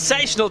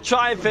sensational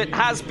triumph it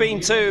has been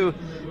too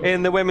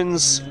in the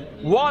women's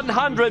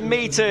 100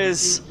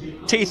 metres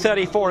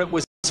T34. It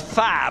was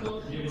fab.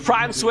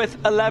 France with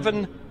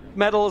 11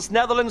 medals,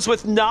 Netherlands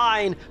with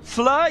 9.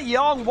 Fleur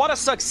Young, what a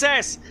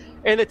success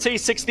in the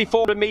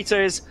T64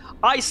 metres.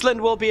 Iceland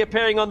will be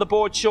appearing on the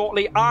board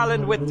shortly.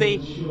 Ireland with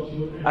the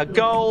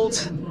gold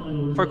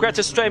for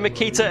Greta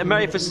Stray-Makita and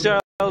Mary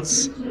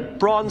Fitzgerald's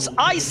bronze.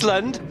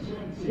 Iceland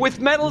with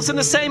medals in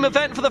the same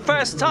event for the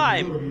first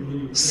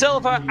time.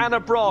 Silver and a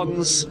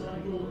bronze.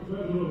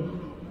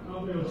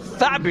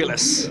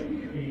 Fabulous.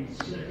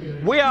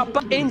 We are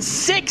in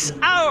 6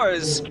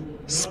 hours.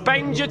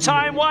 Spend your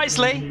time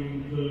wisely.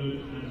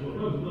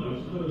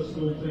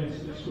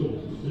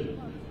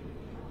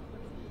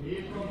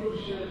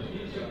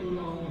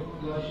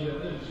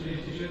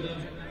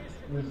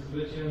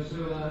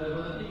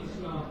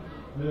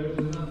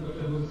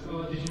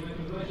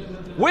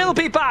 We'll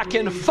be back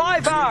in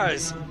 5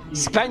 hours.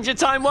 Spend your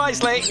time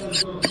wisely.